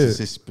what you said.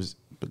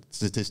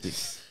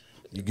 Statistics.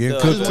 You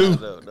getting cooked too?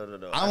 No.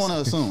 I want to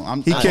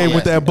assume. He came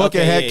with that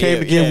bucket hat, came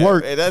to get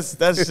work. Hey,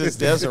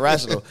 that's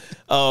irrational.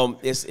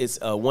 It's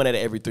 1 out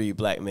of every 3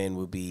 black men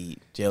will be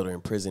jailed or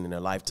in prison in their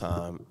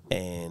lifetime,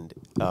 and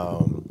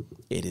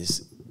it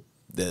is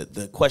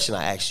the question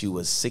I asked you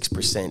was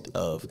 6%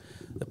 of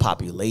the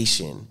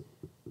population,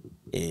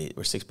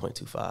 or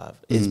 6.25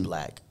 is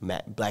black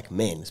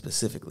men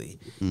specifically,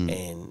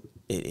 and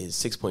it is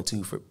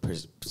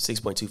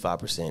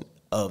 6.25%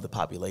 of the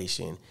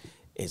population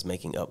is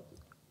making up.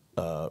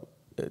 I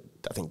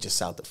think just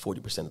south of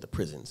 40% of the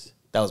prisons.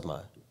 That was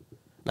mine.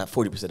 Not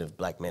 40% of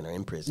black men are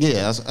in prison.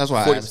 Yeah, that's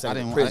why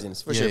 40% of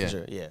prisons. For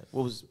sure. Yeah.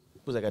 What was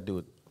that got to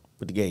do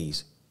with the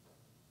gays?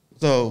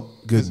 So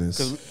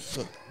goodness.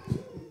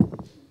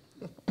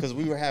 Because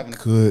we were having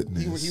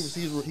goodness.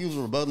 He was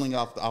rebutting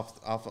off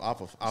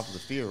of the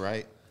fear,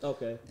 right?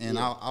 Okay. And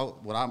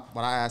what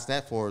I asked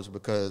that for is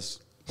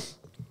because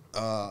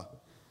I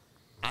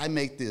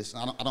make this.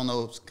 I don't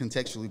know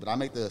contextually, but I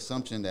make the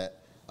assumption that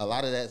a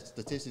lot of that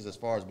statistics as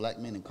far as black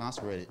men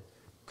incarcerated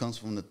comes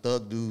from the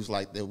thug dudes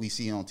like that we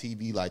see on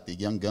TV, like the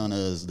Young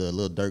Gunners, the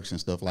Lil Durks and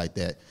stuff like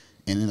that.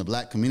 And in the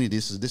black community,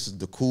 this is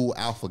the cool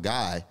alpha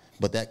guy,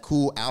 but that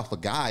cool alpha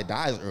guy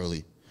dies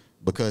early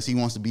because he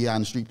wants to be out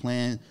in the street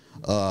playing,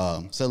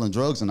 selling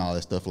drugs and all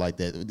that stuff like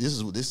that.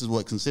 This is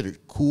what considered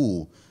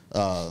cool,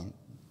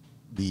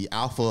 the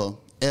alpha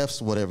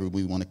Fs, whatever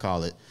we want to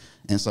call it.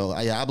 And so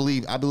I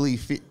believe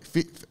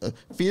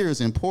fear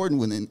is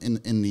important within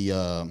in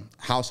the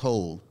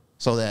household,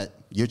 so that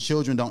your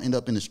children don't end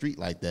up in the street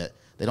like that.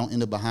 They don't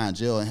end up behind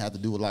jail and have to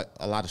do with like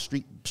a lot of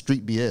street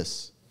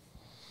BS.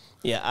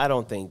 Yeah, I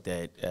don't think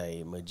that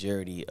a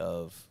majority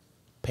of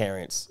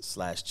parents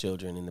 /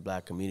 children in the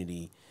black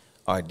community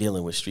are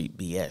dealing with street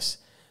BS.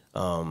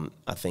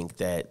 I think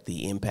that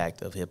the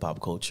impact of hip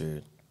hop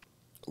culture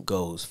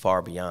goes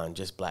far beyond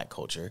just black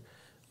culture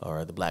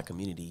or the black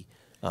community.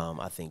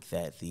 I think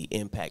that the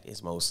impact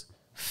is most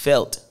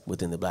felt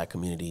within the black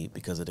community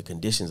because of the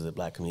conditions of the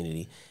black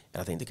community.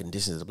 And I think the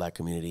conditions of the black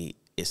community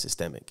is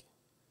systemic.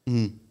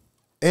 And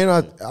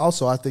I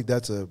think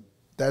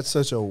that's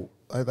such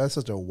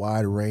a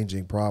wide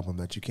ranging problem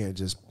that you can't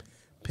just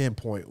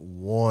pinpoint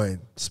one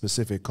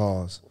specific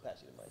cause.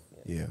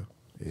 Yeah.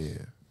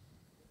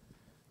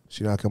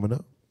 She not coming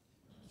up.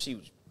 She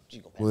gonna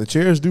pass. Well, the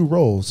chairs do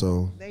roll,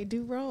 so They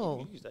do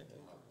roll.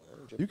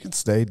 you can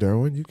stay,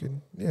 Derwin. You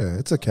can. Yeah,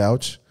 it's a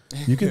couch.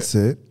 You can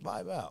sit.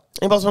 Vibe out.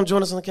 Anybody want to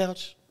join us on the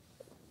couch?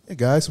 Hey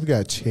guys, we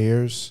got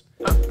chairs.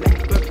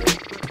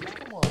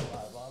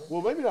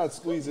 Well, maybe not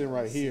squeeze in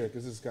right here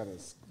because it's kind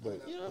of. But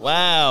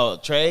Wow,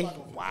 Trey.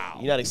 Wow.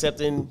 You're not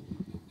accepting, you know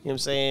what I'm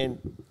saying?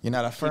 You're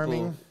not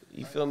People,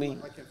 you feel me?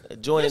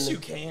 Join Yes, in you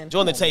can.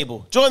 Join the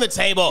table. Join the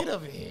table. Get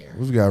over here.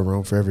 we've got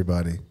room for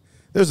everybody.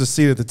 There's a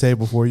seat at the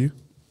table for you.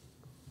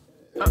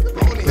 Come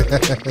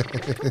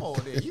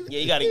on, there. Yeah,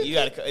 you gotta.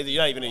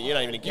 You're not even in You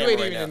camera ain't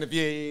right even now. in the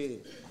yeah.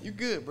 You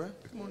good, bro?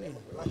 Come on in.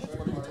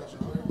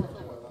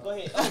 Go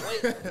ahead.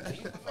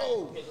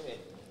 Oh, wait. Go ahead.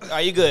 All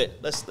right, you good?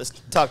 Let's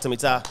talk to me,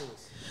 Ty.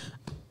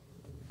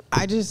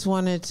 I just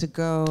wanted to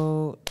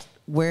go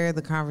where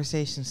the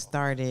conversation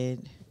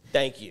started.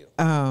 Thank you.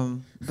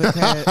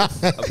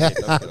 Because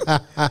Okay.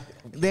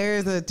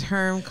 there's a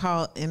term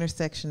called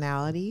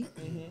intersectionality.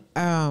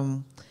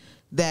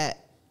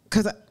 That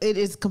because it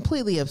is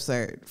completely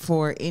absurd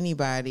for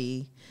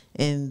anybody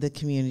in the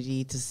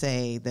community to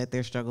say that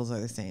their struggles are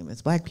the same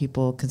as black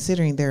people,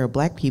 considering there are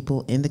black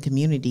people in the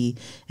community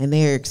and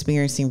they are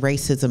experiencing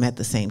racism at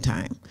the same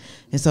time.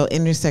 And so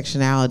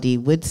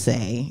intersectionality would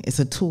say it's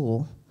a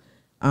tool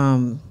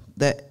or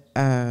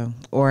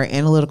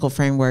analytical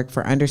framework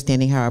for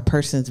understanding how a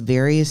person's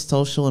various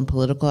social and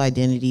political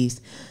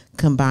identities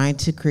combine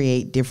to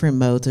create different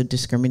modes of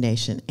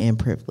discrimination and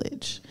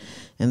privilege.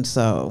 And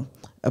so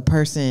a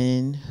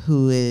person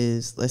who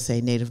is, let's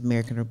say, Native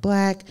American or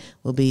black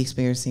will be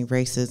experiencing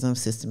racism,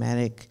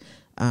 systematic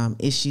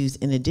issues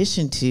in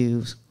addition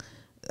to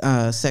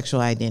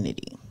sexual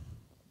identity.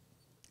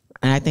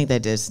 And I think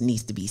that just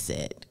needs to be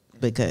said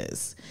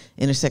because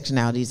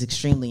intersectionality is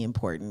extremely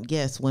important.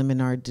 Yes, women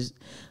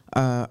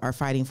are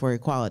fighting for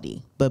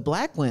equality, but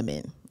black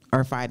women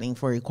are fighting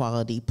for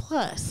equality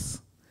plus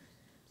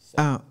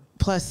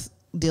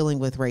dealing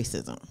with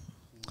racism,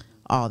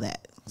 all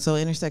that. So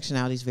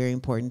intersectionality is very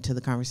important to the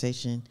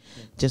conversation.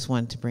 Just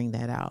wanted to bring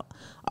that out.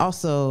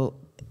 Also,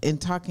 in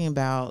talking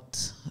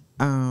about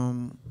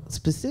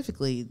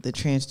specifically the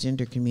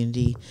transgender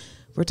community,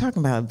 we're talking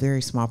about a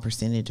very small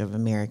percentage of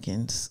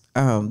Americans.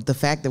 The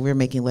fact that we're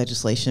making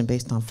legislation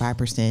based on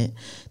 5%,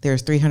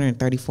 there's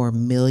 334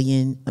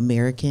 million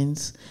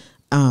Americans,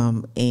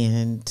 and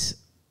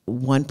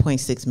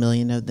 1.6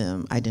 million of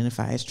them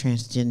identify as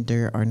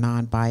transgender or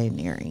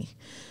non-binary.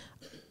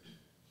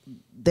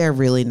 They're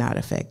really not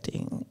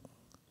affecting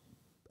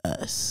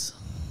us.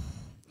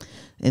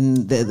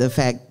 And the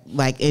fact,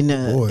 like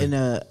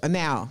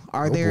now,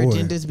 are there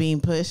agendas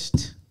being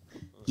pushed?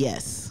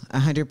 Yes,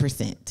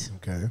 100%.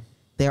 Okay.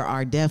 There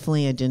are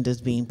definitely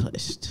agendas being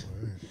pushed.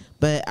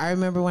 But I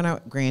remember when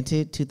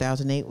granted,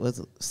 2008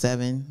 was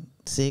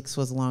 6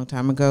 was a long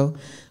time ago,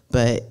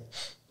 but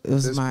it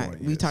was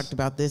we talked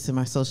about this in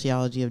my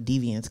sociology of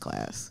deviance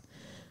class.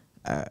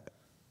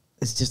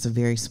 It's just a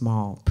very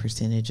small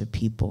percentage of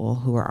people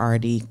who are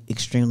already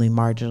extremely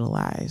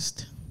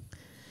marginalized.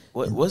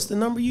 What's the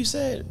number you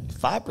said?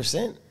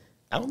 5%?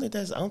 I don't think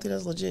that's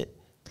legit.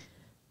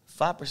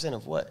 5%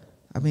 of what?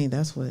 I mean,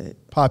 that's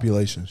what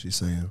Population, she's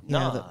saying.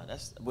 Nah,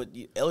 that's what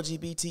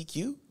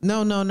LGBTQ?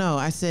 No.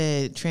 I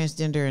said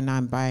transgender and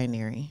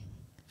non-binary.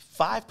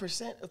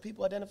 5% of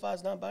people identify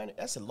as non-binary.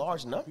 That's a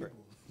large number.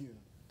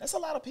 That's a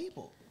lot of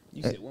people.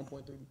 You said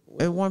 1.3?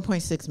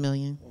 1.6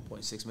 million.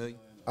 1.6 million?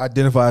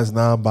 Identify as Out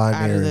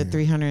non-binary. of the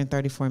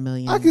 334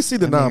 million. I can see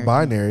the American.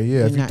 non-binary.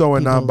 Yeah, if you throw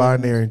in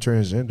non-binary and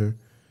transgender.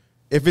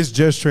 If it's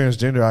just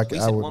transgender,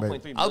 I would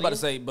make. I was about to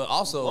say, but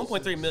also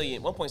 1.3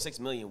 million, 1.6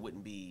 million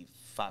wouldn't be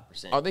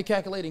 5%. are they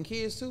calculating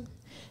kids too?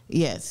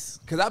 Yes.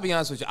 Because I'll be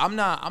honest with you, I'm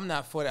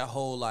not for that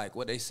whole like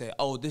what they say.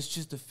 Oh, this is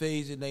just a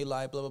phase in their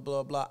life, blah blah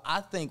blah blah.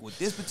 I think with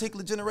this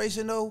particular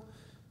generation though,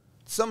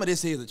 some of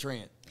this is a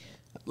trend.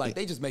 Like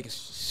they just making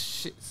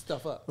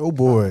stuff up. Oh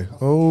boy.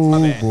 Oh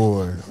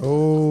boy.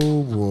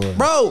 Oh boy.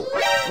 Bro,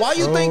 why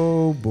you think?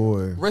 Oh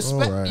boy.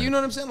 Respect, All right. you know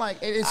what I'm saying?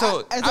 Like, and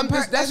so As a I'm per-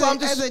 just, that's as why a- I'm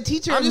just, as a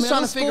teacher I'm in just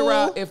trying to middle figure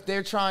out school- if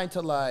they're trying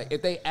to like,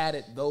 if they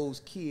added those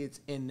kids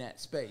in that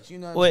space. You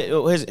know? Wait,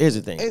 here's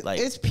the thing.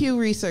 It's Pew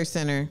Research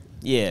Center.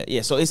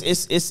 Yeah. So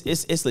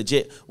it's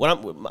legit.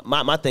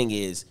 My thing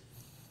is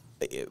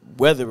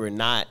whether or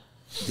not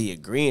the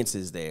agreement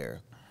is there.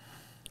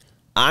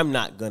 I'm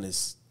not gonna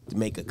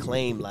make a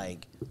claim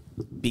like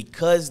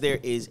because there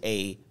is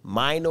a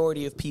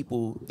minority of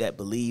people that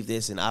believe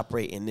this and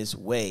operate in this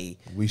way,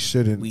 we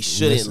shouldn't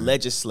listen.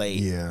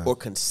 legislate or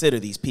consider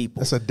these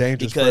people. That's a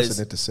dangerous because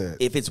precedent to set.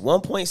 If it's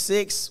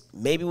 1.6,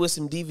 maybe with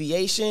some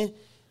deviation,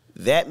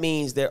 that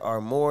means there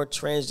are more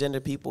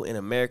transgender people in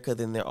America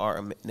than there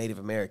are Native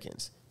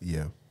Americans.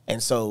 Yeah.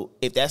 And so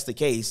if that's the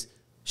case,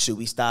 should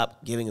we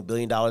stop giving $1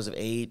 billion of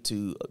aid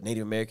to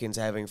Native Americans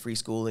having free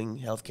schooling,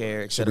 health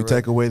care, et Should we cetera?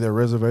 take away their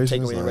reservations?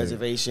 Take away the Like-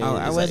 reservation. Oh,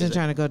 I Is wasn't that-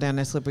 trying to go down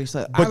that slippery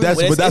slope. But that's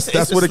it's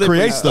what a it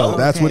creates, slippery though. slope.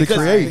 That's what it Okay.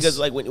 creates. Because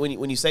like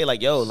when you say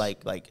like, yo,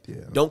 like Yeah.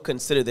 don't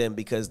consider them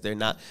because they're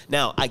not.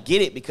 Now I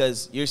get it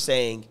because you're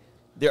saying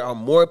there are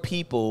more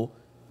people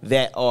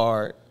that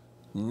are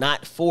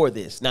not for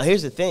this. Now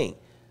here's the thing.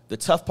 The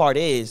tough part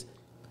is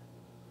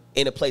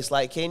in a place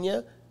like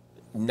Kenya,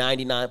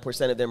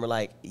 99% of them are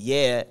like,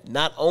 yeah,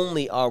 not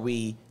only are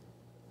we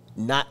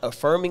not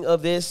affirming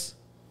of this,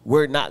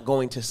 we're not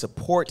going to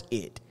support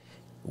it.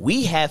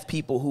 We have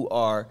people who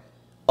are,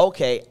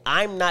 okay,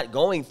 I'm not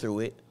going through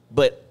it,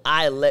 but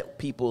I let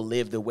people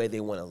live the way they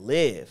want to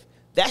live.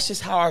 That's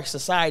just how our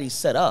society's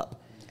set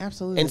up.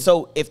 Absolutely. And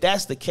so if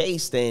that's the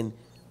case, then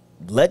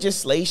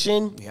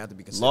legislation, You have to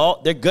be considerate.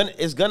 law,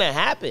 it's gonna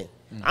happen.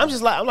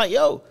 I'm like,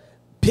 yo,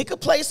 pick a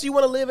place you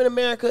want to live in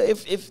America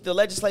if the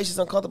legislation is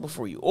uncomfortable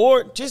for you,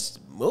 or just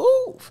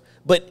move.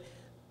 But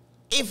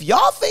if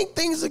y'all think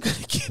things are gonna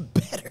get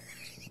better,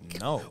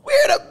 No.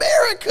 we're in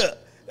America.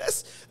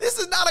 This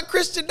is not a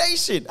Christian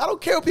nation. I don't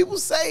care what people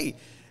say.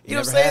 You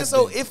know what I'm Never saying? has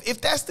So been.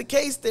 if that's the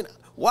case, then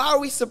why are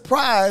we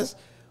surprised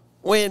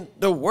when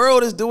the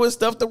world is doing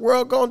stuff the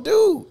world gonna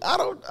do? I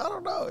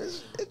don't know.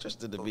 It's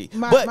interesting to me.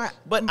 But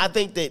I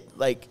think that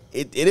like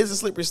it is a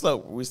slippery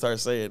slope when we start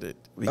saying it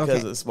because Okay.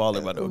 of the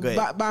smaller minority. Go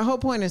ahead. My whole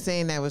point of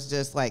saying that was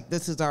just like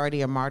this is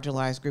already a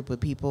marginalized group of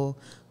people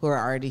who are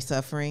already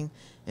suffering,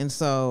 and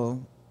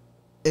so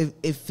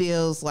it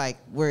feels like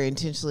we're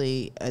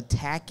intentionally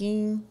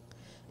attacking.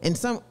 And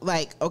some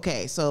like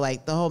okay, so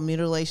like the whole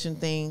mutilation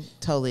thing,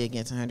 totally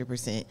against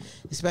 100%.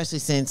 Especially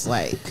since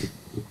like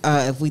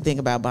if we think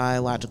about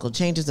biological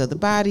changes of the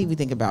body, we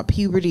think about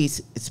puberty,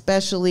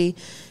 especially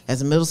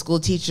as a middle school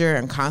teacher.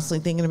 I'm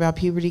constantly thinking about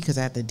puberty because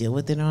I have to deal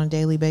with it on a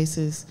daily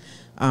basis.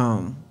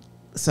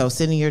 So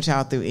sending your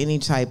child through any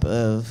type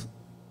of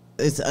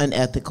it's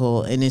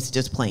unethical and it's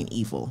just plain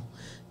evil,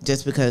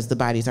 just because the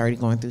body's already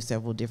going through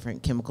several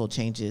different chemical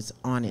changes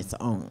on its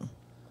own.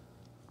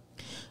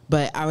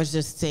 But I was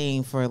just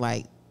saying for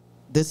like,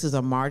 this is a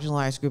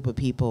marginalized group of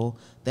people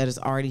that is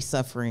already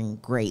suffering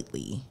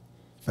greatly.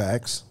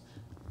 Facts.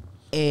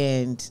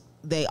 And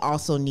they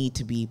also need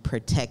to be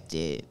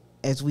protected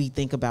as we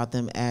think about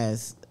them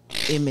as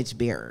image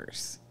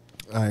bearers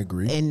I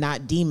agree. and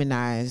not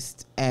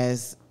demonized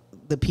as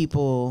the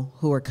people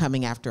who are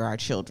coming after our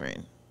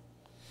children.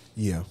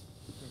 Yeah.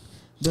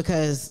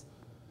 Because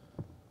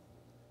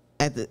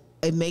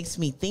it makes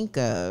me think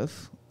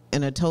of,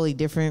 in a totally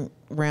different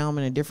realm,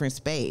 in a different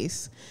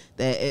space,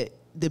 that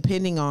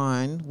depending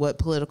on what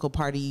political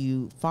party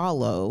you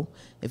follow,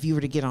 if you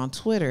were to get on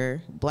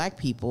Twitter, black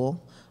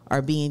people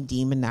are being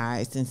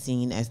demonized and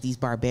seen as these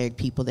barbaric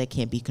people that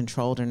can't be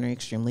controlled and are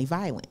extremely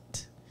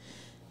violent.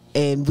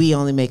 And we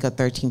only make up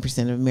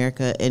 13% of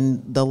America,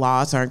 and the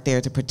laws aren't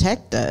there to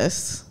protect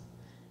us,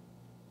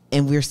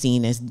 and we're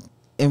seen as,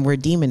 and we're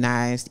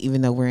demonized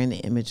even though we're in the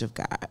image of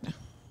God.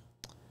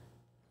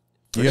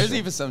 There's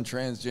even some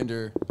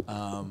transgender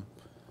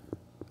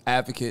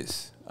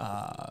advocates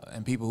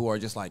and people who are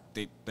just like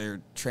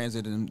they're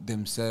transiting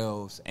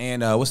themselves,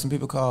 and what some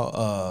people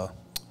call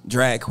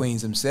drag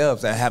queens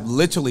themselves that have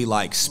literally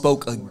like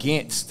spoke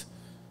against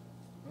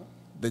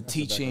the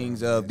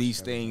teachings of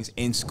these things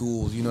in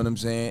schools. You know what I'm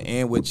saying?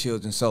 And with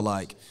children. So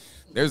like,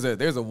 there's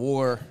a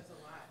war.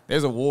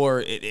 There's a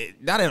war.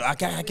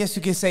 I guess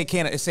you can say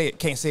can't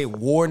say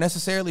war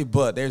necessarily,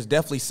 but there's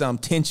definitely some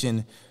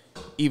tension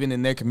even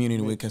in their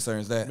community when it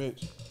concerns that.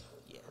 Mitch,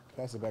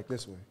 pass it back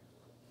this way.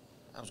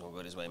 I was gonna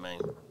go this way, man.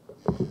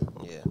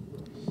 Yeah.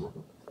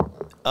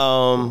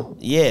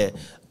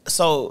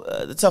 So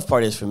the tough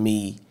part is for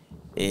me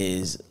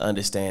is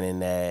understanding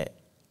that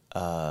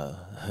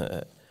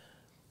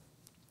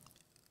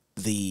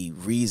the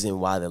reason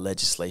why the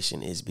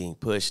legislation is being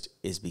pushed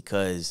is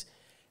because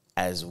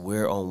as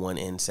we're on one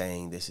end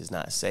saying this is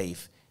not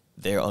safe,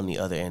 they're on the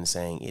other end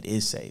saying it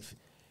is safe.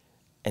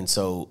 And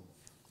so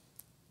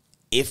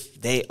if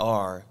they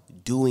are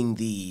doing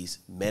these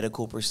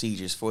medical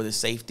procedures for the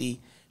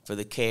safety, for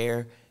the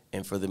care,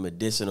 and for the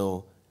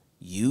medicinal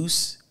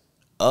use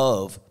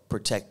of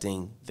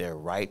protecting their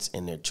rights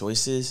and their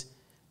choices,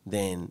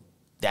 then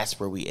that's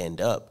where we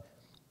end up.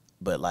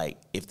 But like,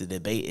 if the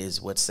debate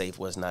is what's safe,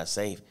 what's not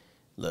safe,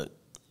 look,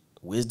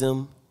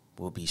 wisdom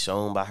will be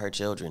shown by her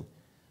children.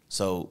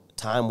 So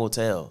time will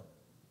tell.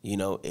 You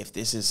know, if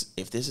this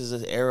is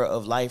an era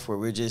of life where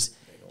we're just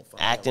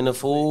acting a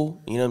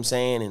fool, you know what I'm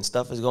saying, and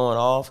stuff is going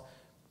off,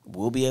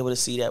 we'll be able to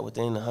see that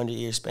within a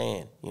 100-year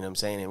span, you know what I'm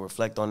saying, and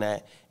reflect on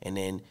that and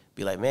then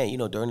be like, man, you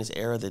know, during this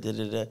era,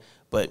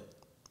 But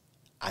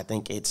I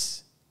think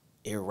it's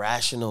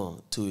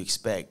irrational to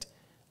expect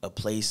a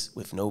place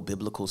with no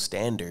biblical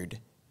standard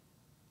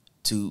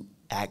to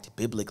act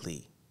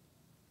biblically.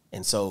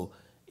 And so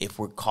if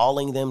we're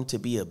calling them to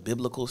be a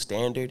biblical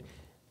standard,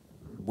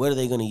 what are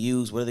they going to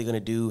use? What are they going to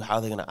do? How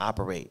are they going to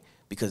operate?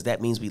 because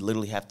that means we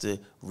literally have to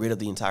rid of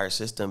the entire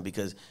system,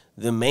 because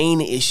the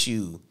main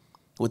issue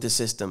with the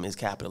system is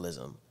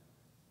capitalism.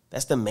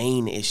 That's the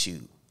main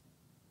issue.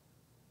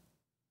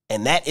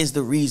 And that is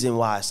the reason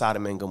why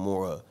Sodom and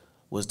Gomorrah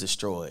was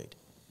destroyed.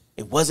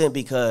 It wasn't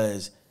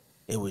because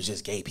it was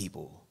just gay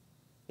people.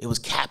 It was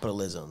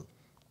capitalism.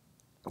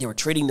 They were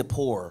treating the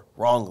poor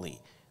wrongly.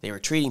 They were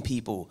treating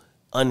people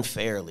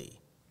unfairly.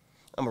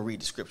 I'm going to read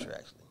the scripture,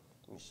 actually.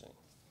 Let me see.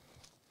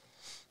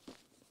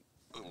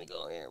 Let me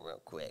go here real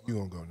quick. You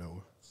won't go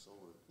nowhere.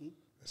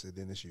 I said,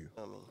 then it's you.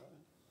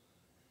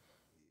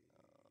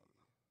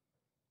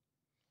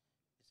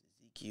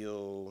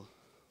 Ezekiel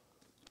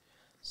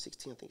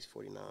 16, I think it's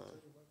 49.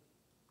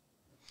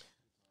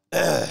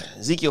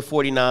 Ezekiel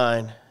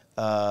 49,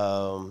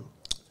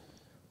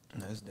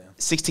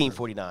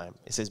 16:49.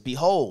 It says,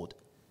 "Behold,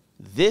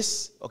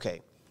 this."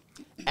 Okay,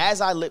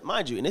 as I live,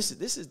 mind you, and this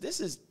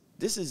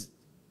is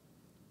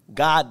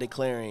God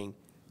declaring,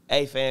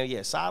 "Hey, fam,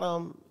 yeah,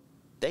 Sodom,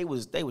 they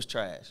was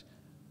trash,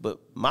 but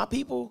my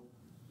people,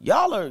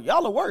 y'all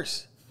are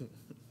worse.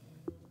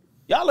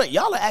 Y'all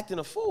are acting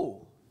a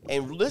fool,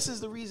 and this is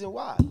the reason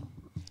why.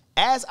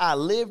 As I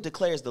live,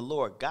 declares the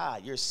Lord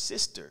God, your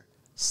sister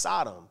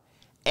Sodom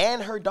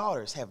and her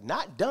daughters have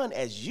not done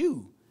as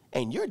you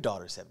and your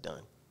daughters have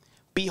done.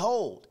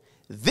 Behold,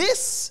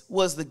 this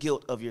was the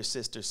guilt of your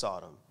sister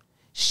Sodom.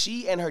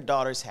 She and her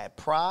daughters had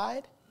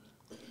pride,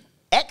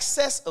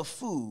 excess of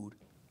food,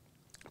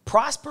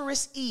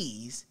 prosperous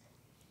ease,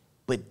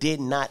 but did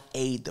not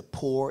aid the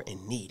poor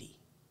and needy.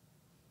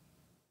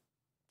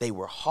 They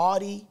were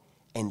haughty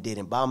and did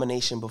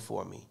abomination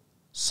before me,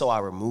 so I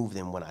removed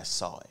them when I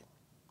saw it.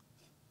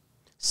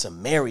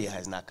 Samaria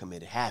has not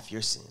committed half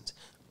your sins."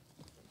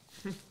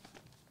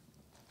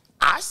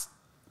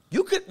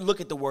 You could look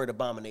at the word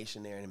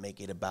abomination there and make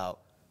it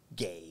about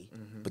gay,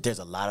 but there's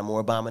a lot of more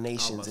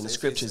abominations in the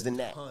scriptures than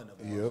that.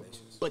 Yep.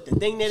 But the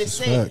thing that it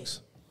said,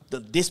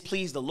 the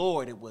displeased the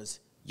Lord, it was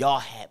y'all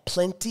had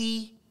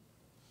plenty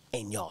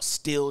and y'all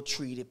still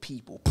treated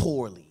people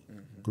poorly.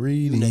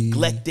 Greedy. You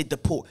neglected the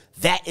poor.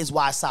 That is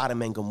why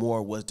Sodom and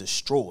Gomorrah was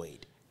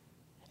destroyed.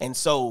 And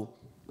so,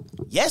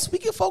 yes, we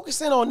can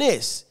focus in on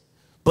this,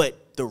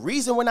 but the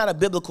reason we're not a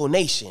biblical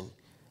nation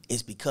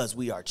is because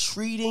we are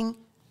treating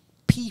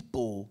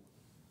people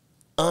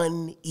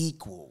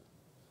unequal.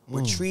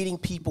 We're treating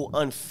people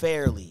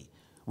unfairly.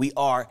 We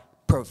are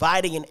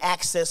providing an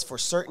access for a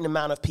certain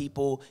amount of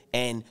people,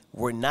 and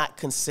we're not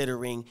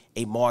considering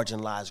a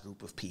marginalized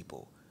group of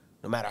people.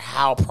 No matter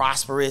how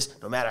prosperous,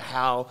 no matter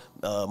how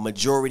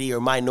majority or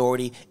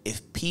minority,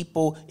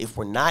 if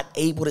we're not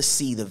able to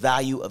see the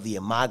value of the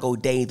imago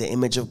Dei, the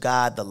image of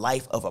God, the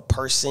life of a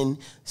person,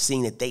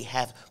 seeing that they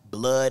have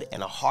blood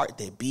and a heart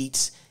that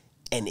beats,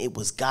 and it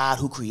was God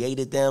who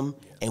created them,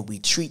 and we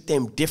treat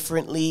them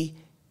differently,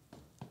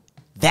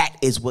 that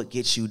is what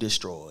gets you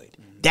destroyed.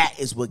 That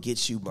is what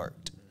gets you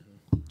murked.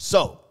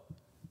 So,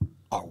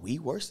 are we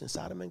worse than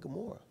Sodom and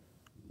Gomorrah?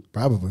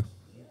 Probably.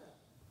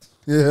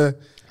 Yeah.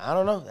 I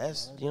don't know.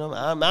 That's,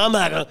 I'm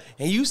not gonna,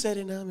 and you said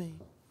it, I mean.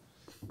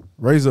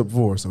 Raise up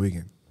 4 so we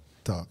can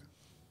talk.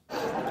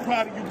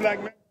 Proud of you,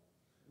 black man.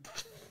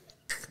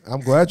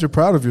 I'm glad you're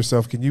proud of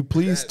yourself. Can you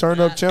please turn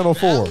up channel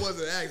 4? That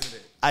was an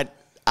accident.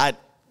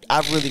 I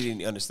really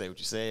didn't understand what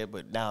you said,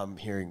 but now I'm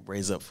hearing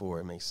raise up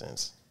 4. It makes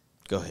sense.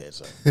 Go ahead,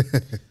 sir.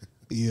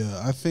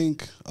 Yeah, I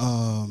think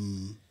I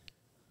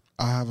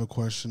have a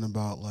question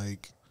about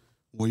like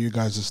what your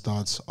guys'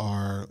 thoughts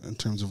are in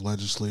terms of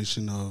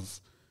legislation of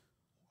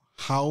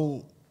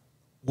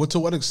to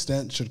what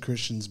extent should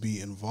Christians be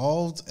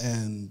involved,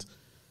 and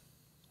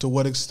to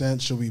what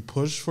extent should we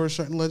push for a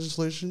certain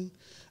legislation?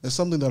 It's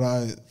something that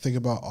I think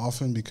about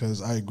often,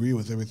 because I agree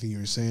with everything you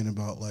were saying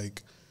about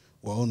like,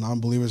 well,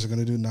 non-believers are going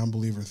to do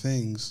non-believer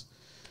things,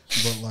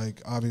 but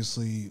like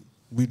obviously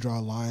we draw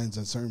lines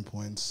at certain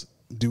points.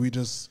 Do we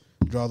just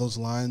draw those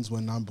lines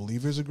when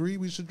non-believers agree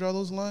we should draw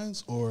those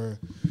lines, or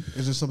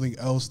is there something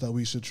else that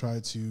we should try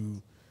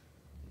to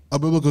a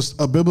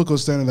biblical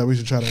standard that we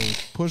should try to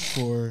push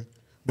for?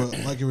 But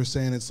like you were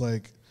saying, it's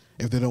like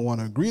if they don't want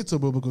to agree to a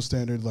biblical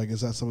standard, like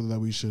is that something that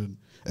we should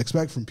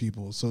expect from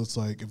people? So it's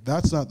like if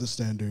that's not the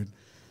standard,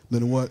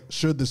 then what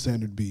should the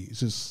standard be?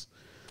 It's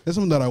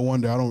something that I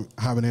wonder. I don't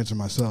have an answer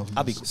myself.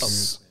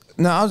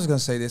 No, I was just gonna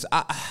say this.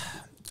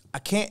 I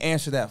can't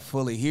answer that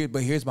fully here,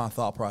 but here's my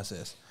thought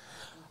process.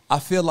 I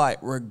feel like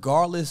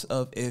regardless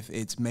of if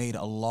it's made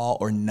a law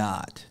or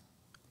not,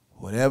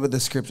 whatever the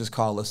scriptures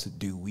call us to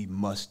do, we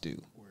must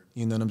do.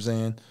 You know what I'm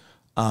saying?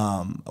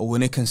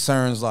 When it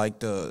concerns like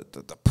the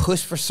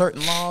push for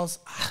certain laws,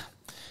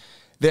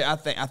 I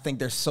think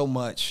there's so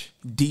much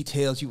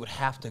details you would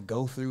have to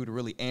go through to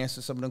really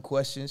answer some of them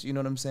questions. You know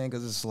what I'm saying?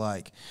 Because it's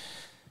like,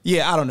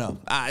 yeah, I don't know.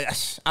 I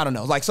don't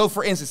know. Like, so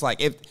for instance,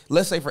 like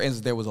let's say for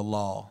instance there was a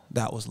law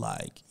that was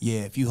like,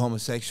 yeah, if you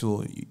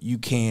homosexual, you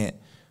can't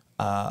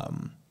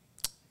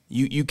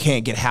you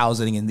can't get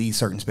housing in these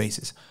certain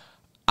spaces.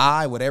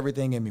 I, with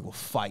everything in me, will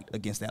fight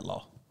against that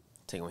law.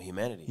 Take away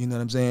humanity. You know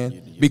what I'm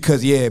saying?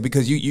 Because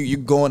you're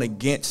going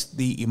against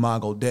the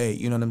Imago Dei.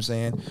 You know what I'm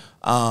saying?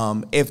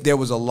 If there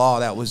was a law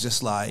that was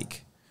just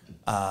like,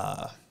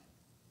 that's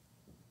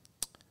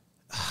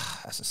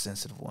a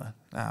sensitive one.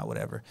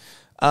 Whatever.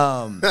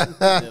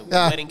 The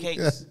wedding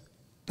cakes.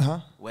 Huh?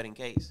 Wedding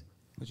cakes.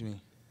 What you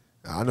mean?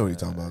 I know what you're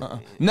talking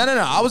about. No.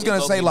 I was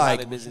gonna say like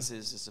private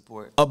businesses to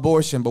support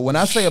abortion, but when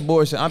I say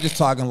abortion, I'm just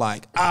talking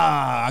like,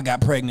 I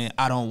got pregnant,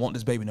 I don't want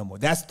this baby no more.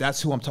 That's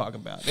who I'm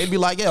talking about. They'd be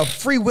like, yeah,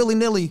 free willy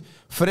nilly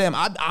for them.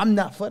 I'm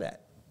not for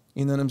that.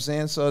 You know what I'm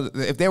saying? So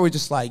if they were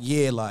just like,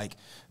 yeah, like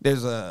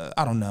there's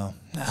I don't know.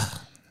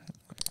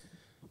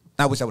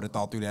 I wish I would have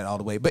thought through that all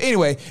the way. But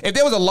anyway, if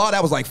there was a law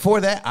that was like for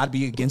that, I'd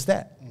be against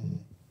that.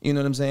 You know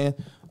what I'm saying?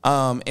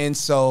 And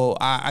so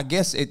I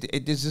guess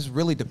it just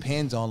really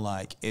depends on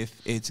like if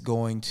it's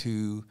going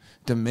to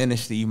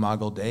diminish the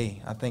Imago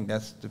Dei. I think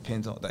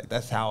depends on like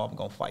that's how I'm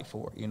gonna fight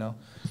for it, you know.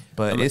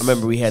 But I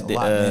remember we had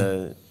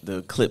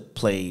the clip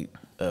played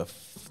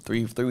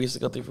 3 weeks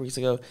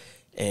ago,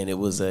 and it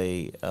was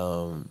a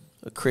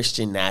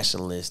Christian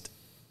nationalist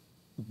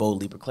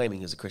boldly proclaiming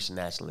he was a Christian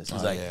nationalist.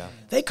 He's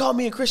they call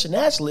me a Christian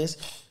nationalist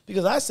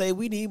because I say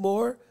we need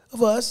more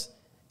of us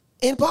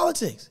in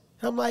politics.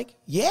 And I'm like,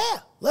 yeah,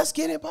 let's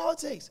get in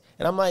politics.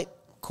 And I'm like,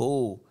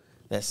 cool,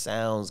 that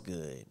sounds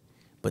good.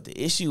 But the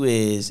issue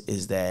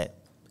is that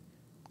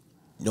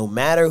no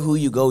matter who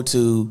you go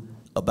to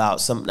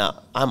about something,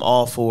 now I'm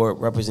all for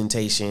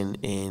representation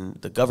in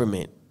the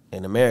government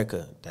in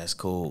America. That's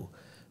cool.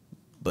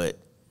 But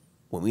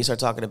when we start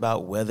talking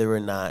about whether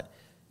or not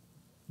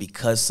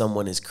because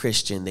someone is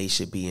Christian, they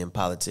should be in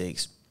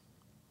politics,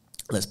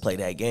 let's play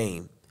that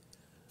game.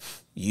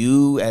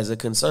 You as a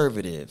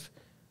conservative,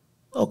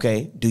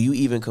 okay, do you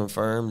even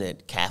confirm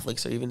that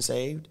Catholics are even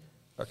saved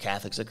or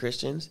Catholics are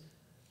Christians?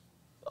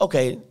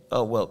 Okay,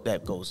 oh, well,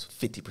 that goes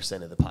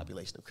 50% of the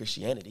population of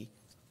Christianity.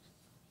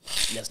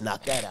 Let's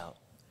knock that out.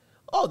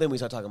 Oh, then we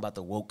start talking about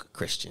the woke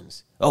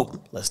Christians.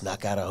 Oh, let's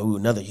knock out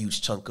another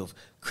huge chunk of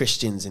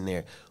Christians in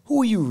there.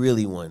 Who are you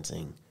really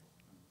wanting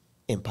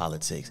in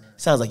politics?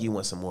 Sounds like you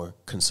want some more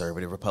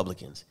conservative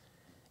Republicans.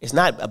 It's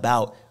not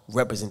about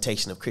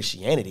representation of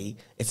Christianity.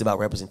 It's about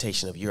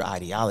representation of your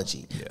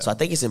ideology. Yeah. So I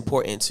think it's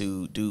important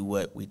to do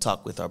what we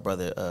talked with our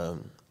brother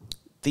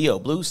Theo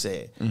Blue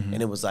said. Mm-hmm.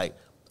 And it was like,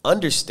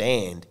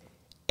 understand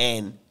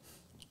and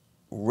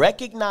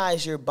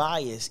recognize your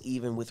bias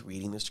even with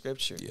reading the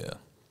scripture. Yeah.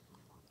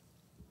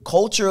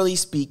 Culturally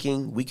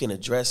speaking, we can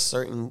address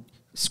certain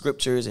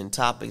scriptures and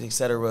topics,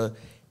 etc.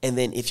 And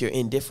then if you're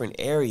in different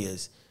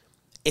areas,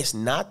 it's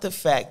not the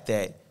fact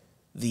that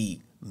the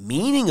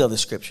meaning of the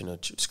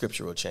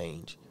scripture will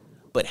change,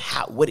 but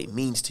what it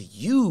means to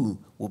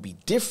you will be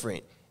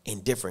different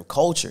in different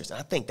cultures. And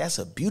I think that's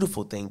a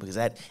beautiful thing because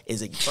that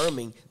is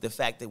affirming the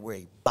fact that we're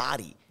a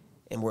body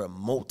and we're a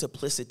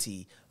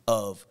multiplicity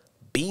of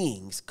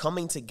beings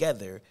coming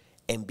together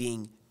and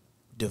being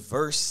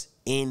diverse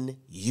in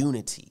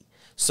unity.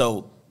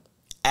 So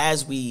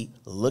as we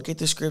look at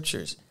the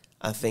scriptures,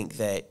 I think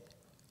that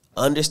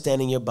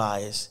understanding your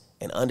bias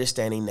and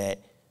understanding that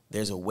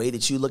there's a way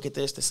that you look at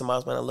this that somebody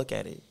else might not look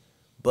at it.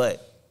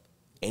 But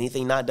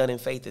anything not done in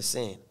faith is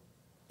sin.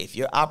 If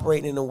you're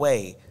operating in a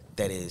way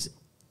that is,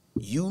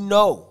 you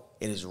know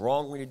it is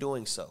wrong when you're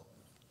doing so,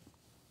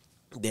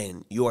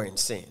 then you are in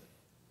sin.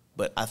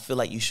 But I feel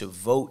like you should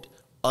vote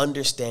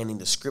understanding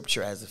the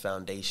scripture as the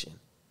foundation,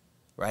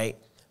 right?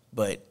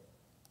 But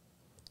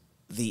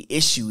the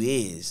issue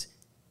is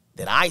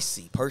that I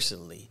see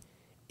personally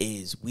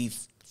is we've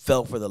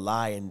fell for the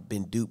lie and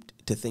been duped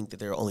to think that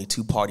there are only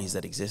two parties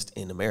that exist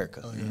in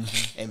America. Oh, yeah.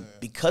 And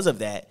because of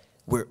that,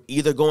 we're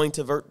either going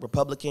to vote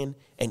Republican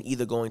and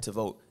either going to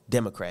vote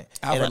Democrat.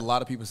 I've heard a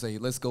lot of people say,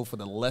 let's go for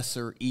the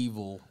lesser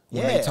evil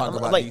when they talk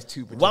about like, these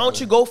two particular. Why don't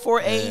you go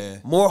for a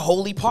more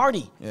holy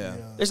party? Yeah.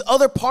 There's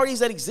other parties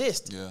that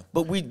exist. Yeah.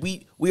 But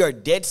we are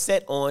dead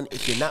set on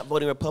if you're not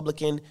voting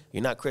Republican,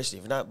 you're not Christian.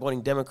 If you're not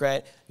voting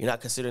Democrat, you're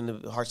not considering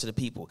the hearts of the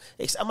people.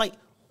 I'm like,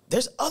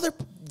 there's other,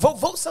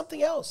 vote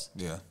something else.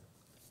 Yeah.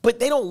 But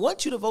they don't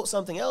want you to vote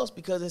something else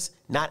because it's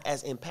not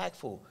as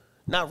impactful.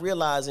 Not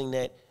realizing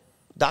that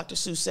Dr.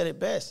 Seuss said it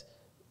best.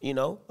 You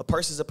know, a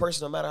person's a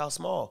person no matter how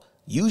small.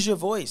 Use your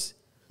voice.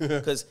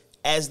 Because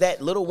as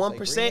that little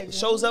 1%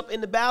 shows up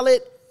in the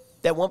ballot,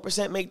 that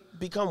 1% may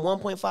become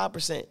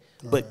 1.5%.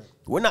 But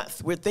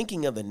we're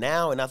thinking of the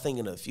now and not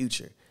thinking of the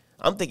future.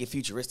 I'm thinking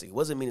futuristic.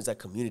 What does it mean as a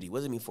community? What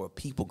does it mean for a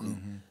people group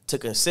to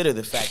consider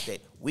the fact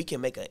that we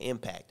can make an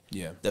impact?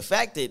 Yeah. The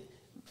fact that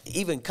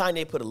even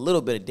Kanye put a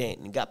little bit of dent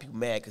and got people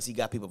mad because he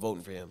got people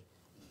voting for him.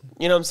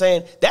 You know what I'm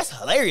saying? That's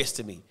hilarious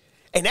to me.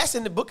 And that's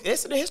in the book.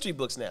 It's in the history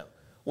books now.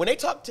 When they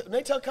tell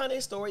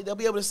Kanye's story, they'll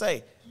be able to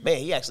say, "Man,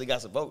 he actually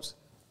got some votes.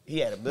 He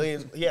had a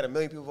million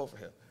people vote for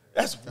him."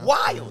 That's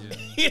wild.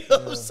 Yeah. You know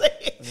what I'm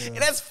saying? Yeah. And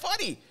that's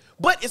funny.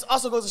 But it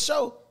also goes to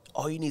show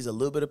all you need is a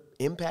little bit of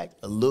impact,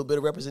 a little bit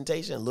of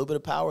representation, a little bit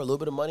of power, a little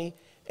bit of money,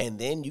 and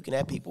then you can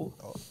have people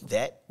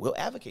that will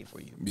advocate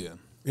for you. Yeah.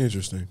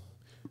 Interesting.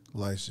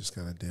 Lights just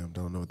kind of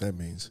don't know what that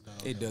means.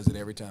 It does it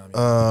every time.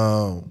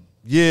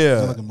 Yeah.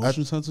 Is it like a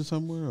motion sensor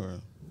somewhere? Or?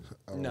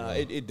 don't No, know.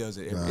 it does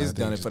it. Nah, I It's think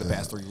done it it's for the done.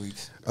 past 3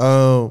 weeks.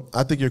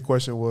 I think your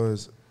question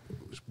was,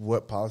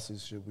 what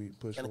policies should we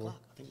push 10 for? o'clock.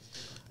 I think it's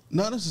 10 o'clock.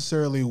 Not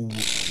necessarily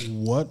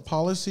what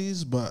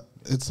policies, but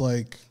it's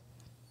like,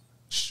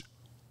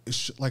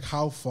 like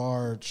how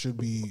far should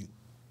we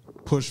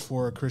push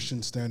for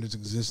Christian standards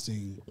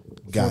existing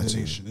for Gotcha. the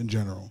nation in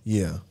general?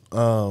 Yeah.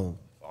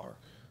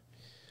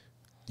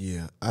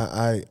 Yeah.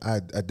 I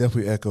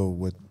definitely echo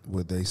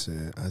what they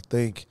said. I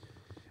think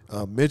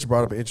Mitch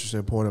brought up an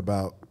interesting point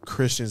about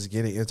Christians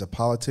getting into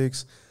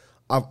politics.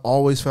 I've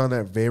always found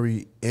that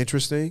very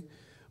interesting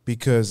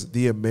because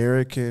the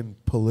American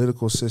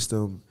political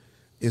system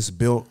is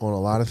built on a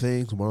lot of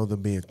things, one of them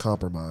being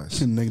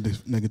compromise. And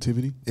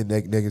negativity? And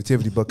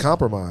negativity, but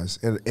compromise.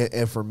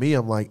 And for me,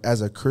 I'm like,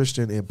 as a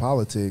Christian in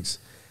politics,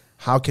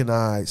 how can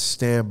I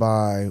stand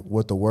by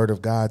what the Word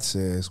of God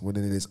says when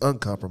it is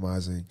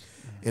uncompromising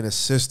in a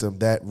system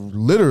that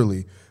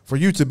literally, for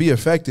you to be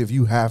effective,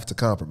 you have to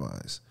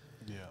compromise.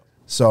 Yeah.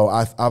 So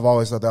I've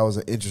always thought that was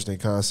an interesting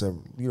concept.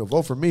 You know,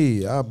 vote for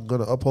me. I'm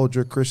going to uphold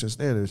your Christian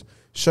standards.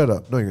 Shut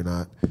up. No, you're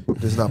not.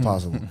 It's not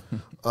possible.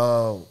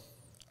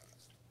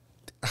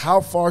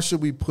 How far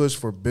should we push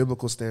for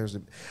biblical standards?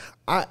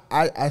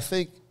 I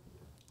think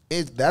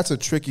that's a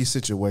tricky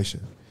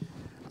situation.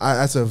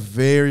 That's a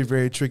very,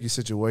 very tricky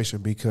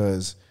situation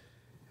because,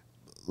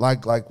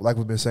 like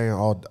we've been saying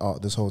all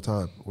this whole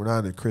time, we're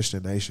not in a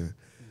Christian nation,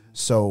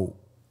 so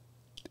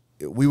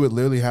we would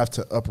literally have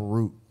to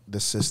uproot the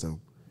system.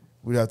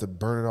 We'd have to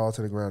burn it all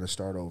to the ground and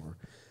start over.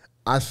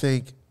 I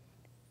think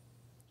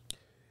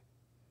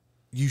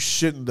you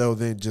shouldn't, though,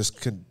 then just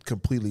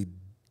completely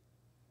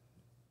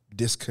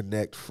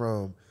disconnect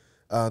from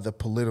the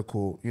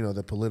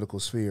political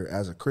sphere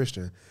as a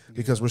Christian,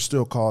 because we're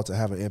still called to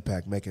have an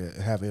impact,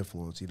 have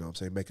influence, you know what I'm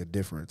saying, make a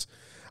difference.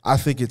 I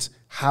think it's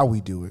how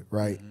we do it,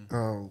 right?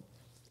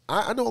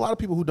 I know a lot of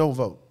people who don't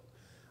vote.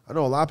 I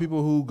know a lot of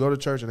people who go to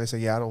church and they say,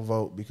 yeah, I don't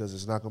vote because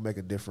it's not going to make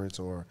a difference,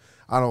 or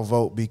I don't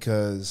vote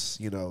because,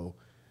 you know,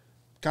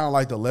 kind of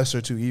like the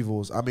lesser two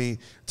evils. I mean,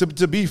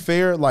 to be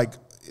fair, like,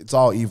 it's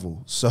all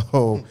evil.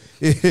 So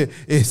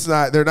it's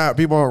not, they're not,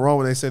 people aren't wrong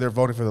when they say they're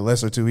voting for the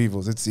lesser two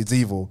evils. It's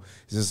evil.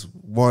 It's just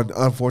one,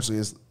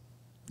 unfortunately, is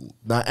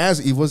not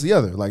as evil as the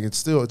other. Like,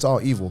 it's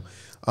all evil.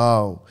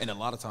 And a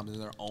lot of times, it's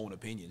their own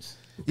opinions.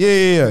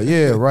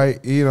 Yeah,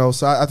 right. You know,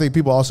 so I think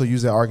people also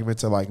use that argument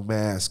to like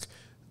mask,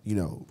 you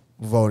know,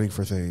 voting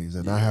for things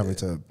and not having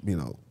to, you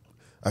know,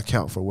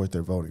 account for what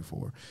they're voting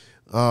for.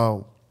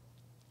 But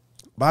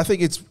I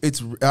think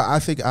I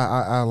think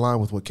I align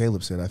with what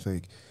Caleb said. I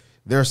think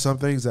there are some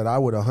things that I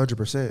would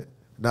 100%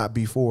 not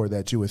be for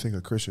that you would think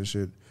a Christian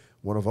should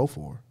want to vote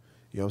for.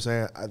 You know what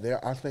I'm saying?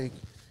 I think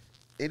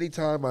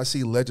anytime I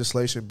see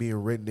legislation being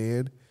written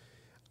in,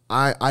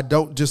 I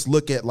don't just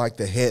look at like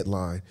the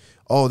headline.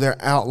 Oh, they're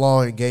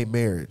outlawing gay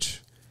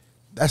marriage.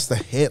 That's the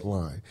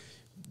headline.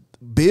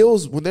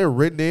 Bills, when they're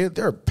written in,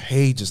 they're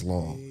pages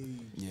long.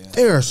 Yeah.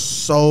 They're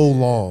so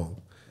long.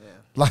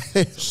 Like,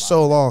 it's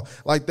so long.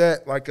 Like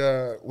that, like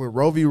when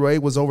Roe v.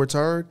 Wade was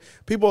overturned,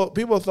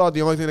 people thought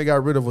the only thing they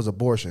got rid of was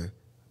abortion.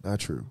 Not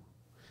true.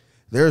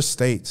 There are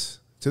states,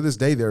 to this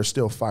day, they're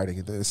still fighting.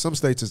 In some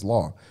states, it's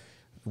law,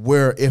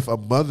 where if a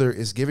mother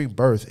is giving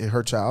birth and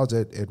her child's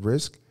at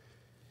risk,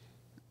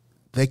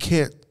 they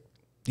can't,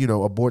 you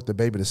know, abort the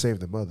baby to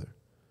save the mother.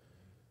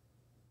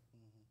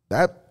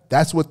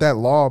 That's what that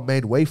law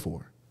made way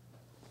for.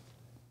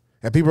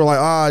 And people are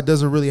like, it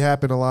doesn't really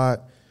happen a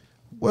lot.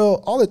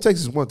 Well, all it takes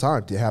is one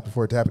time to happen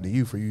for it to happen to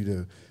you, for you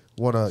to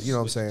want to, you know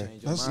what I'm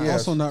saying? That's Yeah.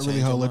 also not really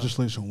how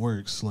legislation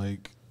works.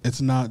 Like, it's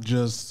not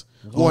just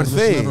One if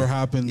thing. this never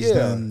happens, Yeah.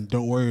 then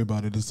don't worry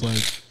about it. It's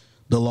like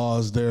the law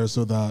is there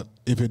so that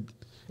if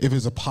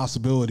it's a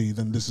possibility,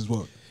 then this is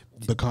what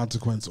the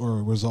consequence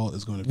or result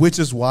is going to be. Which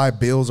is why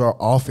bills are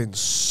often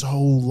so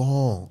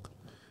long.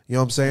 You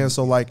know what I'm saying?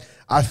 So like,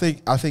 I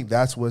think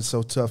that's what's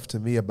so tough to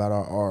me about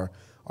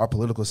our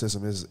political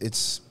system is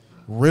it's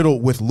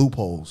riddled with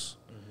loopholes.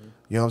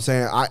 You know what I'm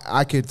saying?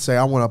 I could say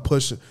I want to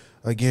push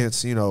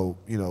against, you know,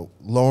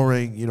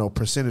 lowering, you know,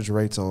 percentage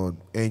rates on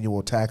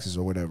annual taxes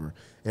or whatever.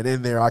 And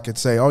in there I could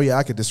say, oh yeah,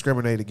 I could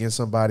discriminate against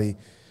somebody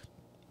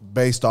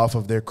based off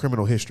of their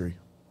criminal history.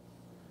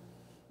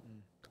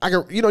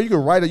 You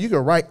can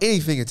write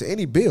anything into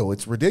any bill.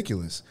 It's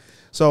ridiculous.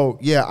 So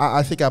yeah,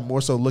 I think I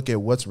more so look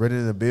at what's written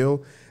in the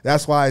bill.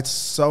 That's why it's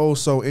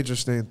so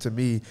interesting to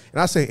me.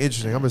 And I say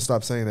interesting, I'm gonna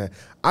stop saying that.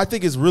 I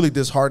think it's really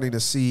disheartening to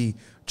see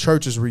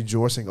churches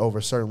rejoicing over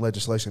certain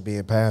legislation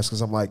being passed,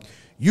 because I'm like,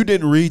 you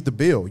didn't read the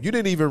bill. You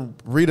didn't even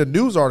read a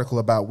news article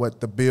about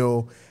what the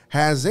bill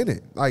has in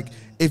it. Like,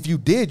 if you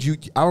did,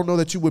 I don't know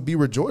that you would be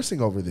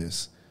rejoicing over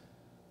this.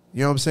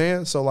 You know what I'm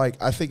saying? So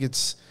like, I think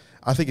it's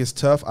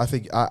tough. I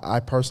think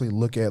I personally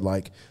look at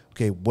like,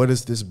 okay, what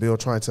is this bill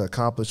trying to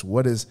accomplish?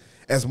 What is,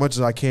 as much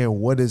as I can,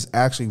 what is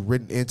actually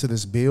written into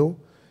this bill?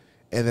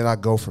 And then I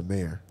go from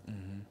there.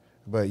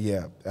 But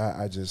yeah,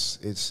 I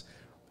just, it's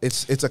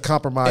a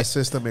compromise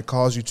system. It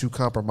calls you to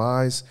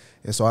compromise.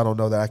 And so I don't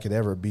know that I could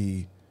ever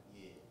be,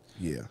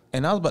 Yeah.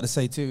 And I was about to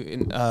say too,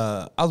 and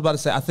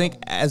I think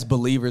as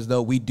believers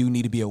though, we do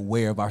need to be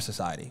aware of our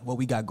society, what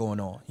we got going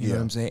on. You know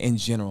what I'm saying? In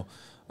general,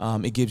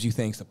 it gives you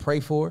things to pray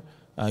for.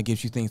 It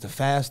gives you things to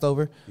fast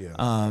over. Yeah.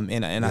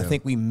 I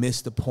think we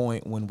miss the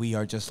point when we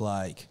are just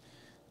like,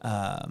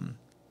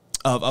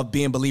 of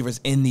being believers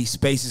in these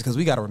spaces, because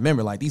we got to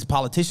remember, like, these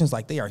politicians,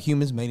 like, they are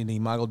humans made in the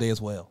imago Dei as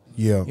well.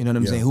 Yeah. You know what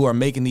I'm saying? Who are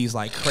making these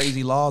like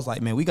crazy laws?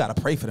 Like, man, we got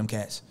to pray for them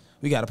cats.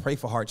 We got to pray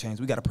for heart change.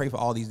 We got to pray for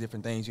all these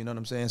different things. You know what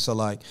I'm saying? So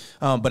like,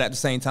 but at the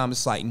same time,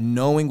 it's like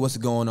knowing what's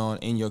going on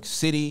in your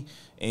city,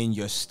 in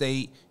your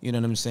state. You know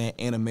what I'm saying?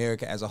 In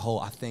America as a whole,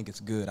 I think it's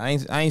good. I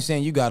ain't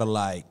saying you gotta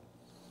like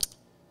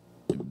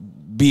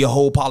be a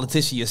whole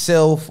politician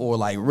yourself or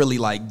like really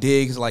like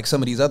dig like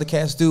some of these other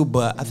cats do.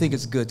 But I think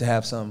it's good to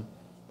have some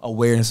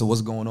awareness of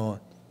what's going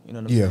on. You know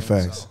what I'm saying? Yeah,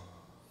 facts.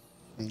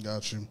 So.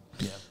 Got you.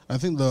 Yeah. I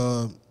think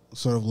the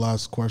sort of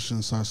last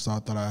question /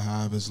 thought that I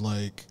have is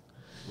like,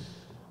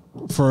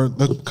 for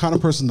the kind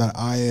of person that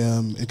I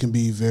am, it can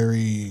be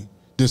very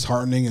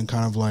disheartening and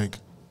kind of like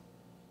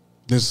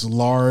this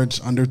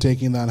large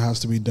undertaking that has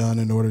to be done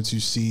in order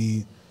to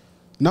see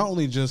not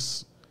only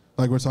just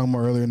like we were talking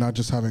about earlier, not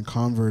just having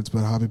converts, but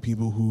having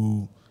people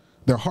who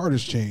their heart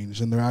has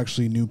changed and they're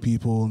actually new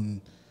people,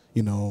 and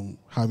you know,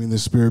 having the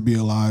spirit be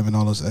alive and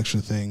all those extra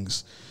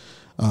things.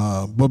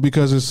 But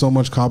because there's so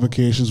much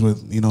complications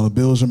with, you know, the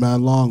bills are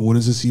mad long. What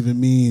does this even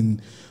mean?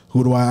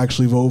 Who do I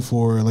actually vote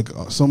for? Like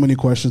so many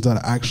questions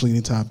that I actually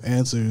need to have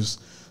answers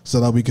so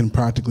that we can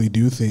practically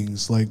do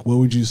things. Like, what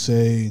would you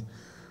say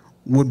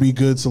would be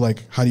good to,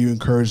 like, how do you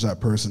encourage that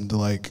person to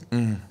like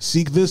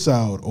seek this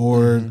out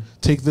or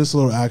take this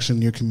little action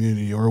in your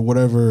community or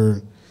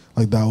whatever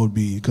like that would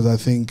be? Because I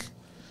think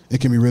it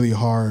can be really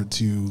hard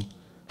to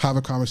have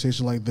a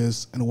conversation like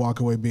this and walk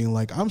away being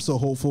like, I'm so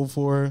hopeful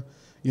for,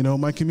 you know,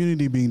 my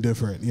community being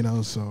different, you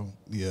know? So,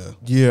 yeah.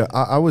 Yeah,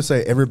 I would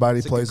say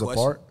everybody plays a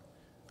question. part.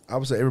 I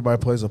would say everybody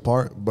plays a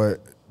part,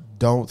 but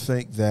don't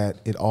think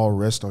that it all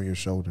rests on your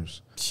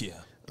shoulders. Yeah.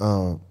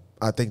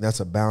 I think that's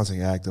a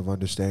balancing act of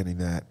understanding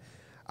that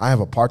I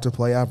have a part to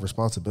play, I have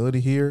responsibility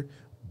here,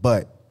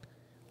 but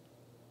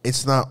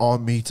it's not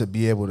on me to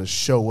be able to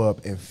show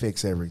up and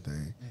fix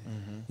everything.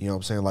 You know what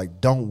I'm saying?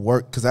 Like, don't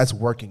work, because that's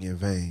working in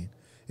vain.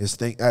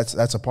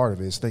 That's a part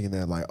of it. It's thinking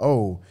that like,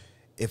 oh,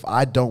 if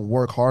I don't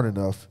work hard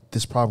enough,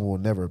 this problem will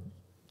never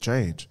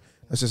change.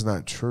 That's just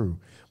not true.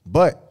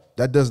 But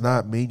that does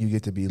not mean you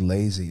get to be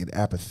lazy and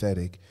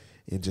apathetic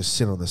and just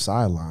sit on the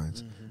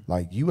sidelines.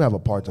 Like, you have a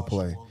part to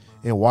play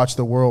and watch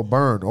the world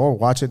burn or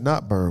watch it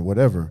not burn,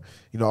 whatever,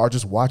 you know, or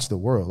just watch the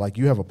world. Like,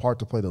 you have a part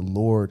to play. The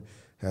Lord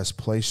has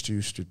placed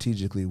you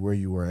strategically where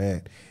you are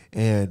at,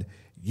 and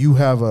you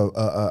have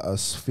a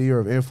sphere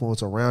of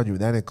influence around you.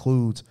 That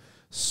includes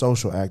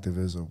social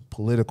activism,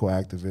 political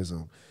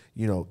activism,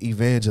 you know,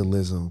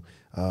 evangelism,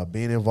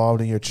 being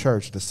involved in your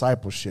church,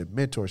 discipleship,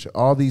 mentorship,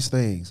 all these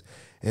things.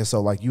 And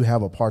so, like, you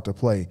have a part to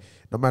play.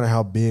 No matter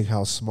how big,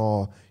 how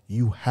small,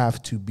 you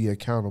have to be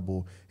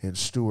accountable and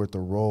steward the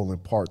role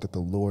and part that the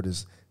Lord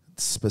has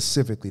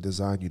specifically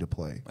designed you to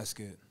play. That's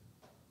good.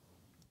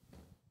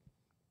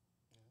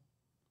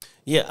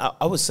 Yeah,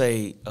 I would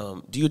say,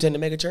 do you attend a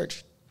mega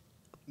church?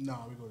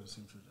 No, we go to the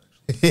same church,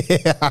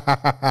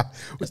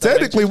 actually.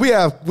 Technically, we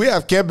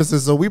have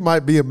campuses, so we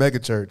might be a mega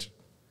church.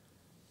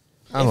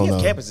 I don't If you know.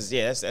 have campuses,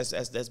 yeah,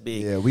 that's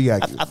big. Yeah, we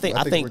got. I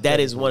think that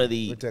is one of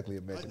the we're technically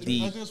a mega church.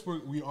 the I guess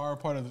we are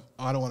part of.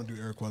 I don't want to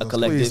do air quotes. a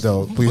collective.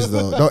 Please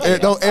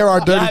don't. Don't air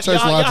our dirty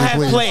church y'all logic, have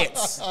please.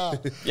 plants.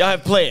 Y'all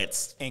have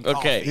plants. And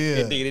Okay.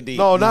 Yeah. Indeed.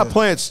 No, not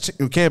plants.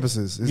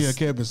 Campuses. It's Yeah,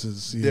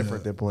 campuses. Yeah.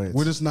 different than plants.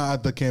 We're just not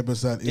at the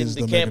campus that is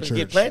Didn't the the mega campus church.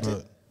 get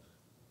planted?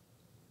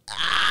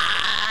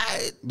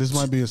 but This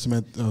might be a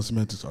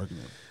semantics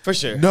argument. For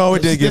sure. No,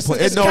 it did get It's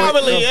planted.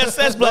 commonly,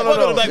 that's black.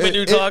 Welcome to Black Men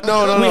Do Talk. We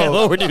have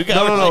overdue No.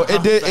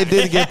 conversation. It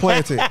didn't get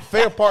planted.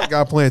 Fair Park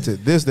got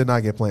planted. This did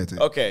not get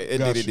planted. Okay,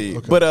 Gotcha. indeed.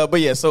 Okay.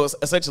 But yeah, so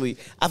essentially,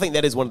 I think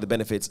that is one of the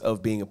benefits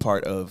of being a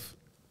part of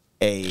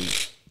a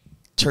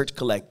church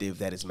collective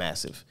that is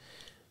massive.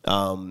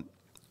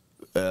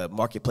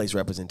 Marketplace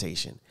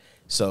representation.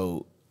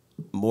 So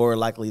more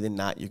likely than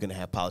not, you're going to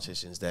have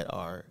politicians that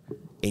are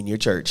in your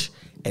church.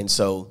 And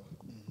so,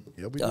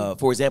 Yeah, we do.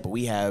 for example,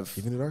 we have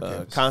Even in our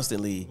campus.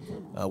 constantly,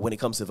 when it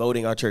comes to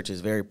voting, our church is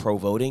very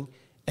pro-voting.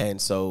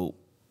 And so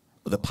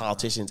the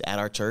politicians at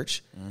our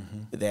church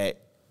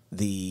that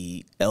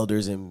the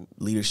elders and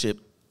leadership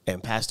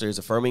and pastors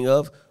affirming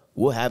of,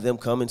 we'll have them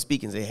come and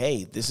speak and say,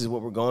 hey, this is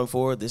what we're going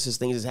for. This is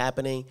things is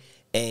happening.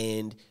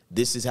 And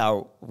this is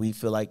how we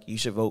feel like you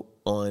should vote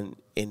on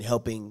in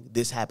helping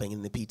this happen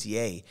in the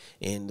PTA,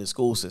 in the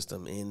school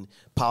system, in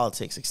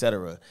politics, et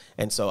cetera.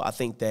 And so I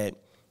think that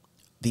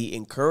the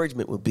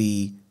encouragement would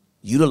be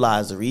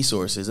utilize the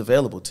resources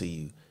available to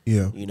you.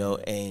 Yeah. You know,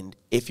 and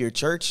if your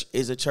church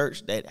is a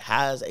church that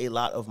has a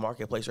lot of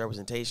marketplace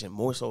representation,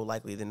 more so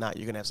likely than not,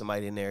 you're going to have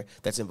somebody in there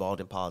that's involved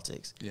in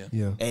politics.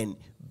 Yeah. And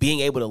being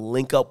able to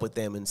link up with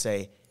them and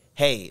say,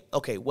 hey,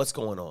 okay, what's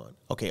going on?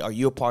 Okay, are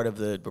you a part of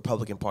the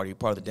Republican Party,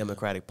 part of the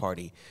Democratic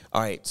Party?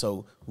 All right,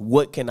 so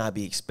what can I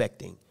be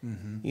expecting?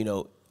 You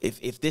know,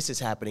 if this is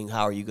happening,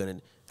 how are you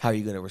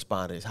gonna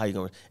respond to this? How are you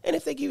gonna? And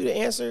if they give you the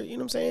answer, you know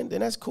what I'm saying,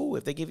 then that's cool.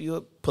 If they give you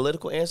a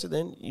political answer,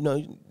 then you know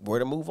where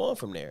to move on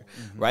from there,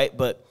 right?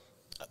 But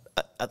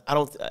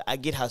I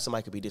get how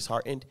somebody could be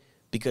disheartened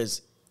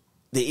because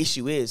the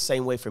issue is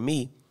same way for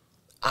me.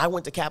 I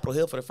went to Capitol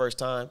Hill for the first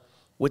time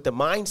with the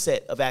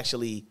mindset of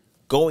actually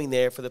going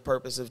there for the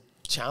purpose of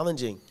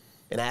challenging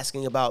and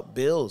asking about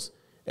bills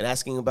and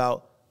asking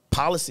about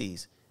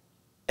policies.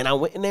 And I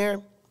went in there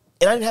and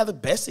I didn't have the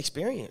best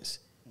experience.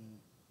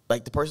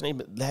 Like the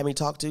person they had me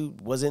talk to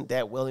wasn't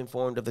that well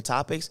informed of the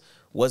topics,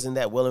 wasn't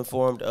that well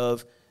informed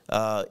of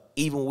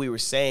even what we were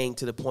saying,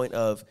 to the point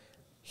of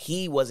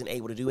he wasn't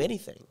able to do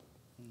anything.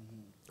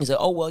 He said,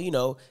 oh, well, you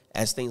know,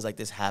 as things like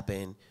this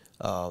happen,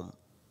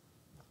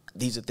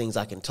 these are things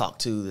I can talk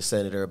to the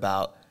senator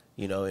about,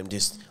 you know, and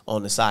just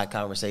on the side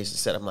conversation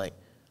set. I'm like,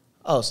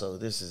 oh, so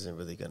this isn't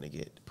really going to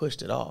get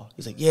pushed at all.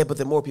 He's like, yeah, but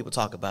the more people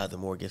talk about it, the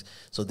more it gets.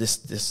 So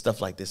this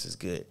stuff like this is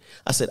good.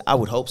 I said, I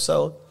would hope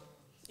so,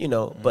 you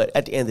know, but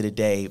at the end of the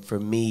day, for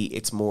me,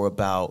 it's more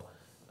about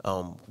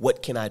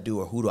what can I do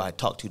or who do I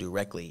talk to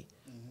directly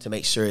to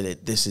make sure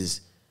that this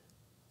is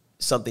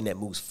something that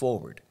moves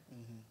forward.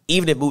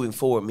 Even if moving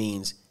forward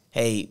means,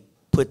 hey,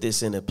 put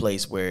this in a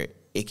place where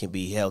it can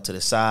be held to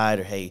the side,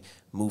 or, hey,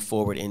 move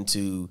forward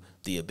into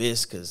the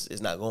abyss because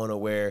it's not going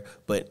nowhere.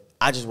 But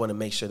I just want to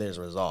make sure there's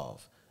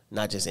resolve,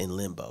 not just in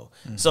limbo.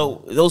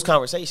 So those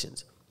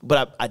conversations.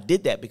 But I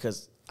did that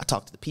because I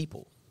talked to the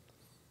people.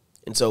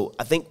 And so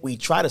I think we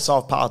try to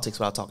solve politics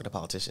without talking to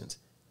politicians.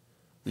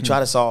 We try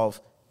to solve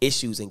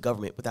issues in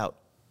government without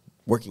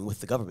working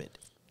with the government.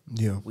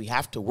 Yeah. We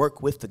have to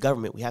work with the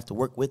government. We have to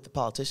work with the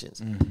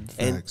politicians. And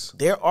Facts.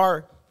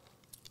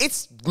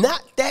 it's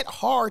not that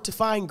hard to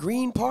find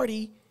Green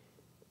Party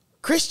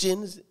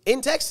Christians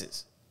in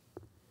Texas.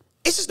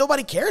 It's just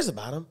nobody cares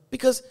about them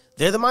because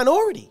they're the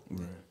minority.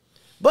 Right.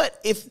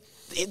 But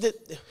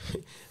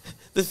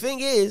the thing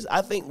is,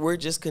 I think we're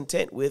just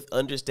content with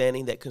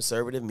understanding that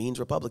conservative means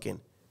Republican.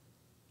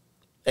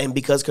 And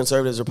because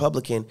conservative is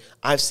Republican,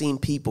 I've seen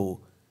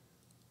people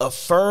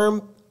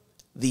affirm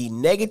the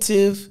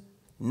negative,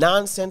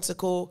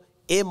 nonsensical,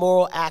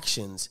 immoral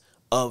actions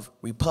of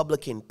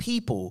Republican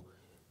people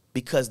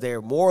because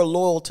they're more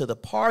loyal to the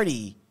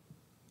party.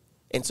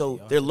 And so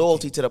their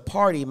loyalty to the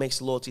party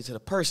makes loyalty to the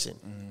person.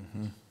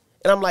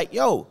 And I'm like,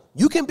 yo,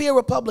 you can be a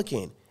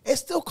Republican and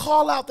still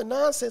call out the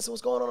nonsense of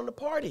what's going on in the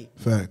party.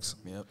 Facts.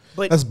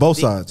 But That's both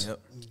sides.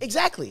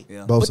 Exactly.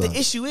 Both But sides. the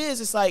issue is,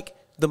 it's like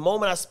the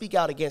moment I speak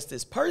out against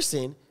this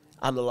person,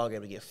 I'm no longer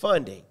able to get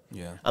funding.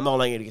 I'm no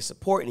longer able to get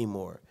support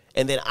anymore.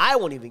 And then I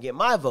won't even get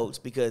my votes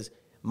because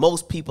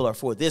most people are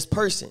for this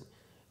person.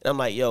 And I'm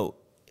like, yo,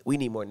 we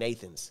need more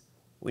Nathans.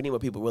 We need more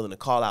people willing to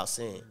call out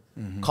sin,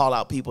 call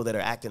out people that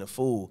are acting a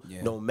fool,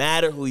 no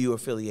matter who you're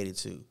affiliated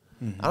to.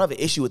 I don't have an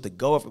issue with the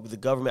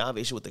government. I have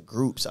an issue with the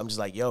groups. I'm just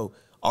like, yo,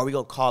 are we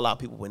going to call out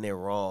people when they're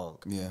wrong?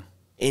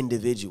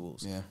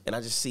 Individuals. And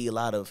I just see a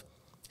lot of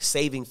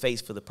saving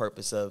face for the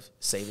purpose of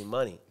saving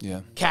money.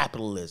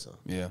 Capitalism.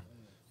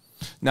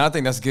 No, I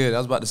think that's good. I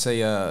was about to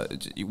say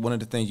one of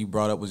the things you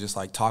brought up was just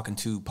like talking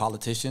to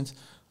politicians.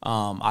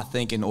 I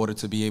think in order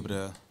to be able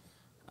to,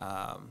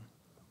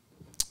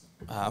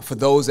 for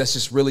those that's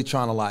just really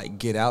trying to like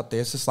get out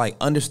there, it's just like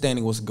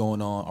understanding what's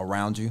going on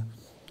around you.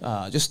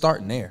 Just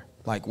starting there.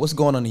 Like what's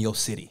going on in your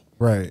city.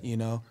 Right. You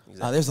know,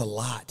 there's a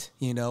lot.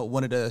 You know,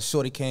 one of the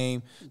shorty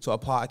came to our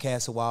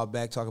podcast a while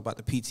back talking about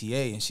the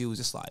PTA, and she was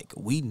just like,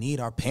 we need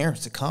our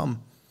parents to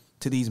come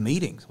to these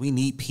meetings. We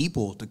need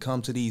people to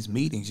come to these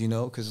meetings, you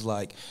know, because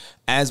like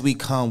as we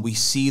come, we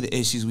see the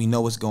issues, we know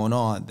what's going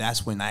on.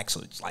 That's when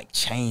actually like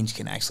change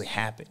can actually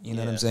happen. You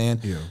know what I'm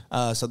saying?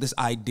 So this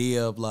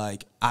idea of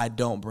like, I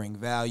don't bring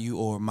value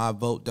or my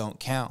vote don't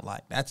count,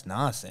 like that's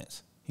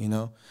nonsense. You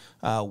know,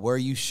 where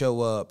you show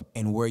up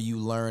and where you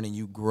learn and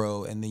you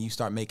grow, and then you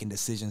start making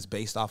decisions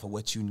based off of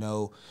what you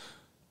know,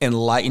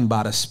 enlightened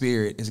by the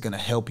Spirit, is going to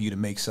help you to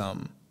make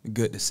some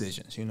good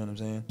decisions. You know what I'm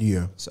saying?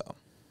 Yeah. So,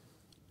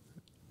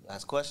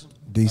 last question.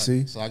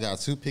 DC? So I got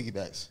two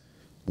piggybacks.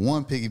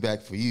 One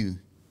piggyback for you.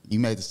 You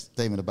made the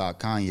statement about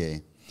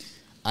Kanye.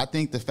 I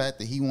think the fact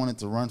that he wanted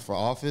to run for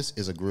office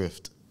is a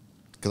grift.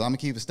 Because I'm going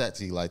to keep a stat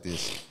to you like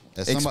this.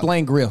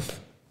 Explain grift.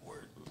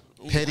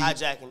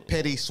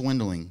 Petty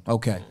swindling.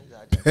 Okay.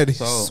 Petty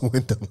So-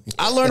 swindling.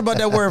 I learned about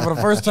that word for the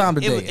first time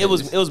today. It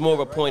was more of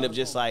a point of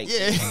just like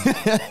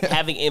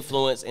having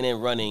influence and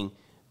then running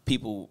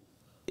people.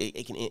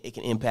 It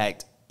can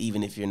impact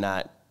even if you're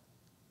not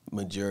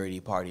majority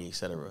party, et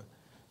cetera. You know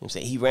what I'm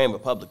saying? He ran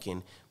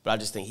Republican, but I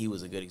just think he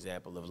was a good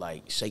example of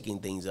like shaking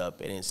things up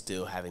and then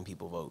still having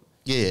people vote.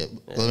 Yeah,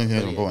 let me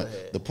hear the point.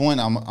 The point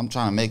I'm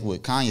trying to make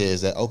with Kanye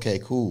is that, okay,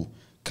 cool.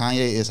 Kanye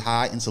is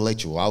high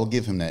intellectual. I will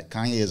give him that.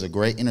 Kanye is a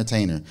great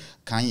entertainer.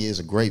 Kanye is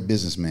a great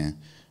businessman.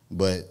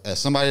 But as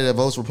somebody that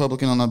votes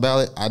Republican on the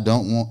ballot, I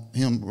don't want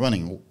him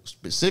running,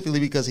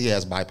 specifically because he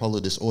has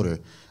bipolar disorder.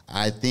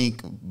 I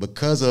think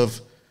because of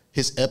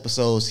his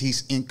episodes,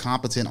 he's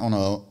incompetent on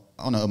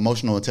an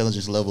emotional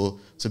intelligence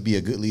level to be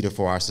a good leader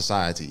for our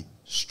society.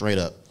 Straight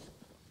up.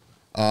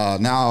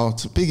 Now,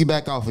 to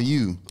piggyback off of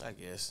you, I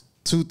guess.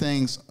 two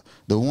things.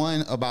 The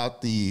one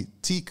about the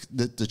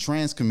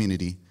trans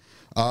community,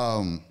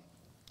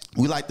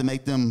 we like to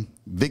make them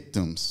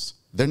victims.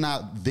 They're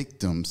not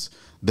victims.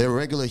 They're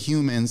regular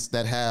humans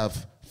that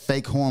have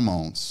fake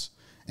hormones.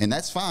 And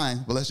that's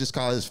fine, but let's just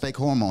call it fake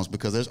hormones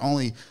because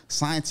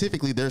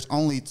scientifically, there's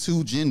only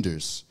two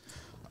genders.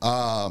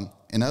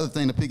 Another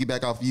thing to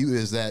piggyback off you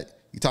is that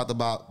you talked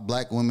about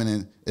black women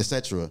and et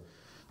cetera.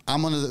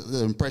 I'm under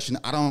the impression,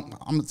 I'm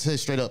going to tell you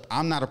straight up,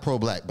 I'm not a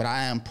pro-black, but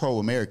I am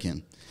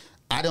pro-American.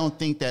 I don't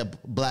think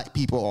that black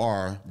people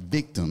are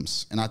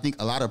victims. And I think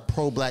a lot of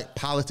pro-black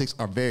politics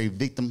are very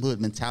victimhood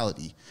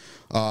mentality.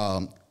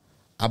 I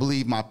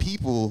believe my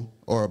people,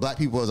 or black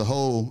people as a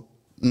whole,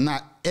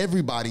 not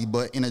everybody,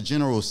 but in a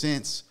general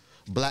sense,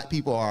 black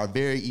people are a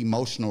very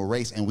emotional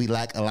race, and we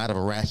lack a lot of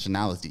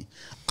rationality.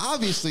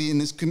 Obviously, in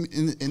this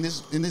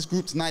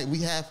group tonight, we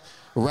have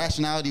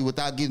rationality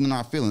without getting in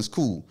our feelings.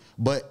 Cool,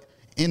 but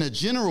in a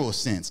general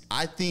sense,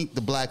 I think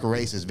the black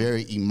race is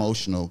very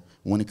emotional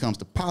when it comes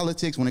to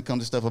politics, when it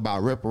comes to stuff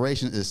about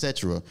reparations,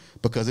 etc.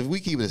 Because if we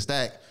keep it a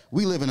stack,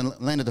 we live in the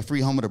land of the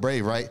free, home of the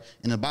brave, right?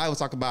 And the Bible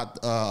talk about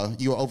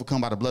you are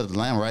overcome by the blood of the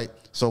Lamb, right?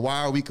 So why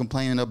are we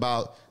complaining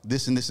about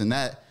this and this and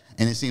that?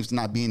 And it seems to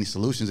not be any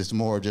solutions. It's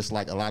more just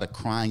like a lot of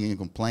crying and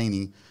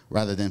complaining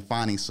rather than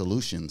finding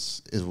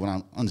solutions, is what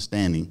I'm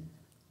understanding.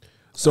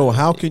 So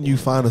how can you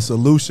find a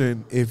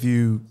solution if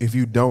you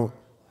don't?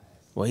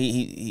 Well,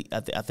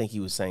 I think he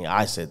was saying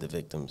I said the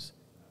victims.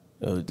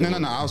 No.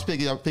 I was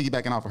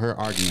piggybacking off of her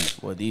argument.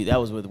 Well, that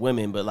was with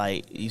women, but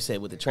like you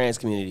said, with the trans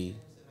community.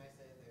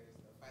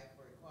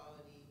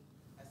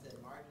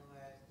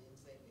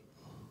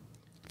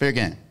 Fair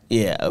game.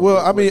 Yeah. Well,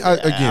 I mean, I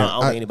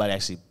don't think anybody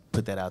actually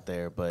put that out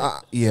there,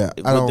 but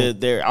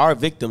there are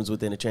victims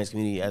within the trans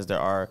community as there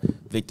are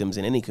victims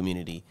in any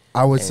community.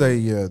 I would say,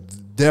 yeah,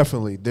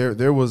 definitely.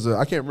 There was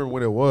I can't remember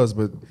what it was,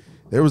 but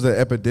there was an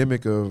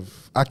epidemic of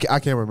I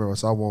can't remember,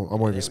 so I won't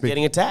even speak.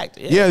 Getting attacked.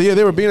 Yeah,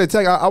 they were being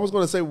attacked. I was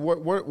going to say,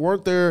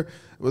 weren't there?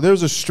 Well, there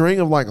was a string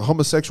of like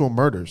homosexual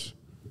murders,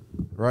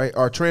 right?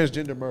 Or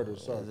transgender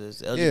murders. Sorry. The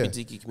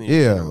LGBTQ community.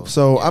 Yeah.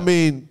 So I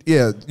mean,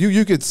 yeah,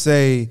 you could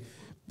say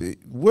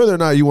whether or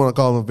not you want to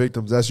call them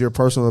victims, that's your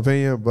personal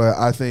opinion. But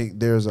I think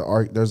there's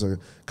a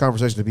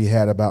conversation to be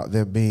had about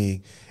them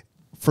being,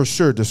 for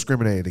sure,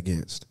 discriminated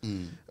against.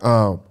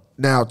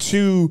 Now,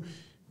 two,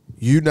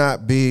 you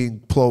not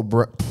being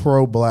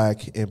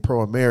pro-black and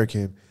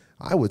pro-American,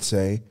 I would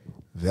say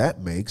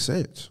that makes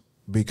sense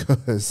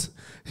because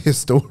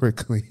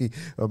historically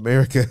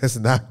America has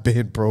not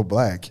been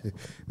pro-black.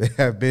 They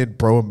have been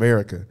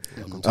pro-America.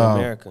 Welcome to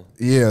America.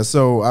 Yeah,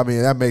 so I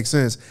mean that makes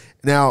sense.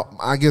 Now,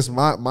 I guess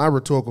my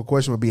rhetorical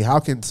question would be, how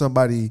can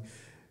somebody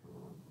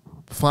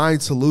find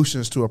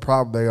solutions to a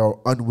problem they are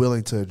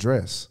unwilling to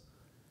address?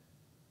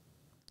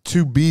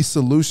 To be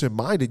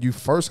solution-minded, you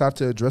first have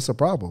to address a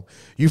problem.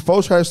 You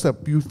first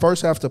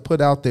have to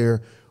put out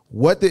there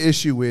what the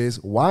issue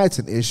is, why it's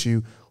an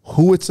issue,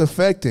 who it's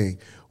affecting,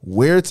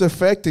 where it's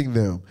affecting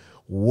them.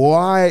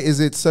 Why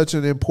is it such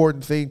an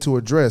important thing to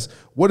address?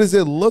 What does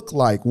it look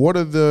like? What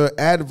are the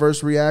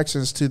adverse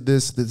reactions to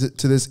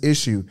this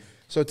issue?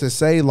 So to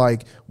say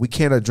like we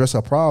can't address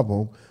a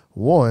problem,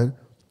 one,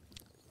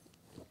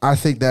 I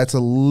think that's a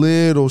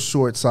little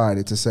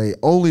short-sighted to say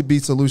only be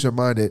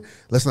solution-minded.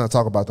 Let's not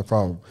talk about the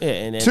problem. Yeah,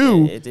 and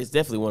two, it's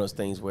definitely one of those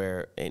things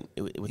where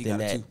within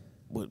that,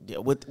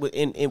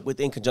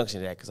 within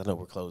conjunction to that, because I know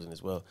we're closing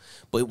as well,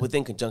 but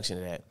within conjunction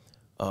to that,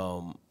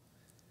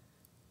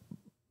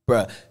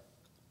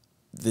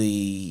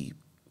 the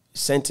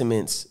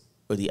sentiments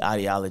or the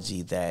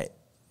ideology that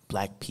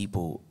black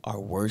people are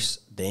worse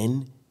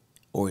than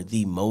or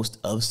the most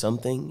of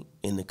something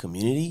in the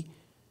community,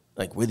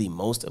 like we're the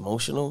most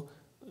emotional,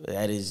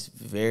 that is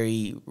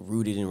very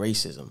rooted in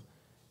racism. You know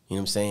what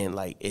I'm saying?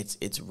 Like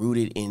it's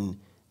rooted in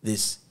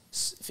this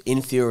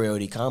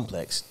inferiority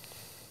complex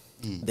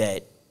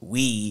that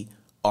we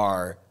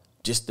are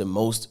just the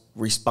most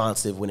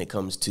responsive when it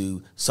comes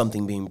to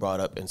something being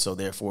brought up, and so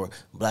therefore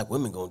black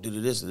women gonna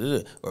do this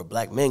or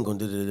black men gonna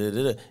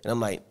do. And I'm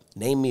like,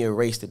 name me a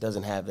race that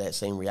doesn't have that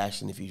same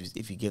reaction if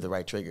you give the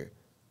right trigger.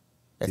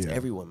 That's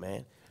everyone,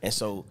 man. And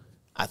so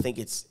I think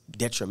it's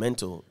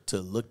detrimental to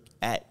look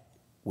at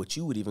what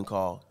you would even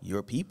call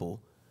your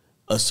people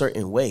a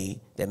certain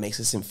way that makes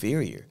us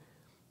inferior.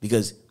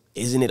 Because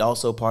isn't it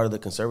also part of the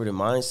conservative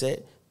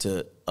mindset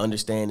to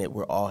understand that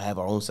we all have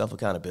our own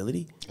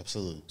self-accountability?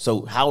 Absolutely.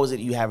 So how is it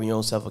you having your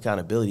own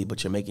self-accountability,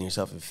 but you're making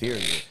yourself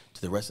inferior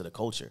to the rest of the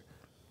culture?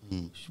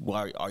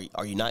 Well,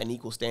 are you not in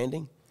equal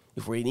standing?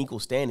 If we're in equal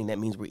standing, that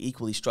means we're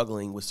equally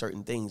struggling with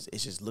certain things. It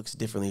just looks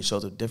differently, it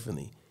shows up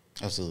differently.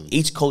 Absolutely.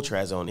 Each culture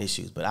has their own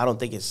issues, but I don't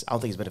think it's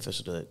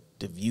beneficial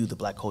to view the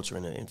black culture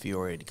in an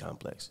inferiority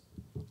complex.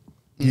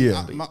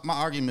 Yeah. My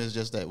argument is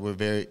just that we're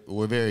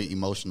very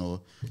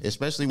emotional,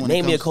 especially when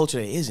Name me a culture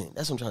that isn't.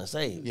 That's what I'm trying to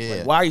say. Yeah.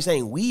 Like, why are you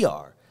saying we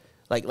are?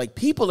 Like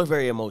people are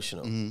very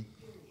emotional.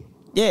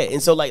 Yeah,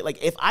 and so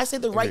like if I say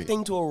the right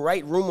thing to a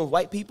right room of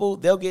white people,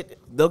 they'll get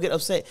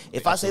upset.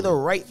 If I say the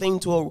right thing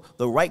to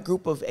the right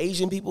group of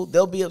Asian people,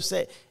 they'll be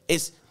upset.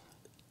 It's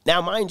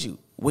now, mind you,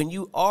 when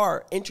you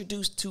are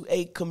introduced to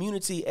a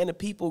community and a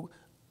people,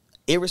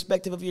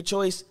 irrespective of your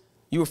choice,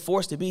 you were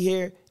forced to be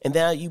here, and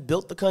now you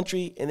built the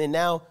country, and then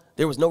now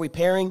there was no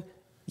repairing.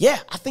 Yeah,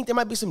 I think there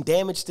might be some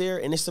damage there,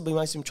 and there's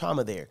might be some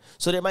trauma there.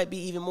 So there might be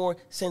even more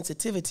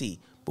sensitivity,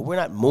 but we're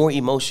not more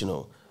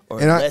emotional or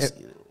less.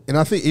 And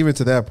I think even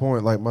to that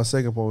point, like my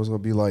second point was going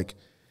to be like,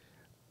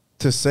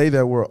 to say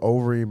that we're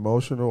over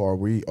emotional or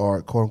we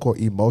are quote unquote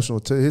emotional,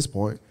 to his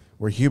point,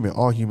 we're human.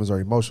 All humans are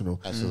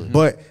emotional. Absolutely.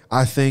 But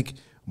I think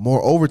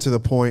moreover to the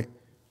point,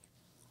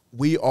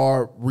 we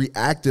are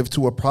reactive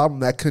to a problem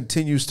that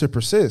continues to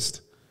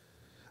persist.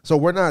 So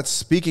we're not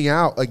speaking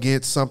out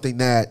against something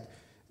that,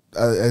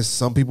 as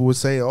some people would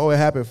say, oh, it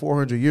happened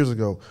 400 years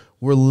ago.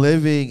 We're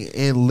living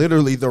in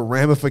literally the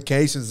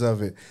ramifications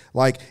of it.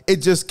 Like, it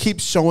just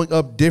keeps showing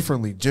up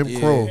differently. Jim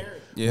Crow,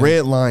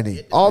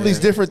 redlining, all these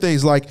different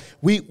things. Like,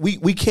 we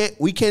can't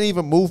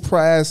even move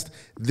past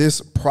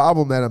this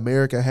problem that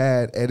America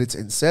had at its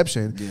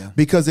inception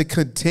because it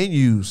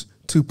continues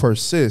to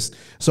persist.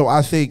 So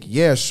I think,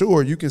 yeah,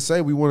 sure, you can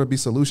say we want to be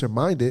solution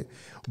minded,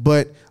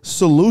 but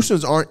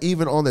solutions aren't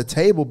even on the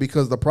table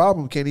because the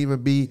problem can't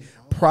even be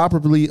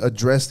properly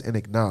addressed and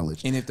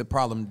acknowledged. And if the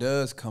problem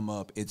does come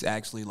up, it's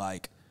actually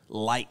like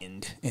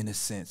lightened in a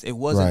sense. It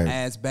wasn't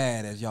as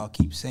bad as y'all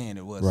keep saying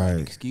it was. Like,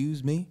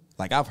 excuse me?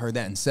 Like, I've heard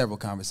that in several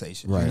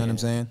conversations. You know what I'm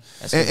saying?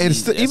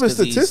 Even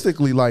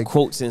statistically, like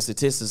quotes and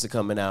statistics are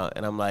coming out,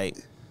 and I'm like,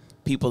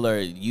 people are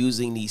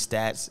using these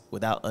stats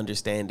without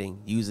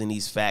understanding, using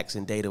these facts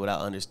and data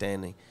without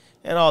understanding,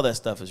 and all that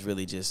stuff is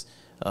really just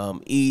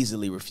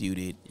easily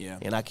refuted. Yeah.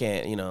 And I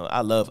can't,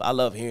 I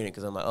love hearing it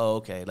because I'm like, oh,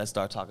 okay, let's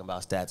start talking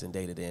about stats and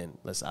data. Then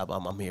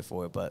I'm here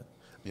for it. But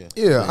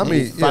I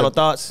mean, final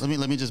thoughts. Let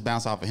me just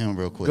bounce off of him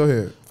real quick. Go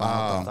ahead.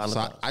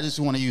 I just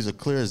want to use a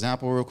clear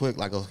example real quick.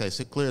 Like, okay,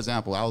 so clear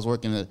example. I was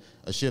working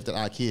a shift at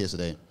IKEA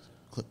today.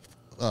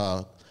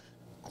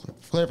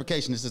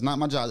 Clarification: this is not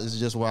my job. This is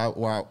just where I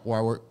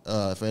work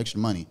for extra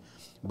money.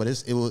 But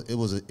it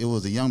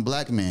was a young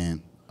black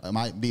man. It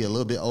might be a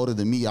little bit older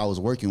than me. I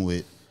was working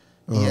with.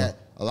 He had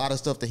a lot of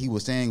stuff that he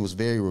was saying was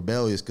very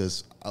rebellious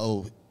because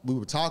we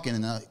were talking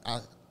and I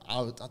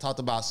talked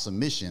about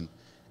submission,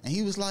 and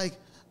he was like,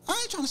 I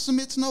ain't trying to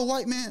submit to no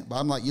white man. But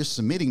I'm like, you're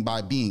submitting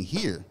by being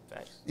here.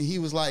 Thanks. And he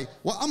was like,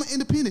 well, I'm an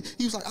independent.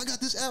 He was like, I got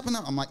this app, and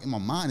I'm like, in my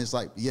mind, it's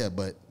like, yeah,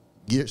 but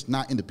you're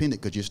not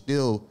independent because you're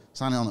still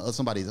signing on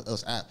somebody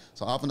else's app.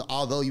 So often,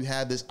 although you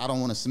have this, I don't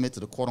want to submit to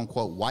the quote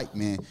unquote white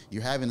man,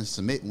 you're having to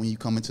submit when you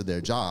come into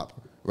their job,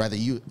 whether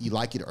you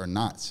like it or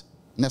not.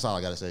 And that's all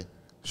I got to say.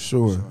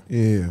 Sure.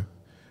 Yeah.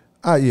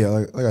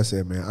 Like I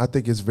said, man, I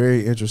think it's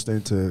very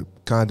interesting to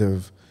kind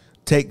of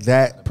take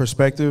that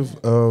perspective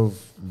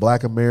of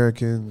black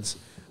Americans,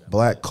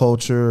 black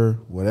culture,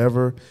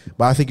 whatever.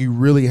 But I think you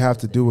really have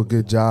to do a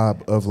good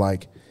job of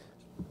like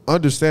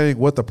understanding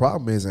what the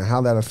problem is and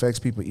how that affects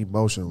people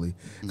emotionally.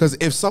 Because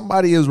if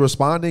somebody is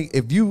responding,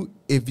 if you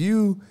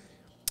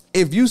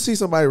see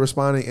somebody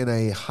responding in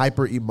a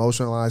hyper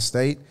emotionalized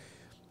state,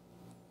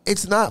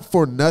 it's not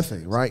for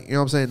nothing, right? You know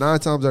what I'm saying? 9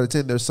 times out of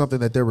 10, there's something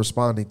that they're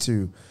responding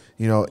to.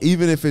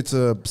 Even if it's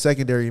a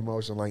secondary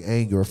emotion like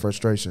anger or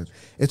frustration,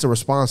 it's a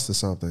response to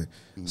something.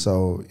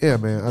 So, yeah,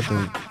 man, I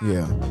think,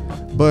 yeah.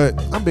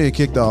 But I'm being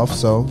kicked off,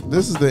 so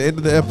this is the end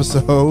of the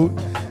episode.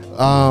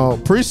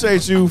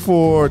 Appreciate you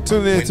for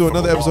tuning in to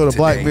another episode of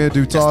Black Men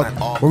Do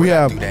Talk, where we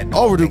have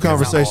overdue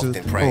conversations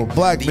from a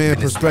black man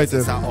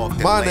perspective.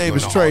 My name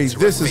is Trey.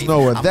 This is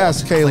Noah.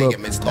 That's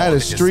Caleb. That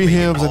is Street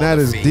Hymns, and that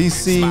is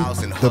DC,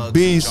 the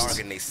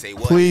Beast.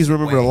 Please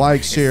remember to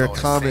like, share,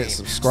 comment,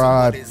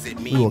 subscribe.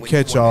 We will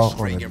catch y'all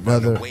on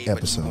another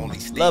episode.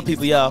 Love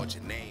people, y'all.